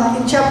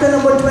Quran, in chapter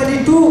number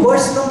 22,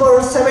 verse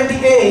number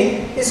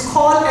 78, is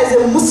called as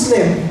a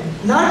Muslim,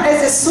 not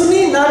as a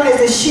Sunni, not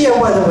as a Shia,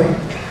 by the way.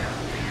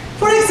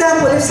 For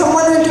example, if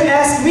someone were to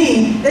ask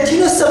me that,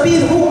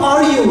 Sabir, who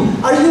are you?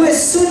 Are you a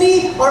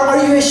Sunni or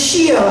are you a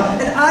Shia?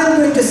 And I'm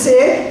going to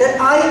say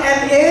that I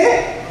am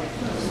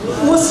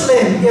a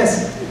Muslim.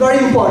 Yes,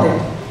 very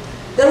important.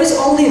 There is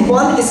only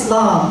one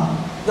Islam,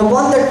 the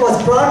one that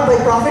was brought by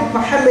Prophet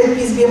Muhammad,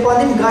 peace be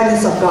upon him,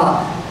 guidance of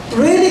God.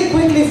 Really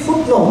quickly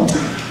footnote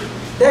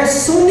that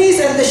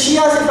Sunnis and the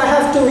Shias, if I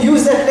have to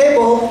use that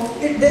label,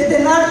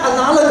 they're not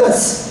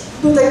analogous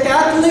to the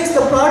Catholics,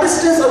 the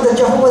Protestants, or the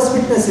Jehovah's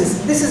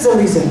Witnesses. This is the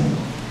reason.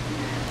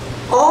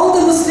 All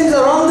the Muslims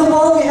around the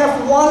world, we have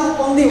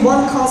only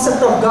one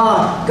concept of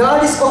God.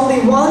 God is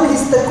only one,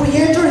 He's the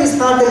creator, He's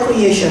not the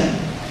creation.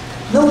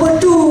 Number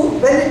two,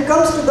 when it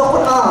comes to the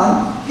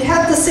Quran, we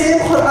have the same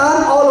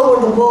Quran all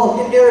over the world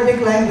in Arabic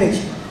language.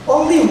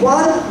 Only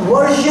one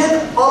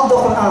version of the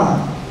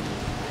Quran.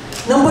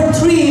 Number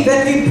three,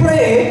 when we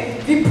pray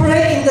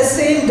in the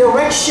same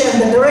direction,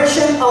 the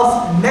direction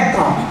of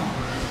Mecca.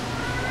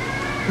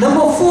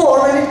 Number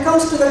four, when it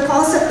comes to the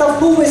concept of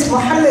who is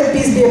Muhammad,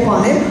 peace be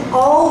upon him,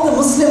 all the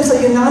Muslims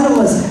are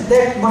unanimous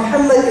that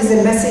Muhammad is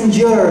a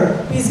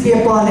messenger, peace be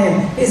upon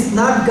him. He's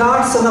not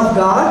God, son of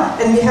God,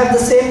 and we have the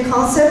same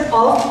concept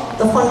of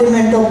the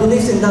fundamental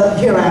beliefs in the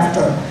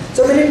hereafter.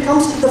 So when it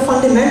comes to the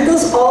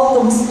fundamentals, all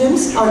the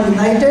Muslims are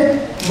united,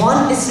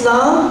 one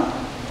Islam,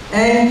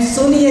 and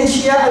Sunni and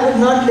Shia, I would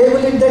not label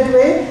it that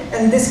way.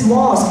 And this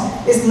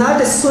mosque is not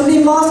a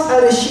Sunni mosque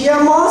or a Shia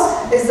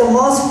mosque. It's a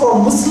mosque for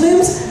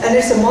Muslims, and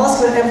it's a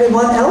mosque where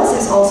everyone else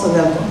is also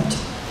welcomed.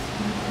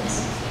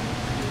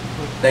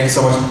 Thank you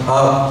so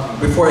much.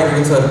 Before I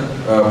give it to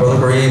Brother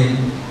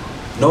Kareem,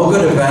 no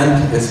good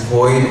event is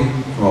void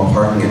from a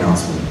parking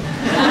announcement.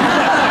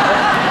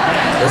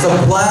 There's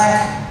a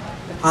black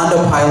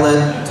Honda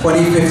Pilot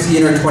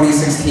 2015 or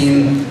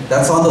 2016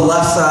 that's on the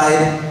left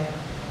side.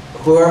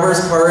 Whoever's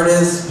car it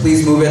is,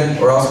 please move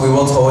it, or else we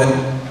will tow it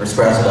or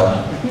scratch it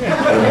up,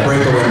 or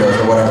break the windows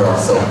or whatever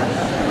else. So,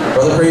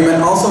 Brother Kareem,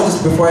 and also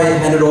just before I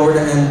hand it over to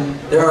him,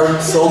 there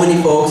are so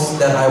many folks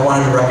that I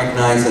wanted to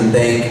recognize and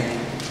thank.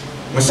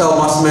 Michelle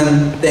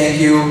Musman, thank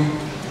you.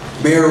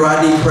 Mayor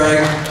Rodney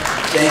Craig,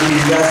 thank you.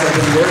 You guys have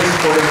been very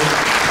supportive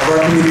of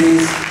our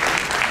communities.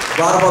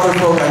 A lot of other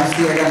folk, I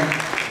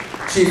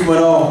got Chief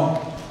Mano,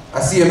 I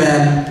see you,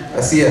 man.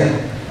 I see you.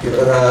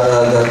 The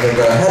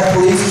head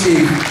police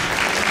chief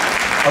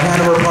of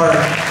Hanover Park.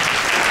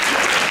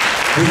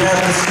 We have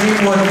the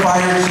Streetwood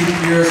Fire Chief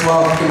here as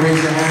well. You can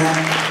raise your hand.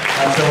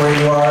 Not sure where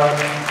you are.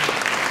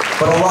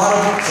 But a lot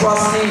of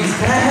trustees.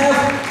 Can I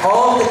have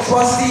all the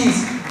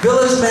trustees,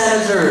 village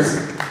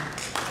managers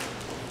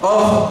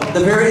of the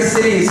various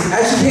cities,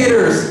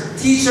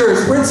 educators,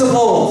 teachers,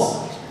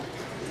 principals?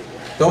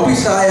 Don't be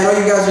shy. I know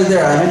you guys are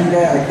there. I know you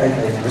guys.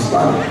 I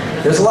responded.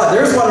 There's a lot.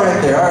 There's one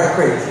right there. All right,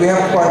 great. We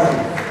have quite a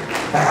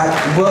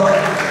few.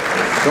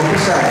 Don't be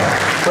shy.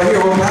 But here,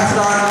 we'll pass it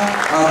on.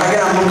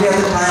 Again, I'm looking at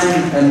the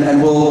time,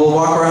 and we'll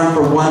walk around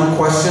for one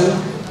question.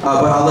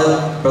 But I'll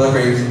let Brother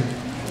Graves.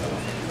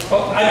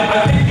 Well,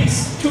 I picked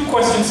these two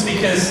questions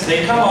because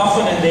they come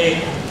often and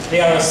they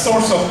are a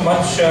source of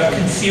much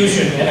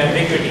confusion and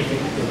ambiguity.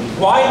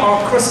 Why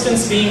are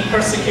Christians being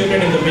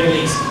persecuted in the Middle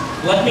East?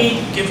 Let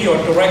me give you a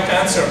direct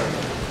answer.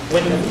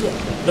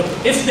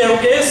 If there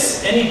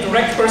is any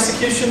direct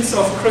persecutions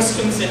of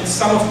Christians in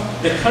some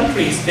of the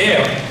countries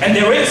there, and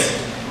there is,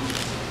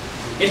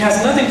 it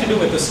has nothing to do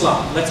with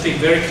Islam. Let's be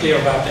very clear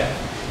about that.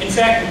 In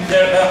fact,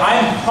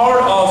 I'm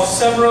part of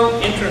several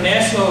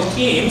international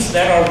teams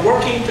that are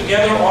working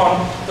together on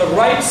the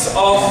rights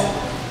of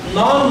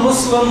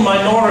non-Muslim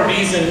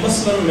minorities in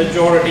Muslim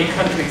majority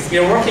countries. We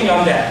are working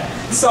on that.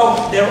 So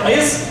there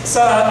is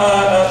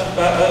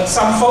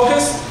some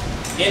focus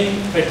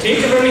in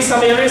particularly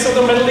some areas of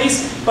the Middle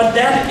East, but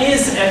that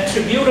is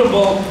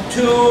attributable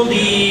to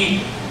the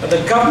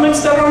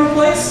governments that are in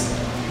place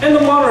and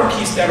the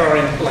monarchies that are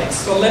in place.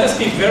 So let us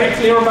be very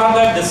clear about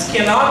that. This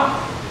cannot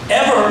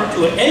ever,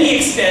 to any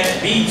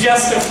extent, be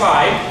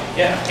justified,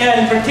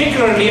 and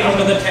particularly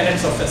under the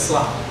tenets of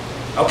Islam.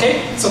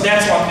 Okay, so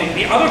that's one thing.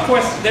 The other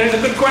question, there is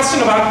a good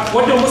question about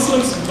what do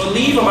Muslims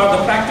believe about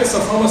the practice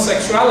of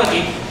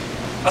homosexuality.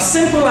 A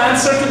simple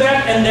answer to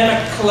that, and then a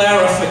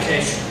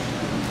clarification.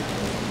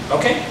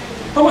 Okay,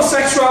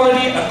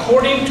 homosexuality,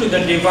 according to the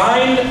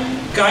divine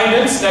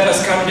guidance that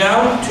has come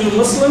down to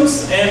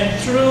Muslims and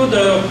through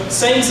the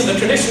sayings and the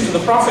traditions of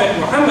the Prophet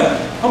Muhammad,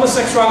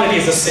 homosexuality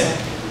is a sin.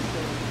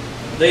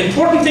 The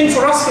important thing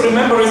for us to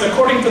remember is,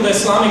 according to the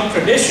Islamic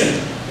tradition,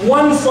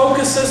 one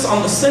focuses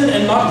on the sin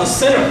and not the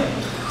sinner.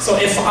 So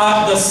if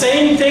the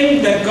same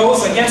thing that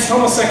goes against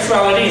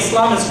homosexuality,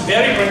 Islam is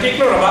very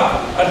particular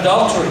about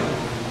adultery.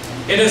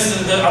 It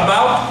is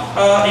about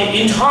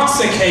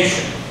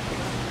intoxication,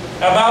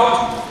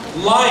 about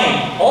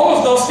lying. All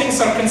of those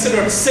things are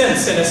considered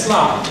sins in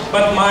Islam.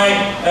 But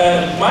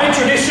my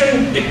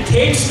tradition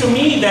dictates to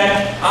me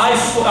that I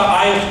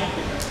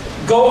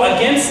go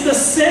against the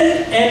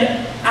sin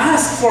and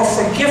ask for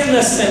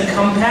forgiveness and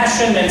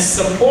compassion and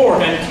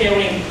support and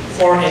caring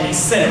for any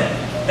sinner.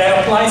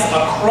 That applies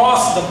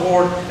across the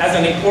board as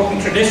an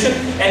important tradition,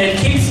 and it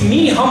keeps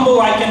me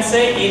humble, I can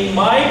say, in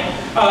my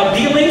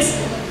dealings,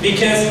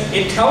 because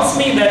it tells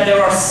me that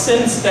there are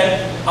sins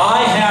that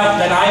I have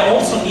that I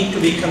also need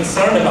to be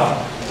concerned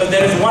about. But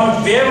there is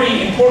one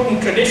very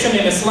important tradition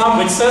in Islam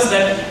which says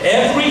that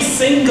every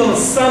single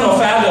son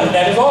of Adam,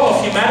 that is all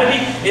of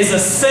humanity, is a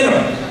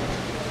sinner.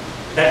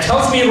 That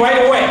tells me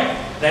right away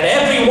that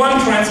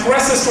everyone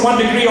transgresses to one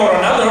degree or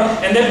another,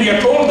 and then we are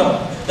told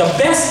the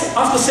best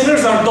of the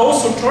sinners are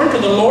those who turn to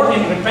the Lord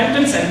in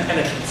repentance and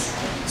penitence.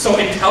 So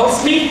it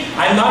tells me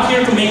I'm not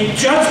here to make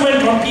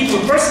judgment on people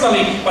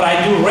personally, but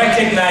I do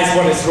recognize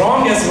what is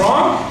wrong as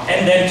wrong,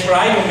 and then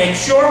try to make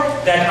sure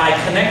that I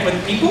connect with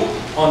people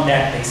on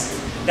that basis.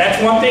 That's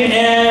one thing,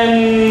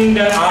 and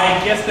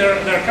I guess there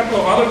are a couple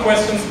of other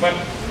questions, but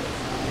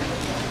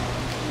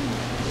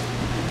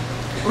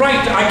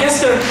right, I guess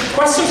there are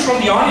questions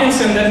from the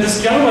audience, and then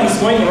this gentleman is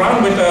going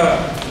around with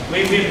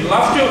we'd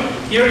love to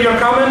hear your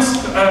comments.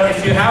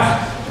 If you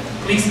have,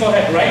 please go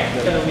ahead, right?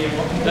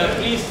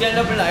 Please stand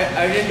up and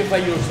identify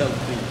yourself,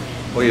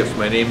 please. Oh yes,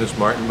 my name is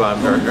Martin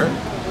Baumgartner.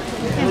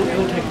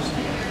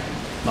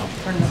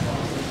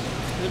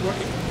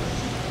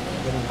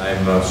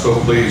 I'm so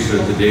pleased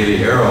that the Daily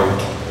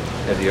Herald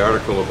had the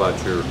article about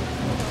your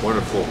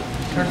wonderful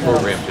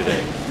program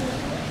today.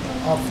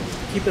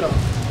 Keep it up.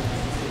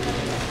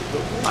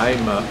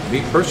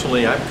 Me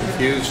personally, I'm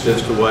confused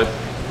as to what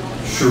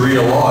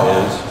Sharia law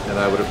is, and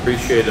I would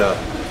appreciate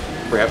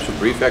perhaps a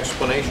brief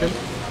explanation.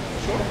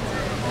 Sure.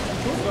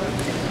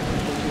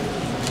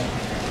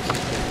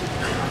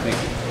 Thank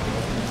you.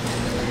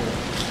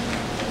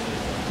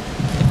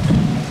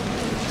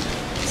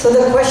 So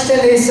the question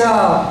is,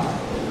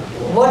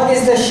 what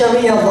is the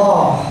Sharia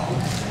law?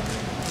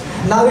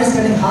 Now it's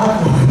getting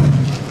hard now.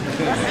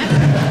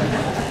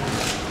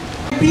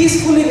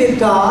 Peacefully with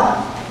God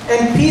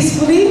and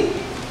peacefully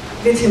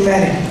with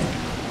humanity.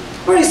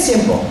 Very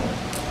simple.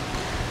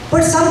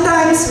 But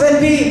sometimes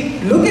when we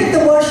look at the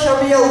word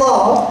Sharia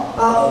law,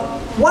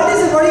 what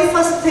is the very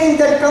first thing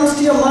that comes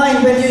to your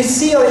mind when you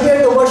see or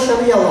hear the word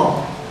Sharia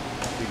law?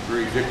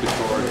 Degree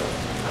dictatorial.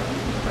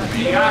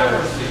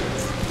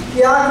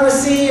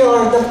 Theocracy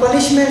or the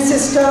punishment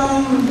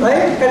system,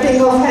 right?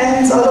 Cutting of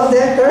hands, all of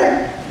that,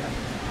 correct?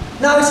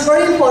 Now it's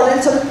very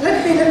important, so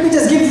let me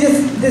just give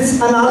this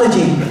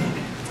analogy.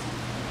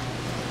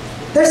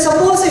 There's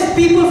suppose if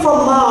people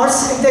from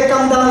Mars, if they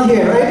come down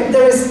here, right? If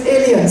there is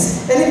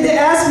aliens, and if they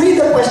ask me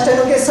the question,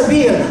 okay,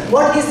 Sabir,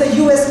 what is the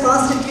US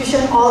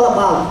Constitution all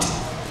about?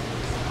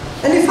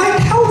 And if I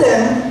tell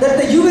them that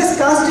the US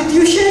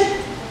Constitution,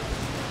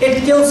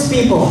 it kills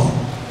people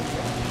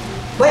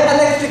by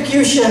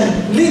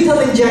electrocution, lethal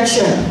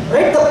injection,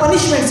 right? The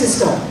punishment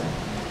system.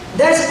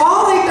 That's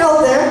all I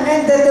tell them,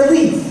 and then they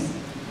leave.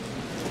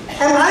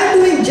 Am I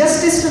doing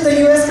justice to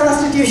the US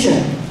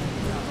Constitution?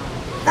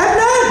 I'm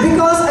not,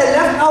 because I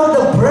left out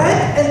the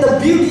breadth and the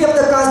beauty of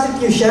the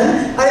Constitution.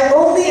 Constitution, I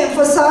only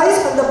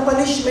emphasize on the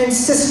punishment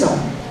system.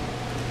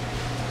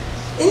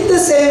 In the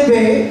same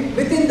way,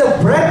 within the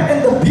breadth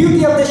and the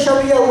beauty of the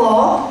Sharia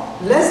law,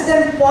 less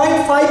than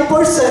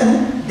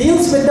 0.5%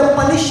 deals with the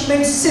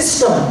punishment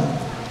system,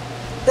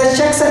 the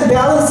checks and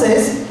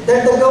balances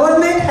that the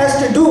government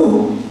has to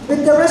do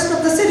with the rest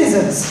of the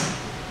citizens.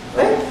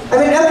 Right? I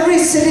mean, every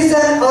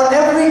citizen or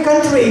every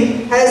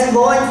country has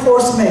law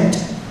enforcement.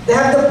 They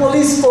have the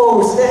police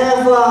force, they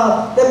have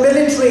the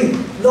military,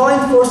 law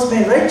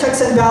enforcement, right?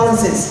 Checks and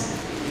balances.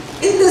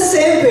 In the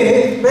same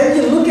way, when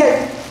you look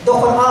at the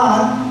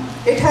Quran,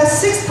 it has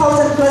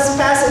 6,000 plus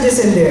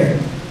passages in there.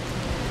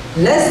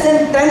 Less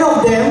than 10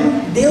 of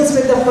them deals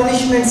with the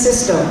punishment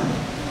system.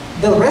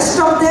 The rest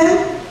of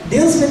them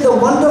deals with the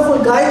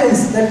wonderful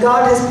guidance that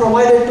God has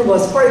provided to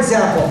us. For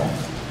example,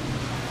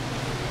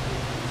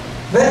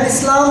 when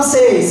Islam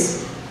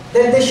says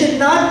that there should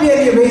not be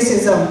any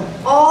racism,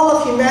 all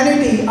of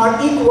humanity are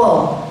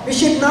equal. We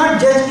should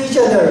not judge each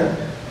other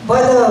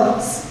by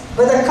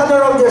the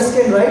color of their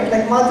skin, right?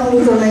 Like Martin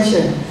Luther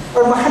mentioned,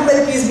 or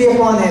Muhammad, peace be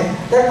upon him,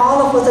 that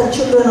all of us are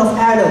children of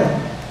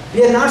Adam.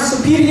 We are not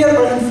superior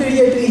or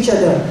inferior to each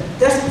other.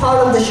 That's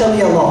part of the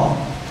Sharia law.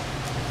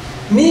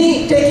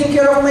 Me taking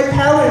care of my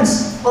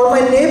parents or my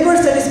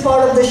neighbors, that is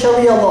part of the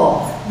Sharia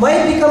law.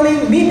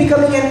 Me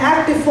becoming an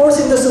active force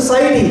in the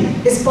society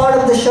is part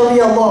of the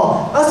Sharia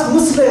law. Us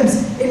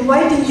Muslims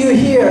inviting you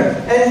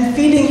here and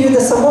feeding you the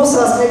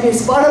samosas, maybe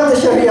it's part of the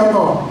Sharia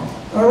law.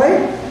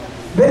 Alright?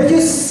 When you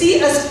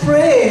see us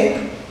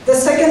pray the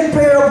second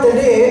prayer of the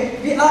day,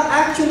 we are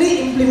actually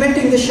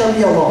implementing the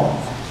Sharia law.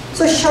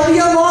 So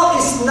Sharia law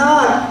is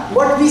not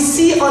what we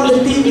see on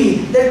the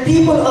TV, that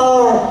people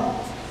are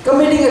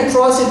committing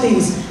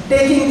atrocities,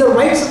 taking the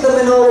rights of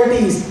the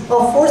minorities,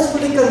 or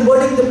forcefully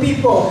converting the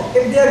people.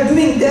 If they are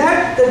doing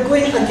that, they're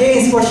going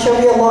against what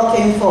Sharia law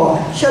came for.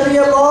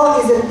 Sharia law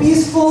is a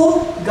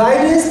peaceful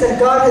guidance that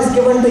God has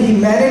given to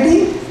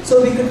humanity,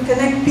 so we could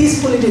connect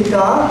peacefully with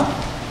God,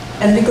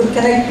 and we could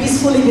connect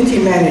peacefully with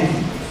humanity.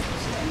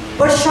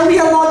 But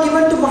Sharia law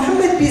given to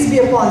Muhammad, peace be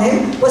upon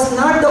him, was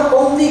not the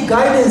only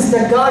guidance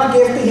that God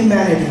gave to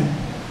humanity.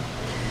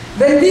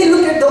 When we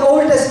look at the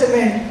Old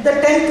Testament, the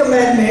 10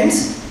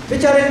 Commandments,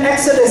 which are in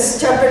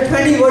Exodus chapter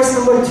 20, verse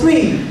number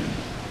 3,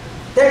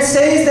 that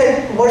says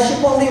that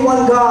worship only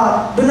one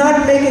God, do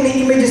not make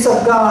any images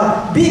of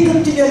God, be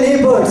good to your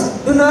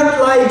neighbors, do not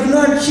lie, do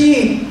not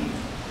cheat.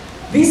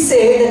 We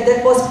say that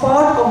that was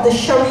part of the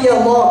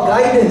Sharia law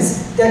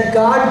guidance that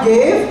God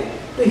gave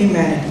to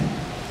humanity,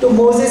 to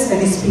Moses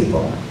and his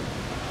people.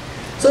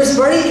 So it's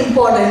very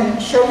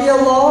important, Sharia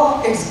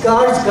law, it's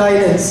God's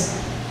guidance,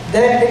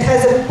 that it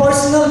has a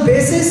personal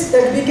basis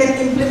that we can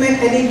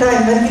implement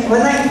anytime.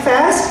 When I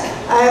fast,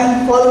 I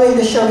am following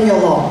the Sharia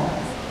law.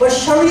 But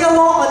Sharia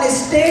law on a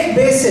state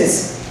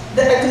basis,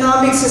 the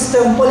economic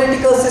system,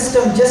 political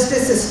system,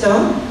 justice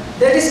system,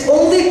 that is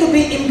only to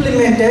be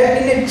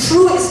implemented in a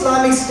true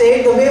Islamic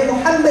state the way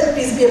Muhammad,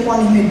 peace be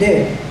upon him,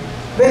 did.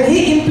 When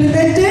he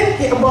implemented,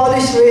 he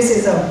abolished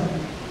racism,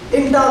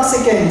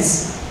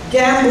 intoxicants,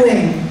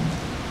 gambling.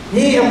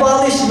 He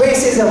abolished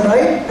racism,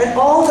 right? And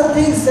all the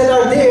things that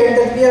are there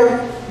that we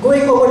are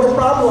going over the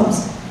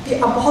problems. He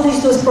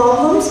abolished those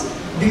problems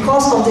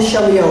because of the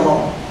Sharia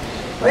law,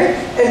 right?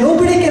 And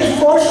nobody can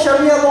force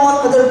Sharia law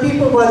on other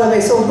people, by the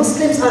way. So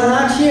Muslims are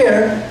not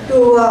here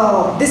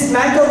to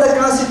dismantle the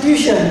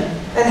Constitution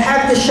and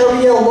have the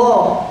Sharia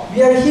law.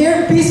 We are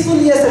here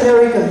peacefully as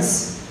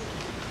Americans,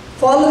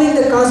 following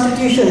the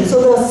Constitution.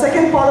 So the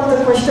second part of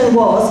the question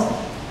was,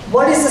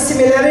 what is the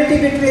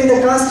similarity between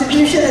the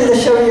Constitution and the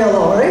Sharia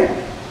law, right?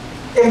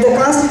 If the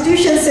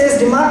Constitution says,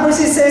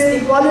 democracy says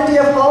equality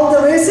of all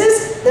the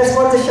races, that's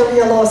what the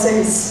Sharia law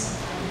says.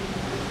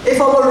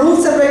 If our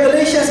rules and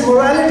regulations,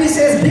 morality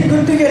says, be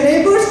good to your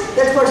neighbors,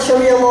 that's what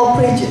Sharia law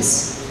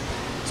preaches.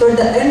 So at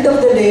the end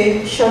of the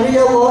day,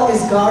 Sharia law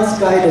is God's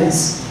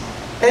guidance.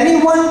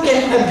 Anyone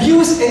can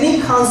abuse any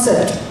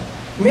concept.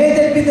 May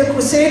there be the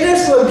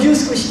Crusaders who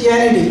abuse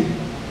Christianity.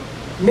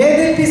 May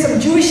there be some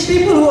Jewish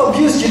people who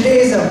abuse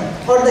Judaism,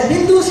 or the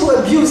Hindus who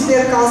abuse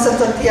their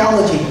concept of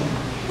theology.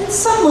 And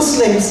some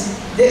Muslims,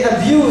 they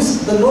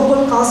abuse the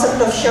noble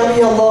concept of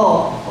Sharia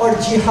law, or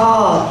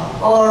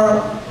jihad,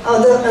 or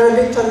other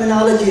Arabic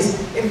terminologies.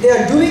 If they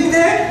are doing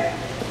that,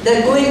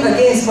 they're going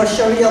against what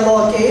Sharia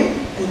law came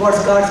and what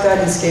God's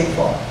guidance came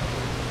for.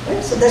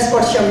 Right? So that's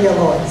what Sharia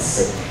law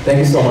is. Thank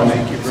you so much.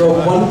 So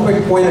one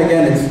quick point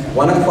again, it's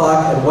 1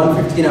 o'clock. At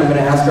 1:15, I'm going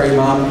to ask our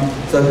Imam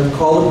to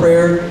call the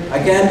prayer.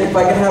 Again, if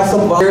I can have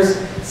some volunteers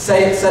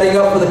setting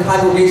up for the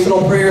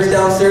congregational prayers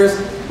downstairs,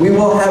 we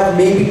will have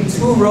maybe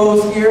 2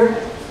 rows here.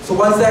 So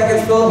once that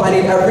gets filled up, I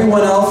need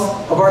everyone else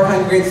of our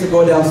congregants to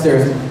go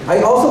downstairs.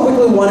 I also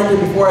quickly wanted to,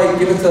 before I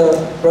give it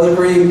to Brother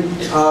Kareem,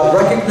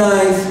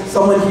 recognize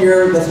someone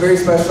here that's very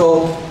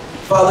special.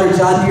 Father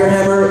John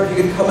Deerhammer, if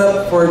you could come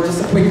up for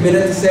just a quick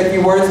minute to say a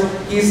few words.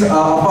 He's a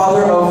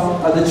father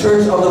of the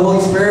Church of the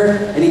Holy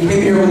Spirit, and he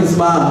came here with his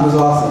mom. It was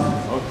awesome.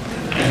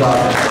 It was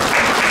awesome.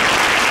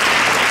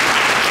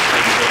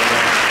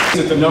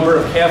 at the number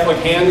of Catholic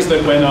hands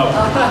that went up,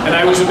 and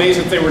I was amazed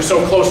that they were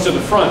so close to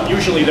the front.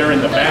 Usually they're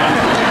in the back.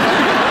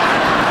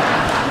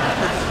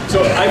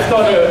 So I've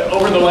thought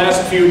over the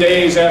last few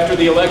days after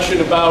the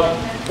election about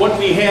what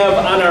we have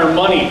on our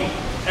money.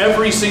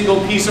 Every single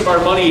piece of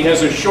our money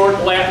has a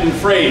short Latin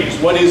phrase.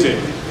 What is it?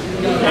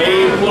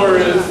 A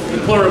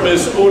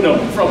pluribus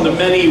unum, from the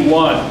many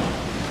one.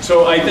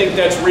 So I think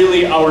that's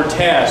really our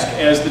task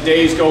as the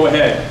days go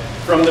ahead.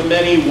 From the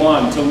many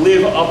one, to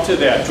live up to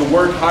that, to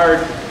work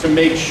hard to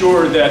make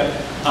sure that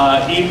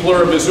E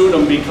pluribus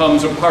unum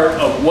becomes a part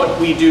of what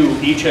we do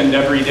each and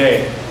every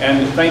day.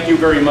 And thank you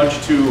very much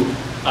to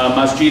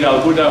Masjid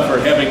Al Huda for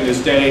having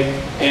this day.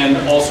 And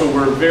also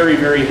we're very,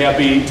 very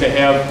happy to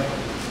have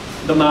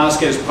the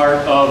mosque as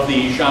part of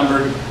the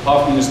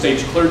Schaumburg-Hoffman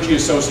Estates Clergy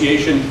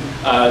Association.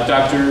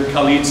 Dr.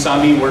 Khalid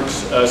Sami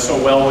works so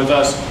well with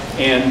us,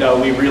 and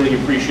we really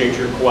appreciate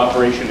your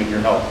cooperation and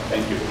your help.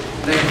 Thank you.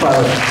 Thank you,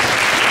 Father.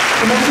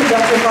 You mentioned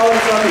Dr. Khalid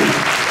Sami.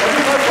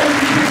 Every person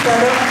you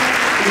stand up,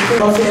 he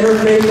comes to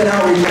interfaith and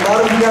outreach. A lot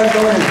of you guys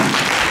go in.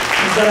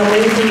 He's done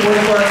amazing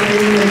work for our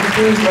community, and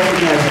please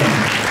recognize him.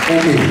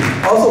 Thank you.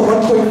 Also, one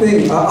quick thing.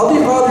 Ali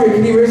Qadri,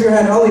 can you raise your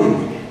hand?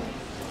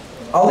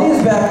 Ali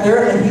is back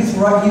there, and he's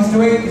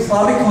doing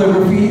Islamic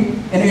calligraphy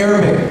in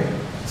Arabic.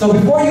 So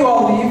before you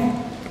all leave,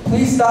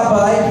 please stop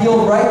by.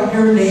 He'll write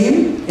your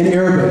name in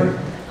Arabic.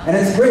 And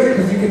it's great,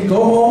 because you can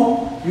go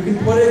home, you can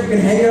put it, you can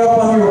hang it up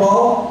on your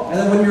wall, and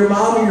then when your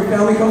mom or your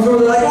family comes over,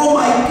 they're like, oh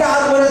my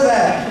God, what is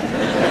that?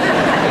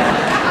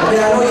 Okay,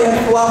 I know you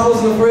have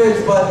falafels in the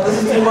fridge, but this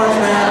is too much,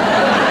 man.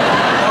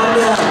 Calm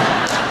down.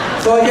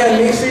 So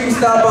again, make sure you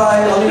stop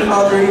by Ali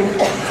Qadri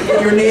to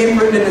get your name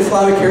written in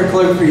Islamic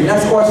calligraphy.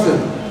 Next question.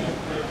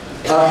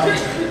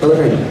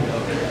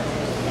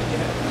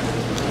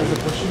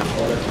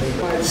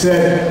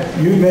 Said,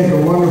 you make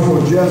a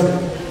wonderful gesture.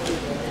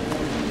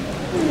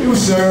 You,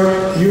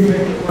 sir, you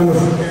make a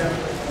wonderful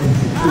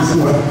this is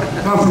what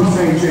I'm from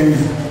St.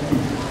 James.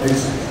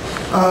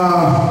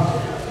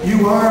 You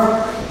are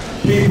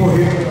people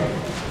here.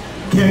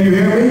 Can you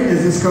hear me?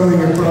 Is this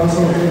coming across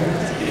okay?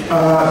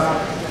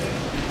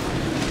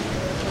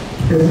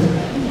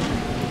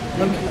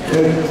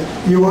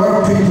 You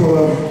are people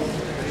of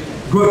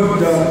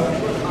good,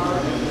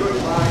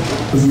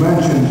 as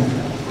mentioned.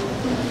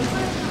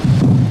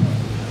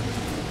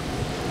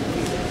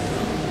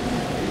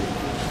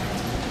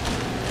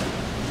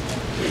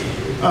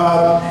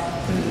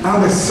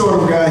 I'm the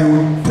sort of guy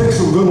who picks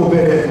a little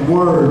bit at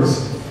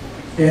words,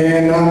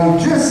 and I'm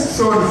just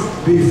sort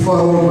of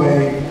befuddled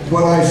by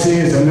what I see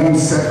as a non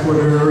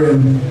sequitur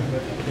and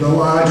the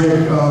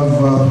logic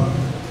of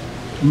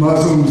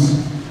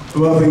Muslims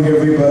loving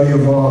everybody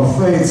of all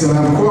faiths. And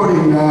I'm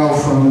quoting now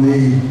from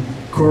the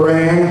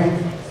Quran,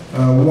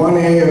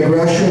 1a,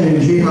 aggression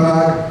in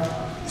jihad,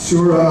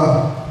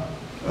 Surah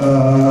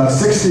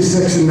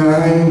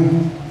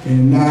 66:9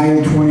 and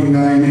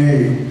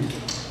 9:29a.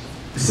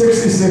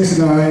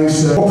 66:9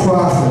 says, O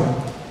Prophet,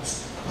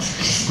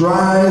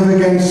 strive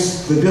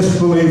against the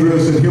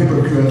disbelievers and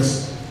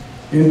hypocrites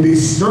and be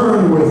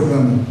stern with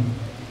them.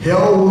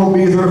 Hell will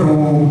be their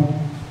home,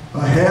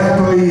 a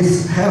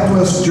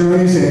hapless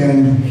journey's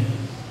end.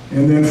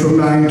 And then from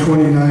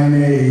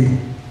 9:29a,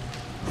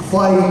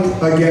 fight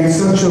against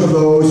such of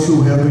those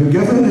who have been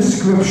given the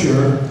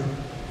scripture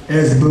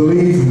as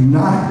believe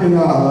not in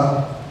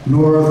Allah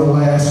nor the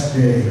last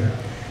day.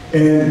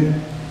 And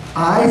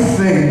I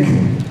think,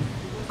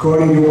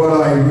 according to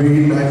what I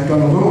read, and I've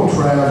done a little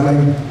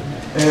traveling,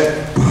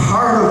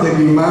 part of the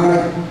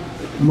demonic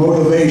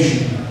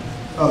motivation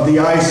of the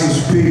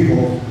ISIS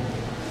people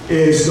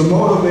is the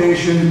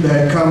motivation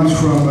that comes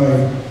from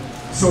a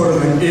sort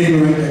of an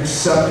ignorant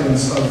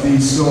acceptance of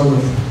these sort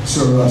of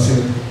surahs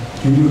here.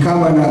 Can you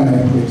comment on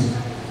that, please?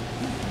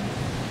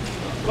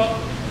 Well,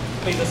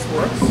 hopefully this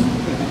works.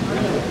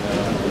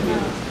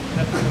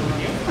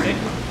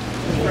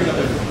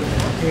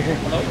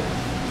 Hello?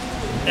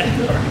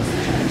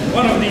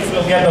 One of these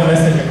will get the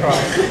message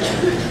across.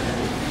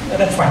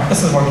 That's fine.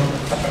 This is working.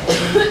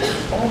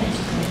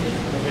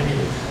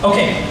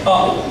 Okay.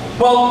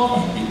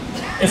 Well,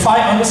 if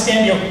I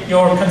understand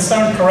your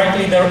concern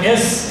correctly, there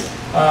is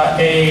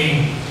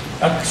a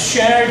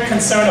shared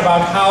concern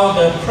about how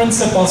the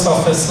principles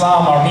of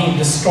Islam are being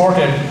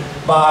distorted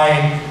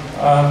by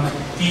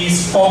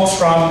these folks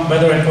from,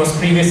 whether it was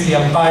previously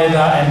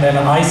Al-Qaeda and then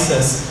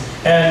ISIS.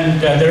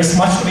 And there's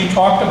much to be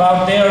talked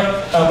about there,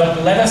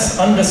 but let us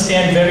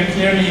understand very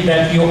clearly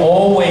that you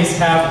always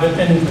have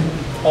within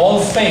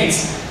all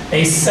faiths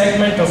a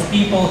segment of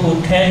people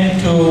who tend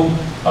to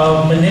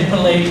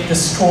manipulate,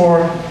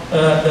 distort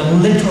the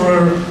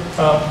literal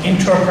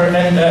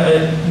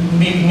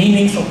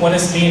meanings of what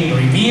is being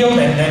revealed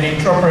and then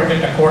interpret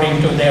it according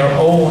to their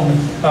own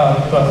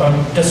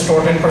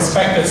distorted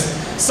perspectives.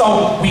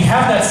 So we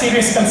have that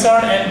serious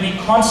concern, and we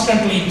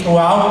constantly,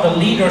 throughout the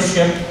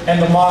leadership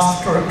and the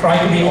mosque, try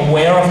to be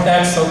aware of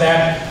that so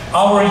that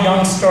our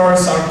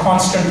youngsters are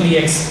constantly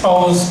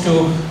exposed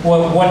to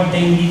what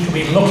they need to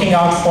be looking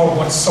out for,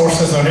 what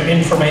sources of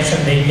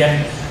information they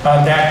get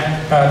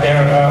that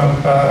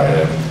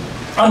they're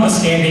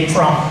understanding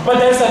from. But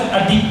there's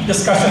a deep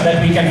discussion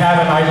that we can have,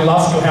 and I'd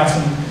love to have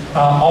some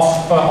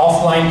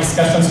offline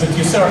discussions with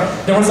you, sir.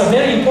 There was a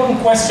very important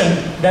question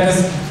that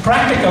is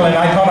practical, and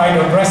I thought I'd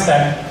address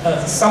that.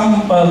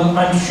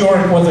 I'm sure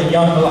it was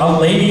a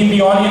lady in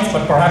the audience,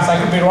 but perhaps I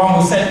could be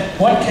wrong, who said,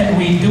 what can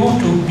we do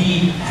to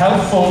be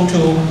helpful to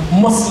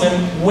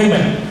Muslim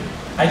women?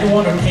 I don't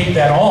want to take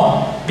that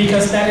on,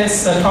 because that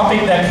is a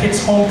topic that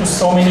hits home to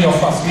so many of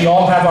us. We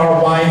all have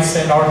our wives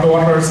and our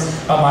daughters.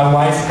 My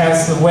wife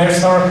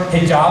wears her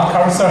hijab,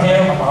 covers her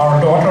hair.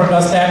 Our daughter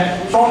does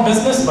that. Her own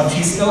business, but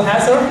she still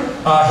has her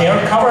hair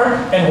covered.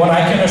 And what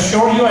I can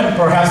assure you, and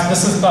perhaps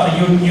this is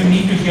you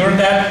need to hear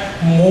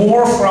that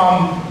more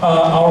from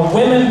our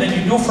women than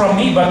you do from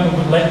me, but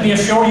let me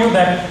assure you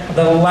that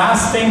the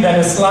last thing that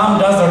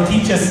Islam does or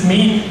teaches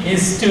me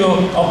is to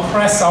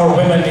oppress our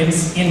women.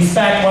 In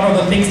fact, one of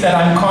the things that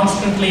I'm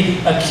constantly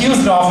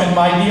accused of in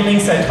my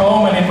dealings at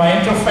home and in my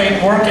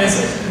interfaith work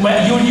is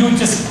you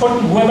just put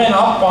women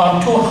up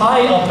on too high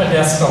a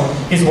pedestal,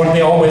 is what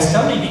they always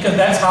tell me, because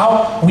that's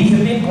how we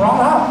have been brought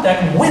up,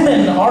 that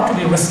women are to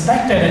be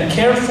respected and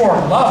cared for,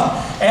 loved,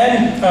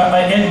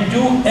 and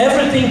do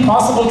everything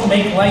possible to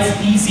make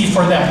life easy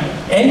for them.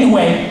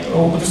 Anyway,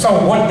 so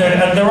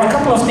there are a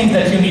couple of things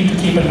that you need to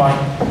keep in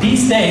mind.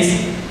 These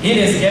days, it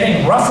is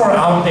getting rougher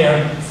out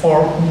there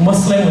for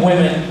Muslim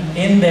women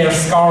in their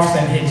scarves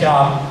and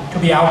hijab to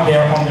be out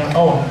there on their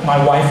own.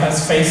 My wife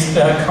has faced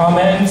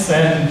comments,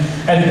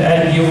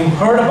 and you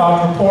heard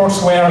about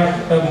reports where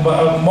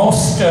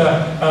most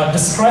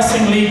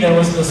distressingly, there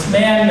was this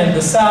man in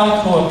the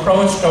south who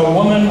approached a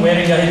woman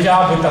wearing a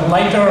hijab with a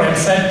lighter and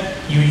said,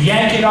 "You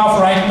yank it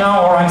off right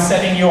now or I'm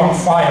setting you on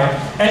fire."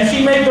 And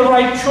she made the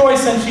right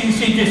choice, and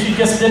she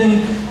just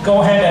didn't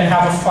go ahead and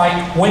have a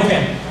fight with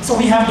him. So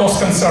we have those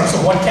concerns. So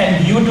what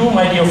can you do,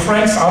 my dear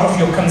friends, out of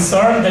your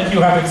concern that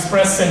you have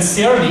expressed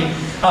sincerely?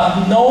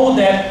 Know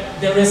that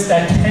there is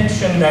that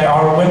tension that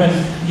our women,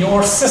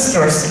 your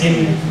sisters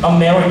in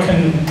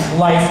American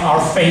life,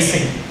 are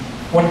facing.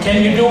 What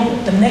can you do?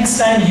 The next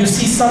time you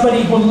see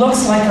somebody who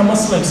looks like a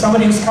Muslim,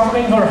 somebody who's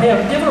covering her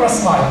hair, give her a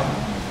smile.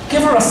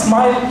 Give her a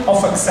smile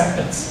of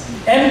acceptance.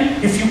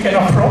 And if you can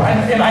approach,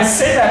 and I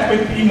say that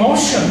with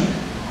emotion,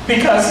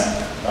 because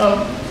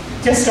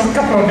just a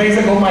couple of days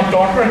ago, my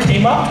daughter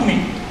came up to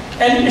me,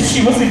 and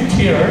she was in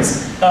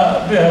tears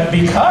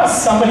because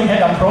somebody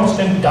had approached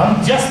and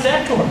done just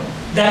that to her.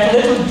 That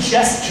little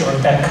gesture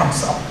that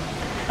comes up.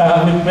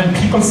 When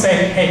people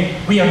say, hey,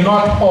 we are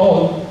not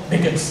all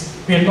bigots,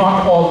 we are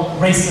not all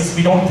racist,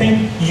 we don't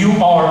think you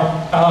are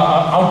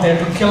out there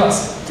to kill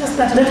us. Just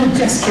that little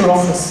gesture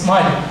of a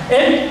smile.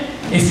 And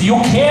if you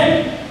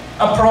can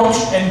approach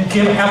and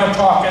have a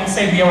talk and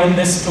say, we are in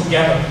this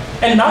together.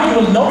 And now you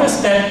will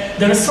notice that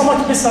there is so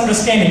much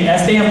misunderstanding.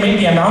 As they have made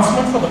the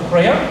announcement for the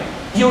prayer,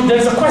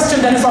 there's a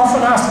question that is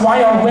often asked,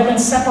 why are women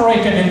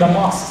separated in the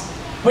mosque?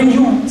 When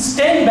you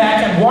stand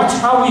back and watch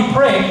how we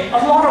pray,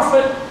 a lot of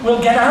it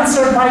will get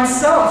answered by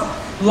itself.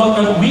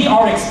 Look, we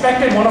are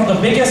expected, one of the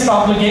biggest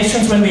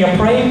obligations when we are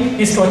praying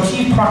is to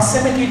achieve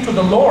proximity to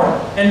the Lord.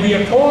 And we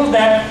are told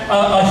that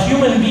a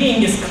human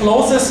being is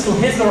closest to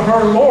his or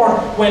her Lord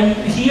when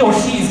he or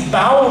she is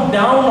bowed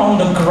down on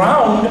the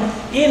ground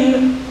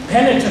in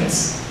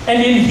penitence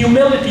and in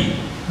humility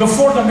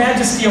before the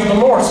majesty of the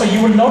Lord. So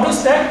you will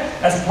notice that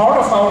as part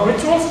of our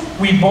rituals,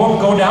 we both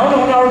go down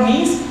on our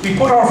knees, we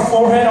put our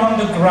forehead on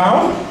the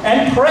ground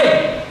and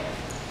pray.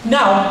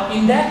 Now,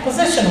 in that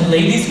position,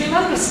 ladies will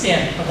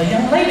understand, but the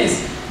young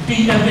ladies,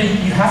 you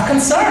have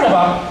concern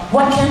about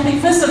what can be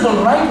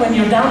visible, right? When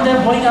you're down there,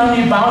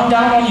 you're bowing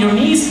down on your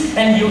knees,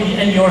 and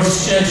your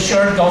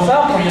shirt goes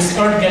up, or your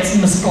skirt gets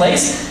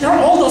misplaced. There are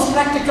all those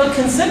practical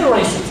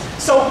considerations.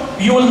 So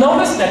you will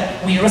notice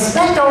that we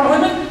respect our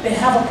women. They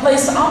have a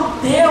place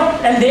up there,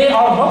 and they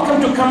are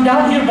welcome to come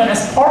down here, but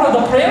as part of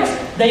the prayers,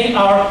 they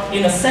are,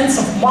 in a sense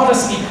of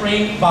modesty,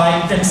 praying by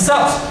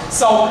themselves.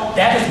 So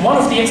that is one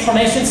of the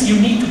explanations you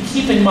need to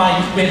keep in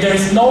mind, where there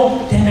is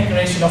no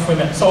denigration of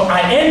women. So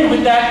I end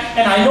with that,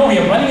 and I know we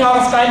are running out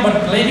of time,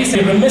 but ladies,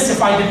 I'm remiss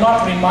if I did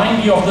not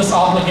remind you of this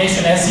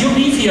obligation. As you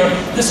leave here,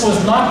 this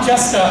was not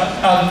just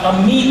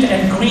a meet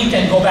and greet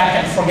and go back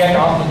and forget the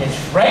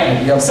obligation,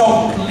 right? Yep.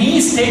 So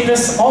please take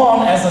this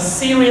on as a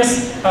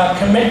serious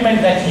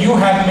commitment that you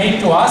have made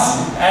to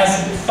us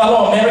as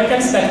fellow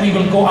Americans, that we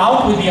will go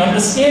out with the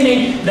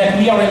understanding that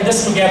we are in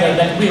this together,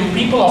 that we are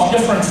people of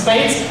different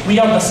faiths, we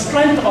are the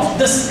strength of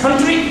this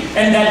country,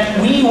 and that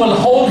we will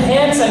hold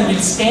hands and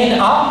we'll stand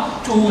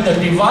up to the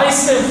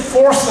divisive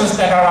forces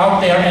that are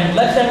out there and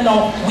let them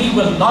know we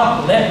will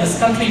not let this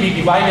country be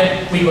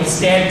divided. We will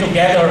stand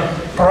together,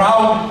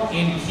 proud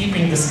in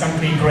keeping this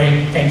country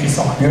great. Thank you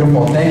so much.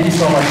 Beautiful. Thank you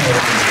so much.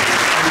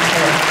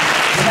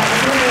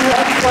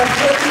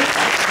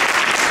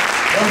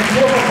 There was a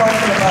beautiful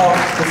question about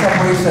the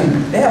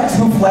separation. They have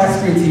 2 flat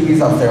screen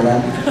TVs up there,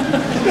 man.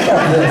 Look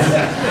at this.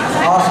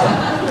 It's awesome.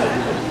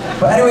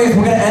 But anyways,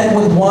 we're going to end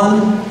with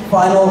one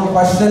final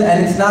question,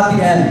 and it's not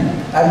the end.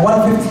 At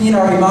 1:15,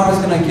 our Imam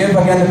is going to give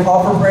again the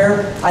call for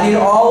prayer. I need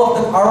all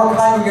of our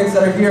congregants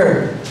that are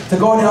here to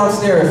go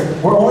downstairs.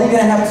 We're only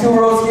going to have 2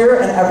 rows here,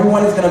 and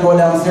everyone is going to go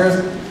downstairs.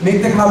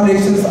 Make the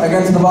accommodations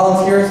against the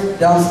volunteers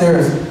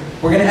downstairs.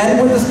 We're going to end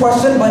with this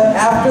question, but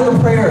after the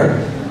prayer,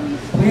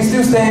 please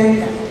do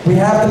stay. We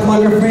have the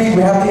calligraphy,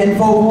 we have the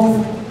info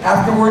booth.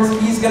 Afterwards,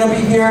 he's going to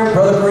be here,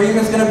 Brother Kareem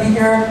is going to be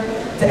here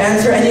to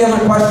answer any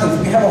other questions.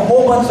 We have a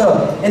whole bunch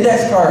of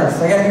index cards.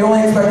 Again, we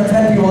only expected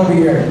 10 people to be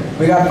here.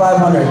 We got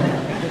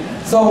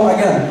 500. So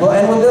again, we'll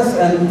end with this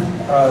and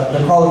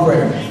the call of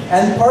prayer.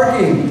 And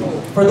parking.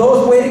 For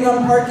those waiting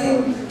on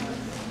parking,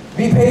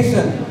 be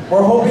patient.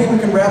 We're hoping we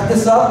can wrap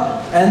this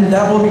up and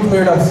that will be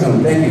cleared up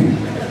soon. Thank you.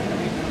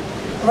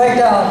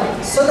 Right,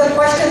 so the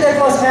question that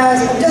was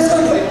asked,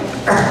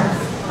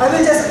 I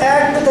will just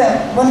add to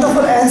the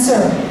wonderful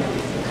answer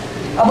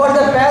about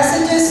the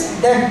passages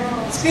that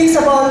speaks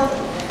about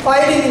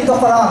fighting in the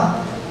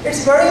Quran.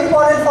 It's very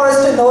important for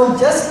us to know,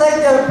 just like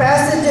there are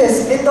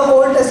passages in the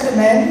Old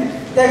Testament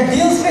that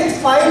deals with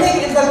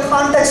fighting in the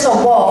context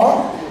of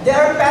war, there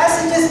are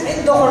passages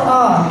in the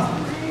Quran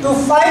to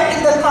fight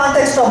in the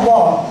context of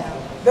war.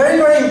 Very,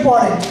 very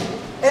important.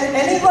 And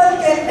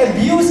anyone can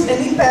abuse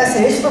any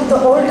passage from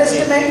the Old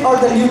Testament or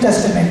the New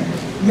Testament.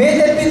 May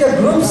that be the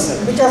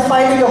groups which are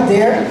fighting up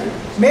there.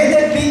 May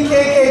that be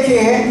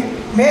KKK.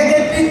 May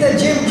that be the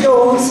Jim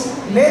Jones.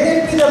 May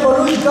that be the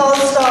Baruch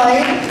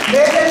Goldstein.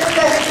 May that be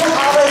the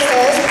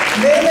RSS.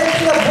 May that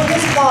be the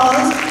Buddhist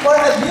monks for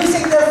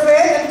abusing their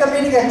faith and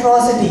committing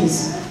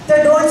atrocities.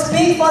 They don't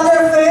speak for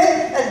their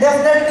faith, and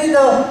definitely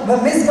the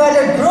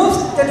misguided groups,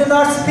 they do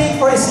not speak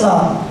for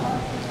Islam.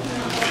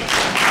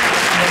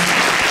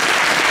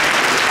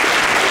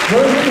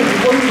 Really quickly,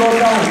 before you go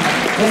down,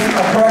 just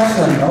a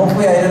correction.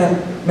 Hopefully I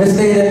didn't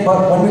misstate it,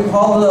 but when we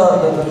call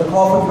the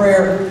call for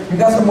prayer, you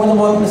guys are more than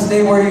welcome to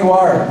stay where you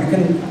are. You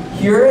can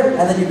hear it,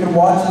 and then you can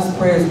watch us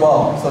pray as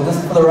well. So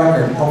just for the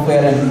record, hopefully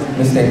I didn't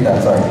mistake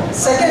that, sorry.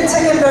 Second,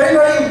 very,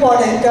 very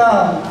important.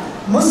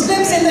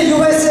 Muslims in the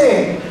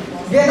USA,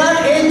 we are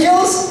not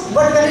angels,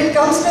 but when it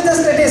comes to the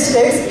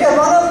statistics, we are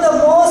one of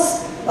the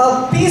most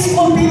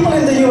peaceful people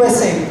in the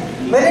USA.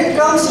 When it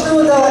comes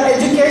to the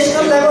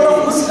educational level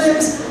of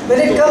Muslims, when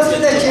it comes to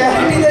the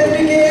charity that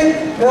we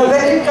give,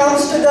 when it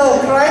comes to the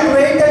crime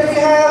rate that we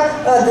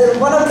have,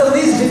 one of the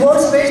least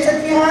divorce rates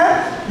that we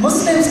have,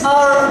 Muslims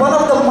are one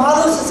of the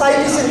model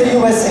societies in the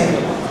USA.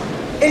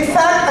 In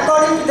fact,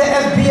 according to the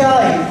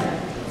FBI,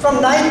 from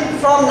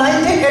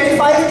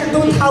 1985 to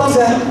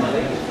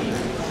 2000,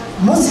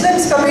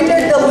 Muslims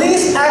committed the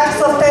least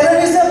acts of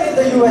terrorism in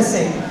the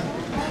USA.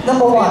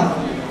 Number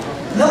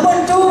 1. Number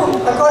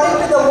 2, according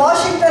to the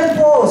Washington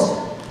Post,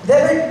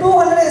 there were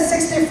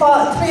 365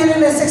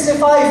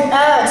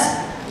 acts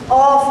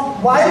of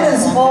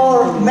violence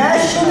or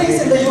mass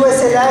shootings in the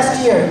USA last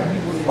year.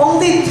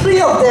 Only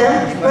 3 of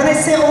them, when I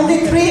say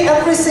only 3,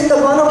 every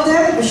single one of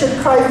them, we should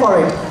cry for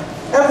it.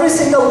 Every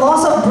single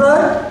loss of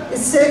blood is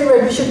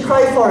sacred, we should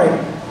cry for it.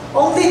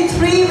 Only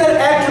 3 were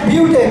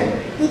attributed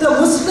to the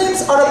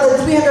Muslims out of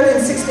the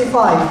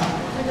 365.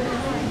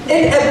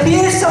 It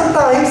appears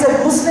sometimes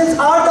that Muslims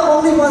are the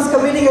only ones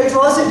committing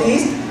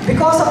atrocities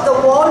because of the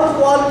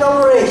wall-to-wall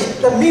coverage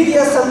the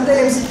media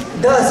sometimes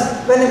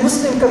does when a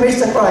Muslim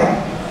commits a crime.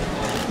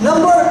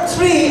 Number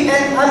 3,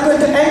 and I'm going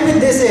to end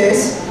with this,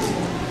 is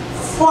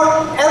for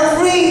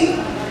every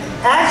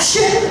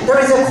action there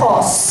is a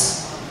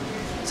cost.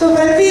 So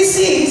when we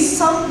see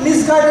some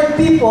misguided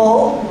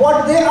people,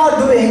 what they are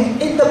doing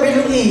in the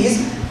Middle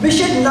East, we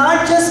should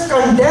not just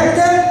condemn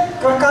them.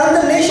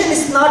 Condemnation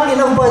is not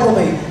enough, by the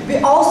way. We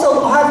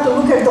also have to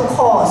look at the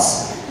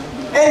cause.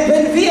 And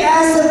when we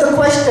ask them the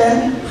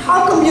question,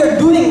 how come you're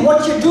doing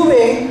what you're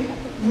doing,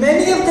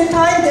 many of the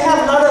time they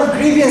have a lot of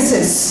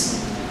grievances.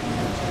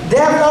 They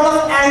have a lot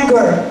of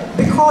anger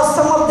because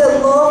some of their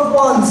loved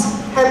ones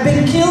have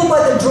been killed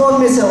by the drone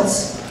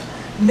missiles.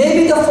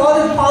 Maybe the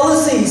foreign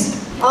policies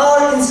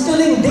are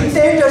instilling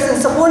dictators and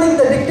supporting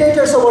the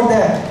dictators over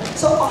there.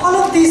 So all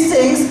of these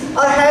things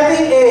are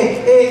having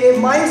a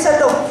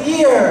mindset of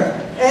fear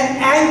and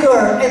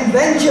anger and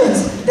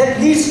vengeance that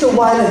leads to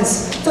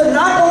violence. So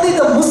not only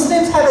the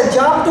Muslims have a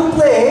job to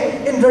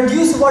play in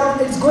reduce what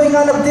is going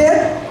on up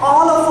there,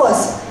 all of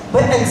us,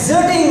 by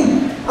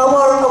exerting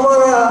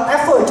our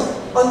effort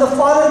on the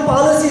foreign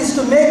policies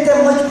to make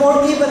them much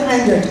more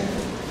even-handed.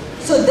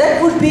 So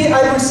that would be,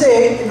 I would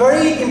say, a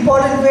very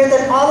important way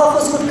that all of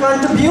us could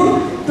contribute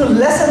to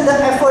lessen the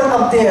effort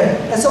up there.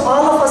 And so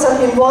all of us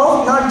are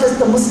involved, not just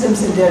the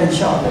Muslims in there,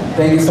 inshallah.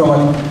 Thank you so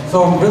much.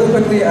 So really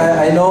quickly,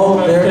 I know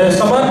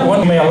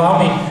someone may allow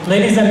me.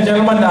 Ladies and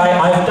gentlemen,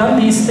 I've done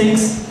these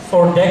things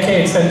for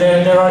decades, and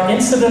there are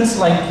incidents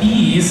like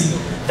these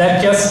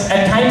that just,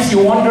 at times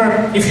you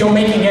wonder if you're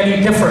making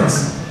any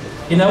difference.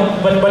 You know,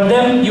 but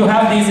then you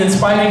have these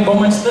inspiring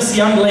moments. This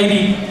young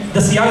lady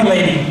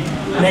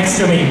next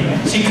to me,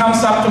 she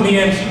comes up to me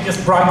and she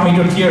just brought me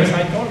to tears.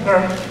 I told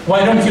her,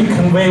 why don't you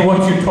convey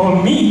what you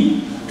told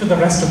me to the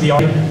rest of the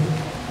audience?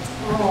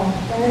 Oh,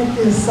 thank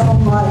you so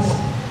much.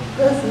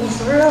 This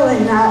is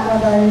really not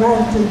what I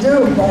meant to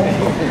do, but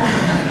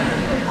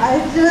I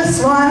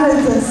just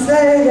wanted to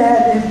say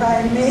that if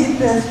I meet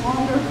this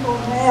wonderful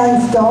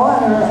man's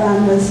daughter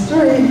on the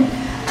street,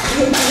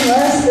 you can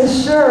rest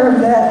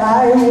assured that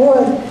I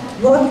would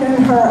look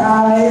in her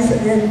eyes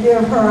and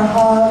give her a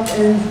hug,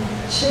 and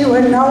she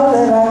would know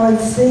that I would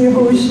see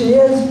who she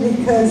is,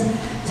 because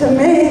to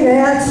me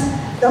that's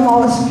the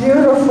most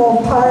beautiful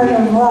part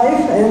of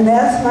life, and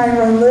that's my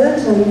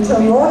religion, to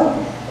look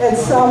at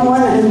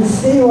someone and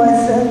see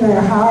what's in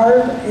their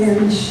heart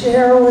and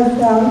share with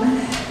them.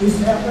 Is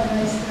that what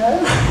I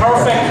said?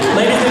 Perfect.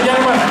 Ladies and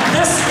gentlemen,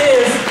 this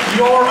is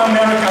your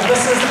America.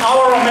 This is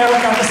our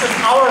America. This is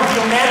our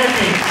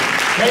humanity.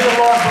 May the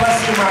Lord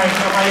bless you, my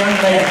young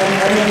lady.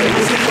 And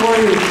this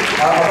story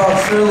about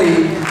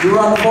Shirley, we were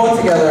on the phone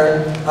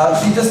together.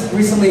 She just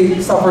recently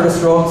suffered a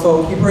stroke,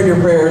 so keep her in your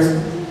prayers.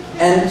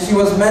 And she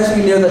was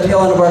mentioning near the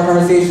tail end of our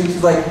conversation,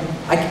 she's like,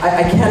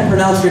 I can't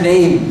pronounce your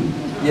name,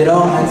 you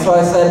know? And so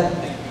I said,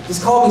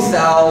 just call me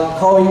Sal,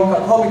 call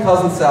me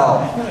Cousin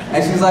Sal.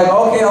 And she's like,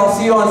 okay, I'll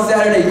see you on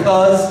Saturday,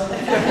 cuz.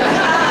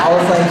 I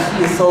was like,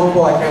 she is so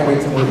cool, I can't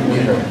wait to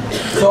meet her.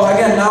 So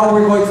again, now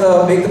we're going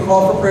to make the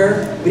call for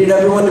prayer. We need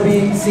everyone to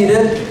be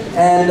seated,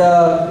 and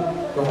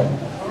go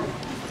ahead.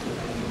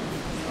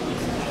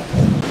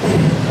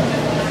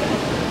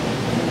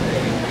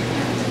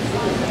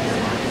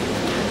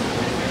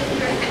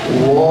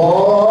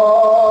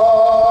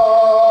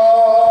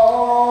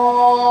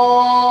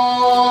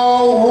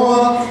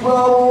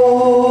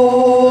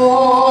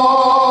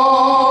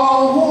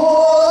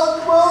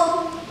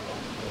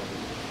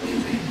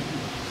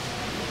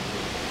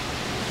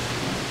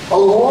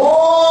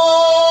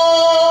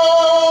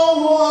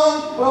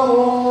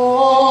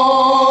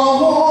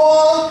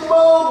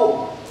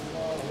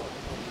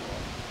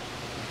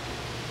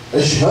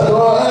 أشهد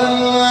أن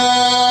لا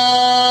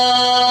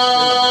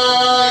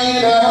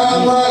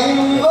إله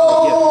إلا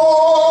الله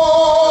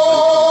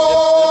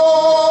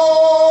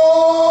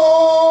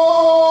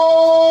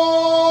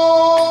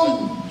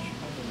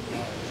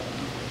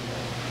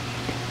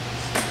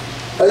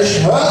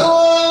أشهد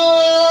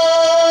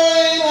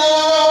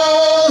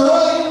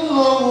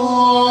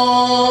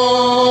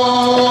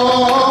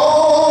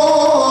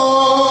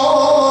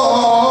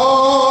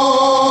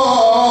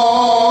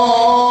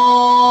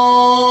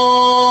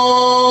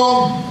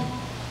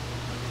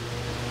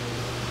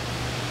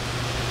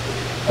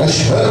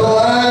أشهد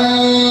أن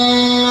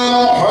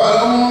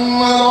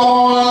محمدًا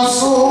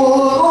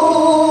رسول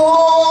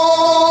الله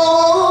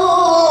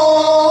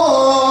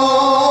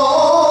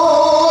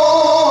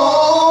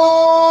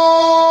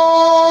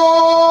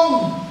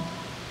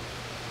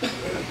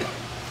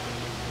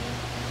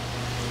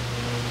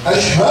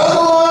أشهد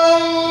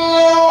أن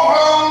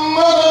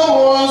محمدًا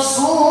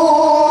رسول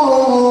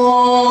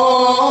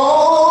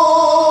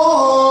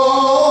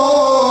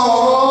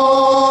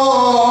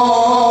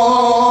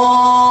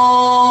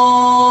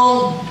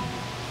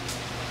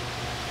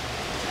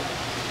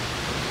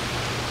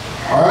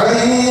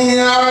حي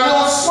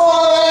على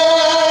الصلاة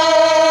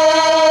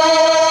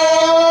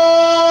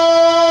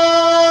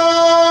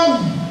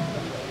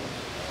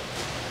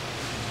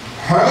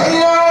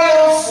حي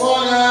على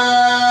الصلاة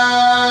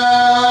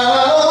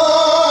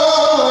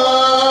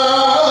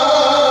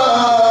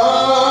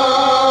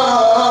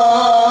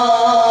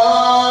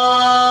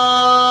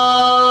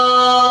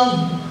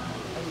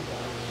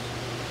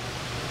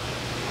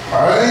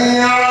حي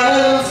على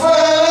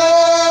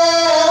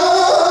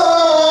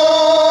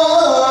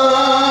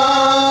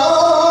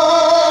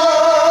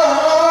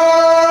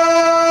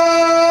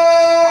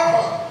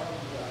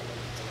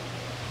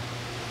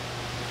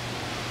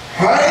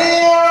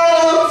حي على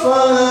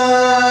الفلاح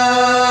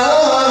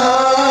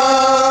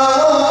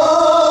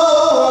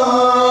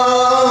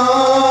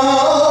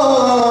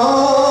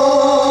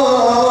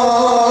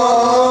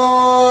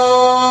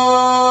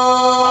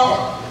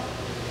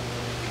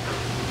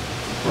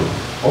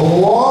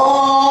الله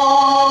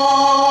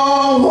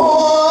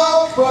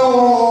أكبر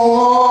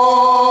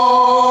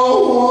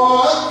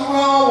الله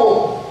أكبر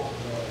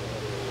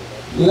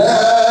لا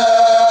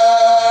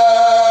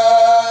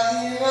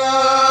إله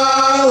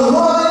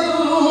إلا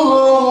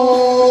الله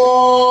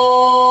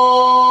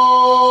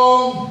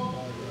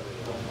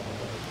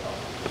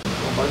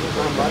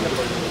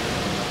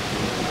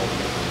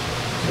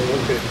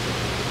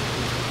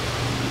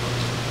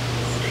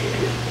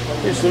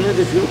ये सुनने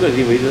से शुरू कर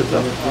दिए भाई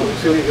साहब,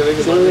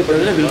 सुनने से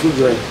पहले बिल्कुल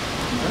जो है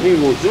नहीं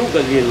वो शुरू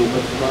कर दिए लोग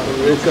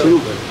शुरू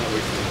कर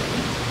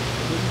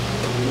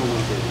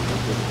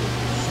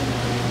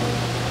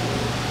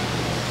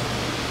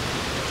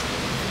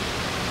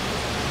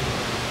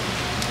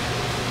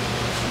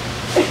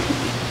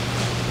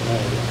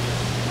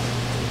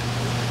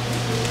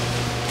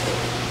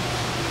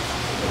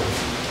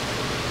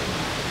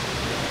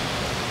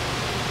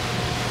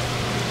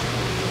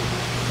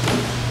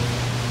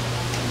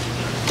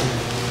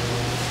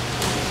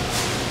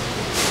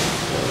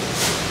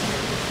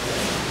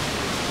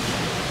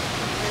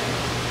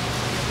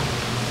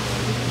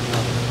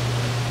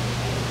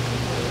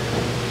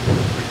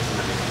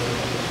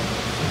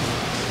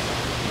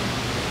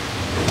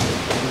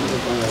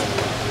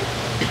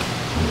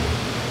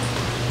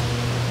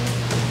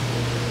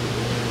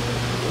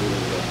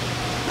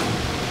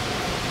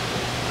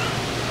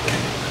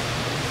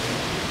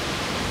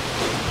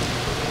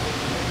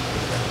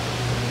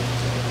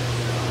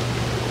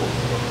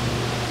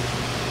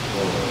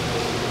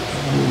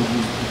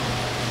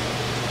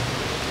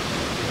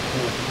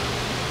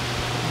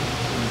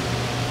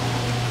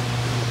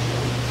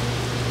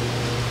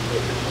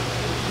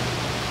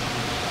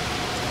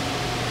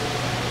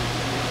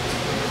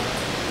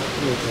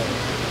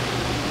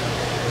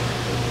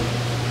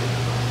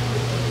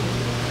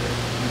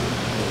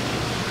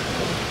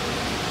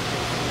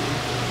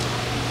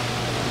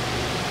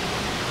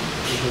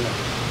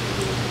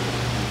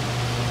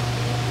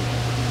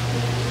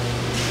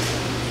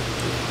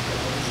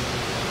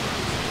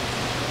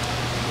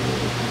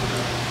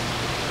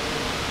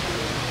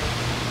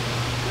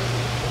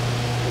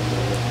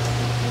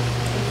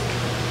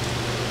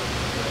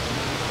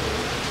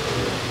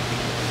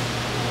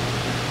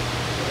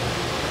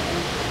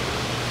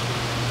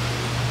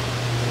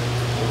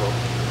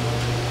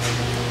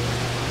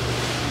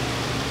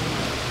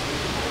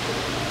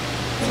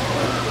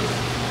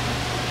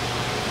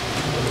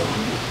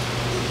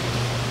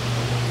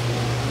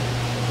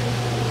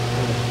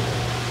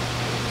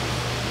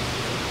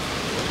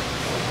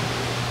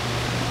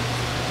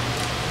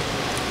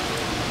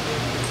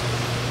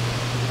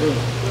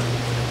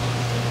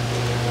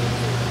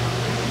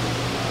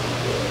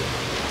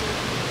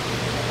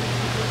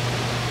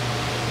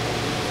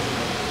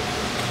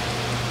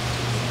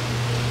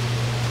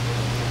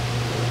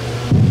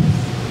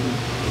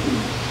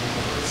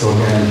So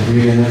again, in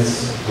 3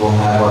 minutes, we'll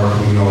have our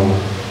communal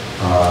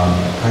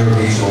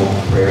congregational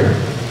prayer.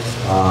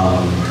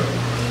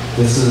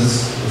 This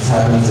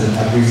happens in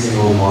every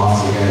single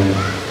mosque again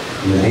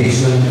in the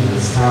nation, in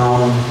this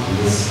town, in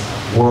this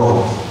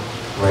world,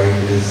 right?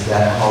 Is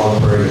that call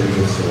of prayer that we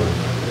go to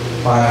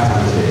 5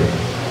 times a day.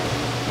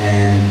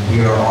 And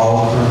we are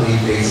all currently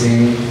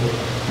facing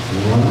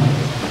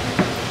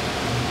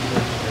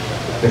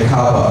the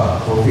Kaaba.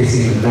 We're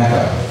facing the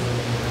Mecca,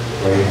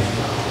 right?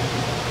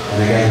 And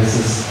again, this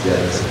is, yeah,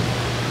 that's it.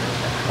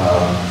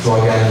 So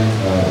again,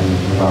 in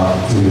about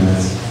 2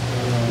 minutes,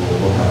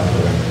 we'll have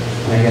prayer.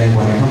 And again,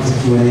 when it comes to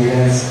Q&A,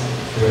 guys,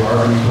 if there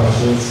are any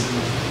questions,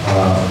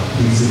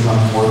 please do come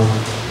forward.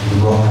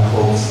 We will have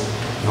folks,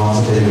 and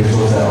also the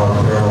individuals that are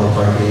parallel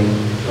parking,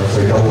 or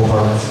sorry, double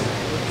parked,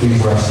 please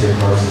rush to your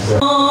cars as well.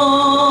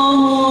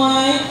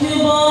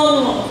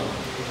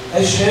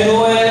 أشهد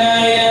أن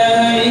لا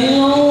إله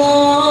إلا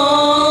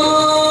الله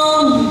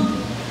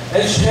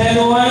أشهد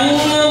أن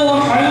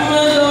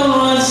محمدا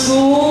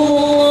رسول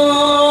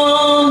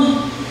الله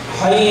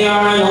حي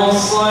على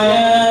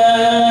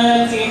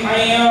الصلاة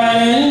حي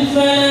على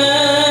الفلاح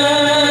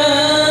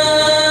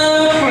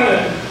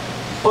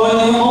قد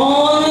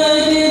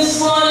قامت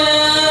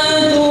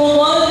الصلاة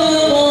قد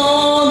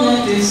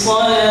قامت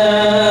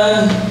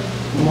الصلاة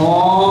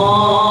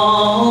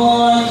الله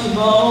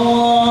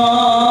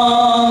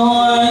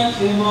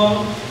أكبر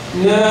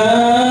لا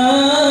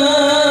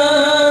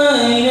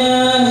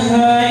إله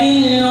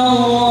إلا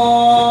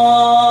الله.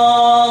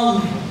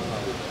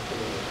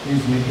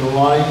 Please make your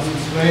lines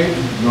straight,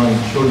 join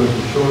shoulder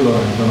to shoulder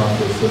and turn off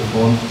your cell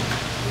phone.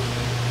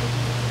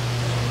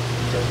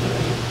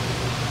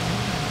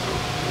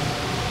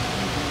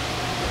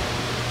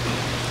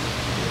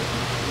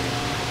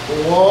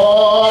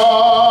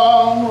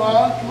 Allahu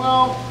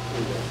Akbar.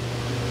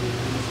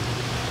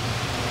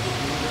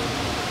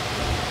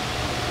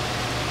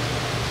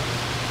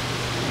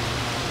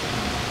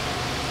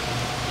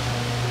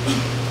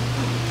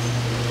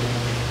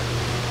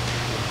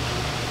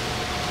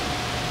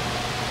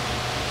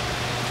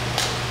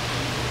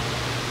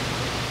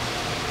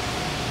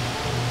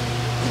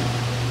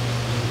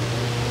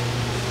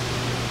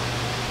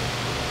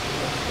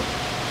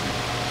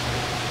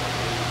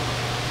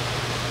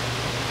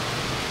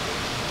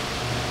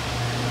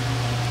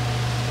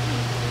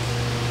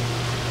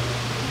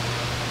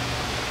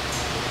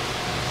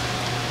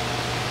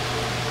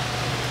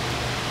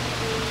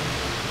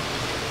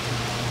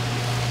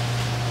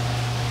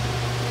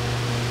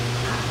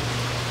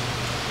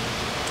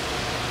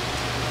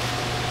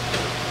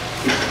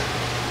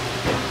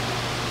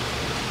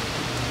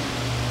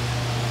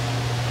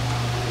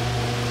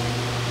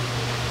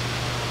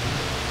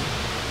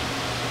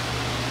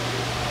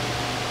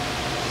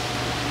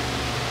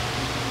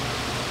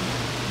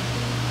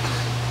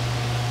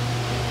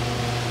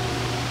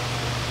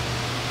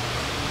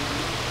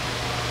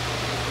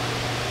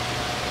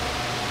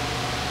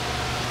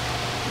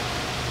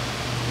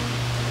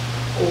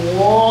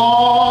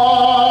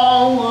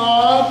 Allahu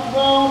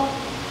Akbar.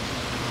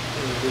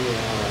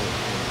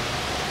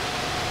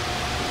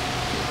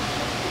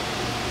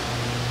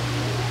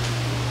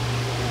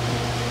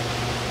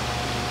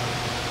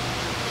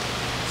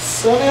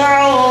 سمع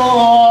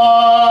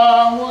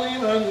الله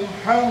لمن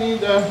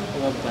حمده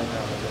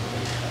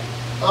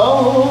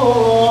الله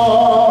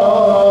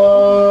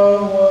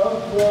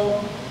أكبر.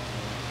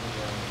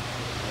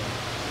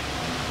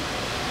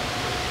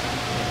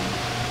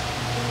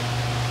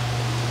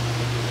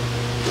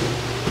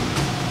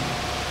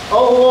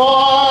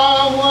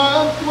 الله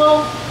أكبر.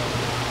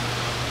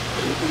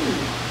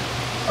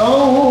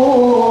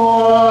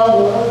 الله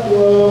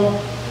أكبر.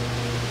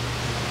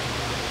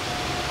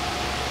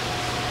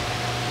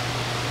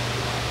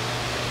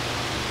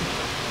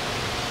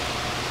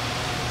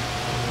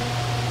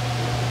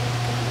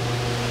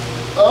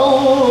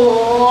 الله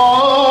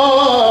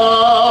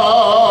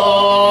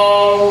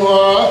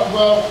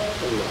أكبر.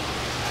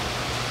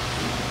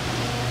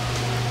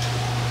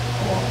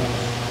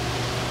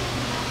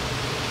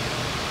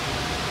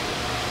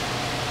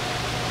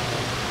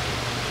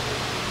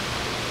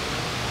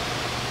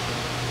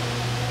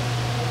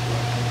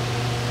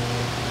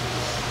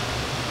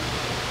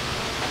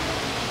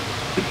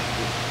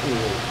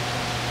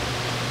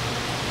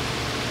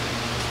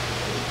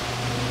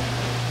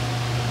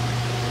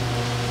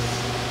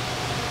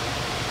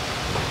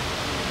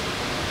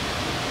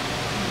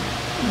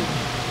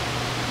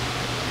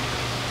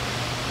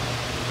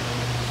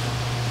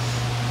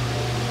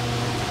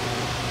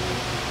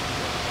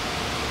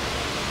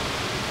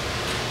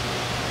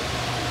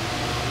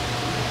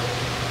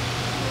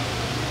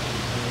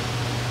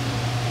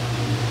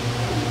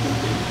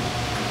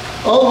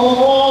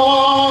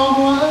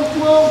 الله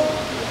أكبر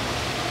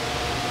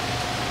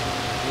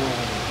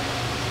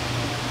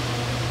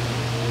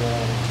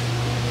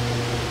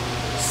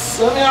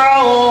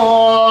سمع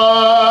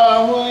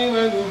الله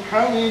لمن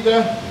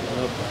حمده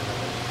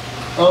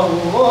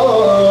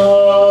الله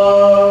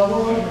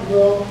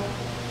أكبر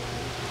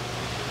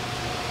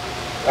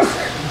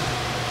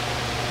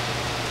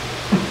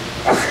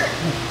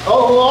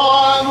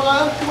الله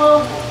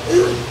أكبر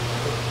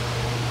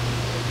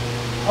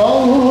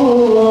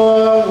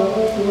الله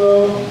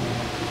أكبر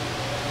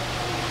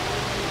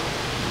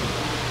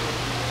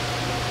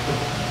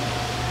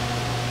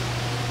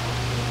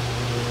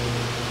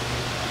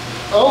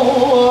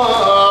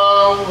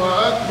الله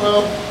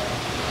أكبر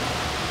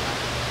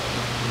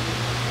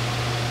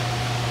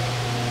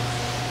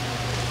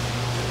الله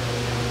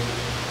أكبر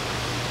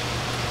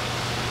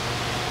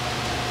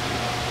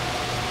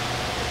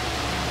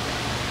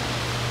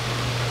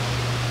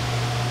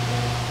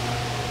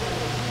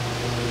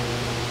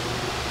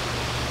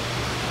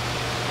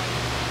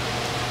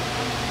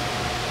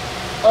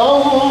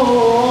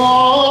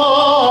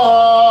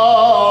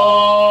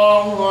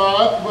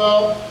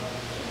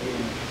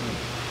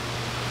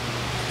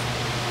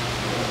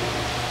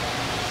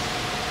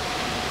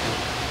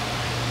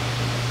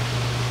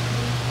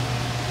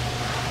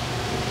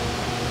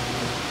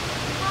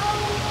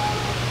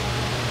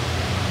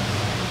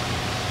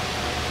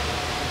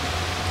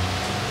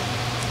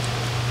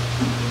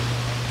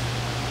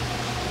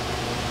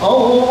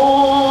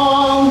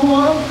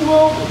الله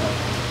أكبر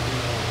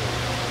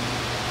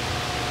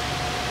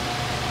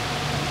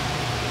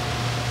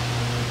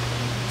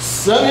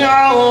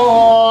سمع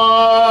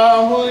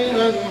الله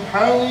لمن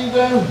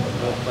حمده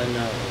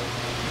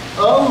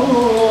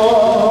الله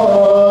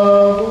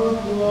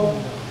أكبر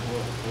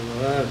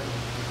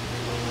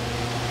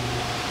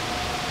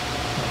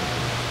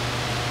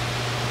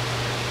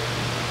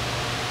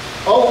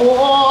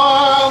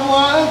الله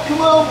أكبر الله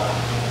أكبر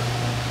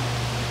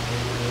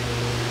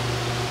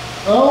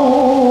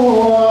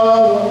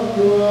الله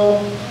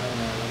أكبر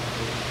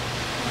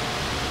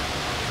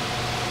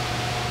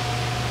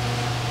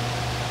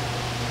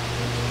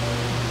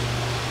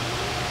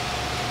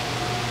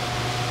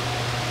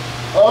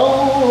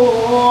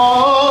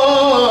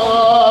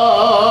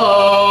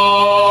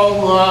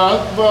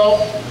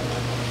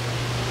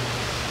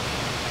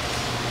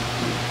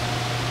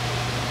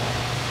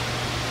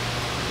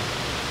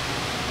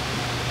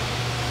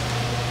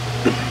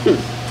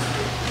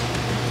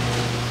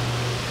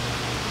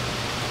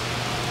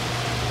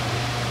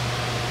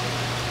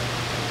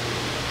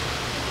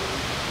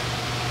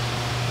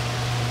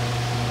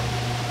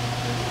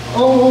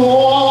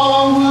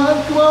الله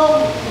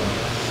أكبر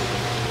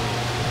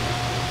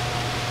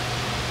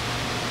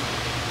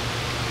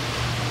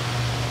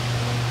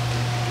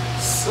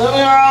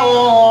سمع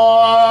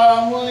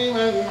الله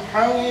لمن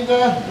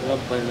حمده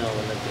ربنا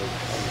ولك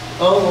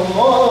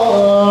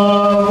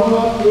الله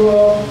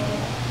أكبر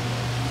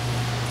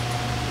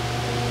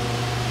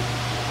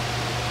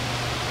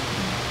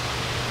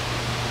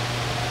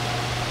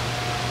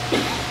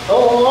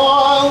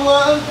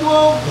الله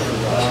أكبر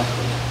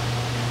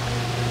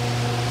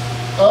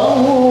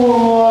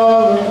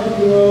الله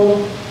أكبر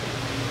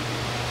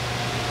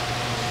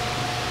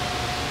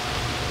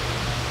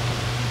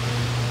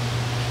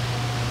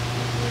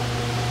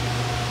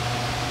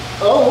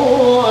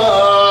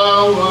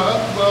الله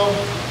أكبر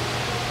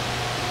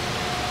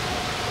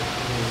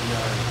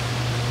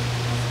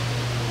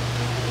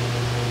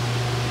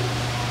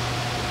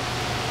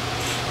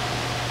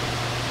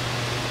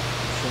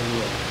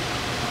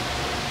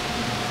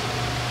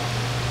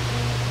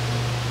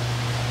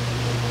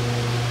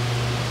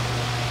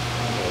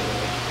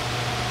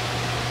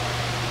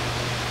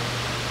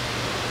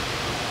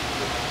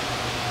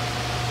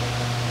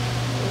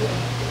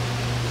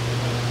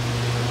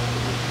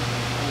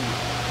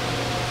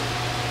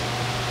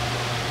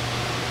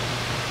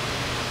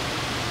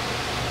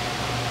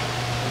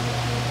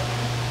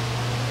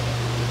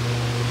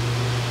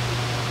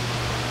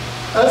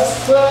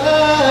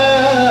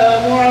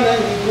السلام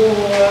عليكم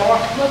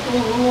ورحمة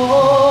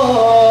الله.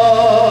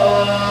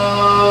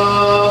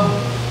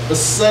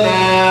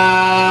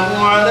 السلام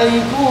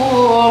عليكم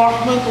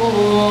ورحمة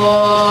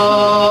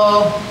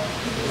الله.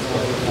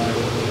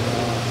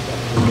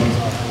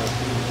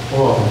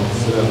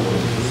 السلام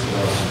عليكم.